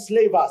not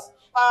enslave us.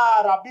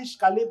 Rabish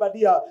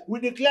Kalebadia.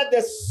 We declare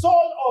the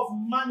soul of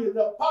money,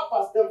 the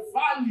purpose, the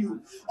value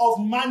of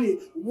money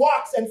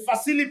works and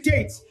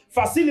facilitates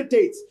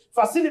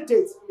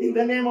in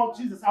the name of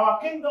Jesus. Our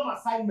kingdom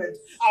assignment,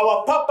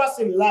 our purpose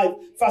in life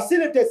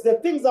facilitates the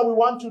things that we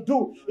want to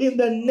do in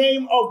the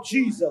name of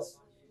Jesus.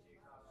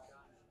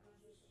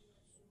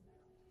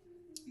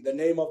 In the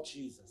name of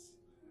Jesus.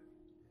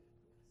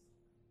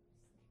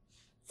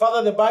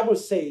 Father, the Bible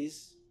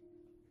says,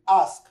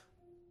 ask,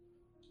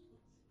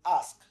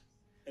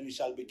 and it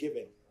shall be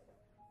given.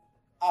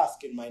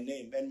 Ask in my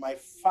name, and my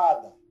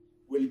Father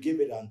will give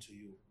it unto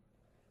you.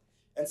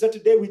 And so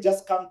today we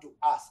just come to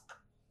ask.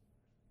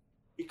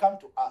 We come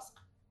to ask.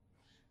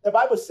 The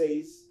Bible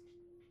says,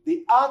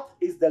 the earth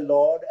is the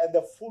Lord and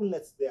the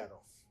fullness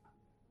thereof.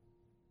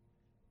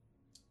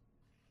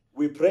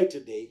 We pray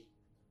today.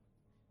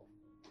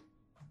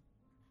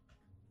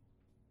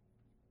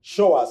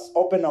 Show us,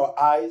 open our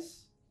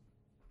eyes,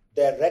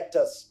 direct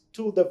us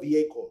to the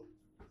vehicle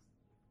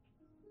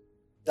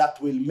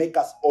that will make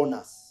us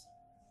owners.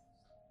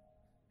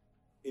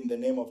 In the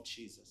name of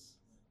Jesus.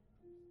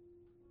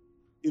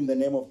 In the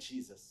name of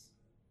Jesus.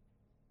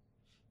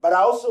 But I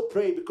also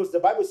pray because the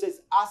Bible says,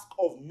 ask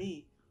of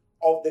me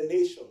of the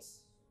nations,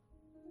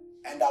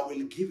 and I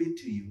will give it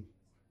to you,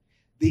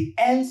 the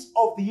ends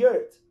of the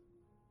earth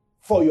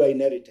for your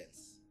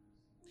inheritance.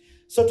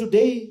 So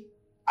today,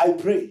 I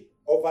pray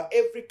over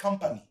every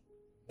company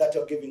that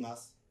you're giving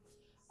us.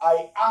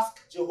 I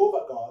ask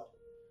Jehovah God,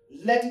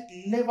 let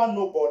it never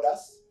know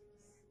borders.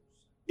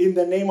 In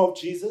the name of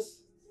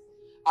Jesus.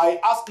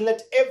 I ask,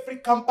 let every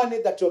company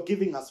that you're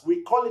giving us,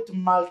 we call it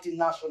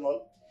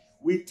multinational,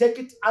 we take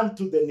it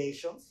unto the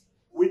nations.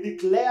 We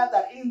declare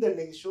that in the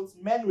nations,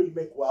 men will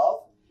make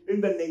wealth.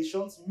 In the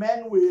nations,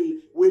 men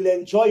will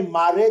enjoy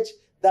marriage,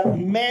 that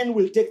men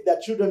will take their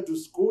children to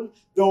school.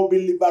 There will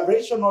be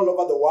liberation all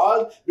over the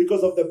world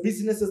because of the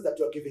businesses that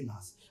you're giving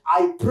us.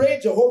 I pray,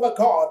 Jehovah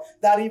God,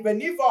 that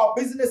even if our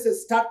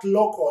businesses start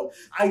local,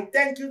 I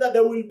thank you that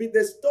there will be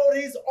the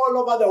stories all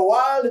over the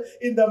world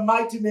in the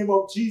mighty name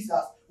of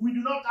Jesus. We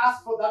do not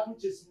ask for that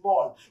which is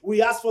small.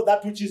 We ask for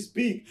that which is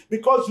big,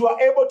 because you are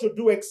able to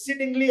do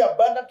exceedingly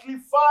abundantly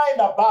far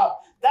and above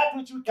that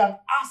which we can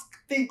ask,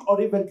 think,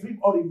 or even dream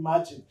or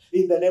imagine.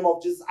 In the name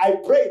of Jesus, I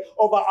pray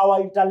over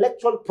our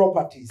intellectual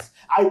properties.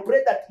 I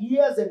pray that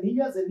years and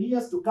years and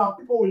years to come,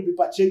 people will be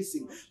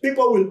purchasing.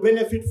 People will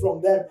benefit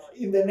from them.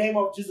 In the name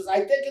of Jesus, I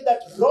thank you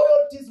that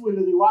royalties will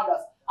reward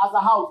us. As a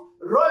house,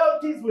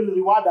 royalties will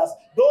reward us.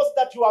 Those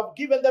that you have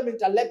given them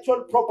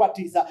intellectual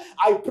properties,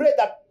 I pray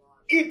that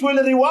it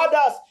will reward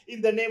us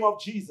in the name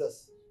of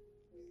Jesus.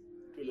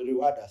 It will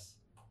reward us.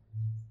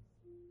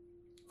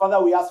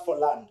 Father, we ask for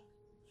land.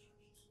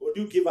 Would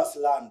you give us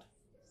land?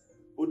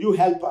 Would you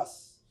help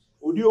us?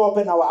 Would you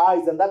open our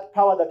eyes, and that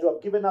power that you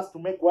have given us to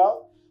make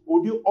wealth,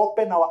 would you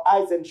open our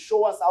eyes and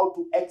show us how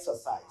to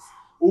exercise?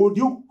 Would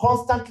you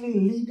constantly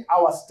lead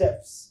our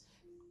steps,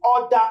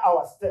 order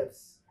our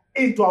steps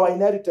into our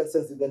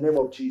inheritances in the name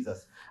of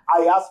Jesus?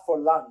 I ask for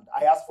land.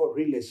 I ask for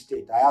real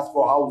estate. I ask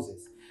for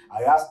houses.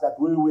 I ask that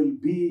we will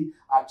be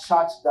a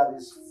church that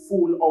is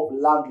full of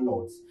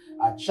landlords,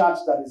 a church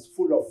that is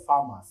full of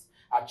farmers,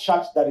 a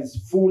church that is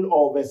full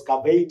of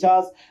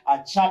excavators,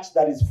 a church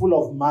that is full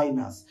of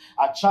miners,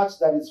 a church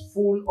that is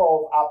full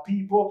of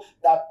people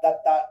that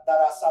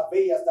are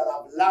surveyors, that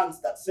have lands,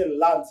 that sell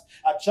lands,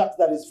 a church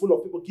that is full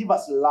of people. Give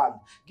us land,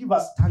 give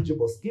us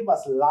tangibles, give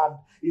us land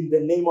in the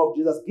name of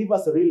Jesus. Give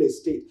us real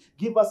estate,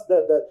 give us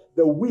the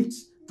wit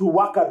to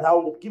work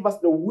around it. Give us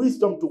the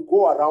wisdom to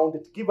go around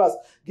it. Give us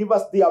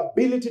the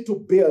ability to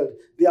build,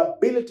 the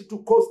ability to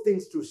cause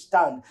things to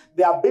stand,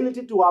 the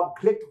ability to have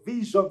great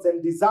visions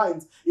and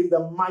designs in the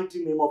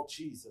mighty name of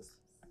Jesus.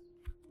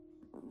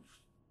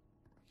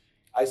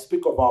 I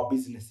speak of our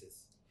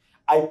businesses.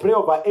 I pray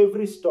over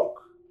every stock.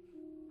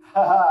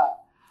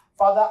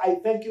 Father, I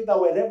thank you that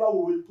wherever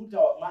we will put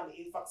our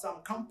money, in fact,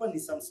 some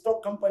companies, some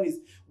stock companies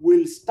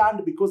will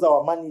stand because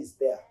our money is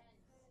there.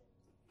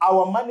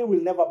 Our money will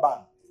never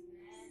burn.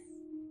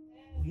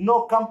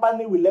 No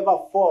company will ever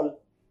fall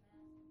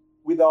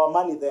with our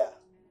money there.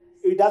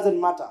 It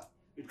doesn't matter.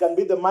 It can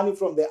be the money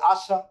from the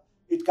usher.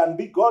 It can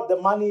be God, the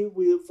money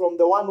from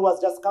the one who has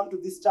just come to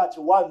this church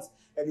once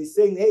and he's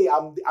saying, hey,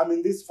 I'm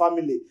in this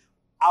family.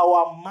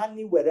 Our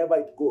money, wherever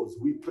it goes,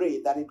 we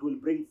pray that it will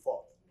bring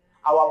forth.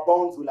 Our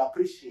bonds will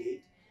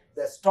appreciate.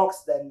 The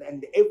stocks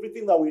and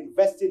everything that we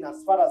invest in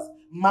as far as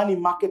money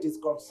market is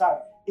concerned,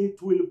 it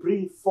will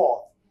bring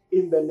forth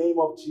in the name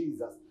of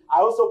Jesus. I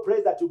also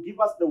pray that you give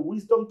us the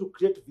wisdom to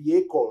create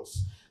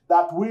vehicles,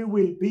 that we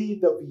will be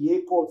the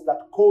vehicles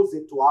that cause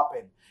it to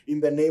happen in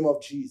the name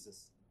of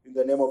Jesus. In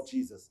the name of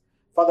Jesus.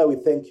 Father, we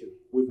thank you.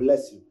 We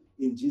bless you.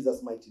 In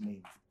Jesus' mighty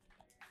name.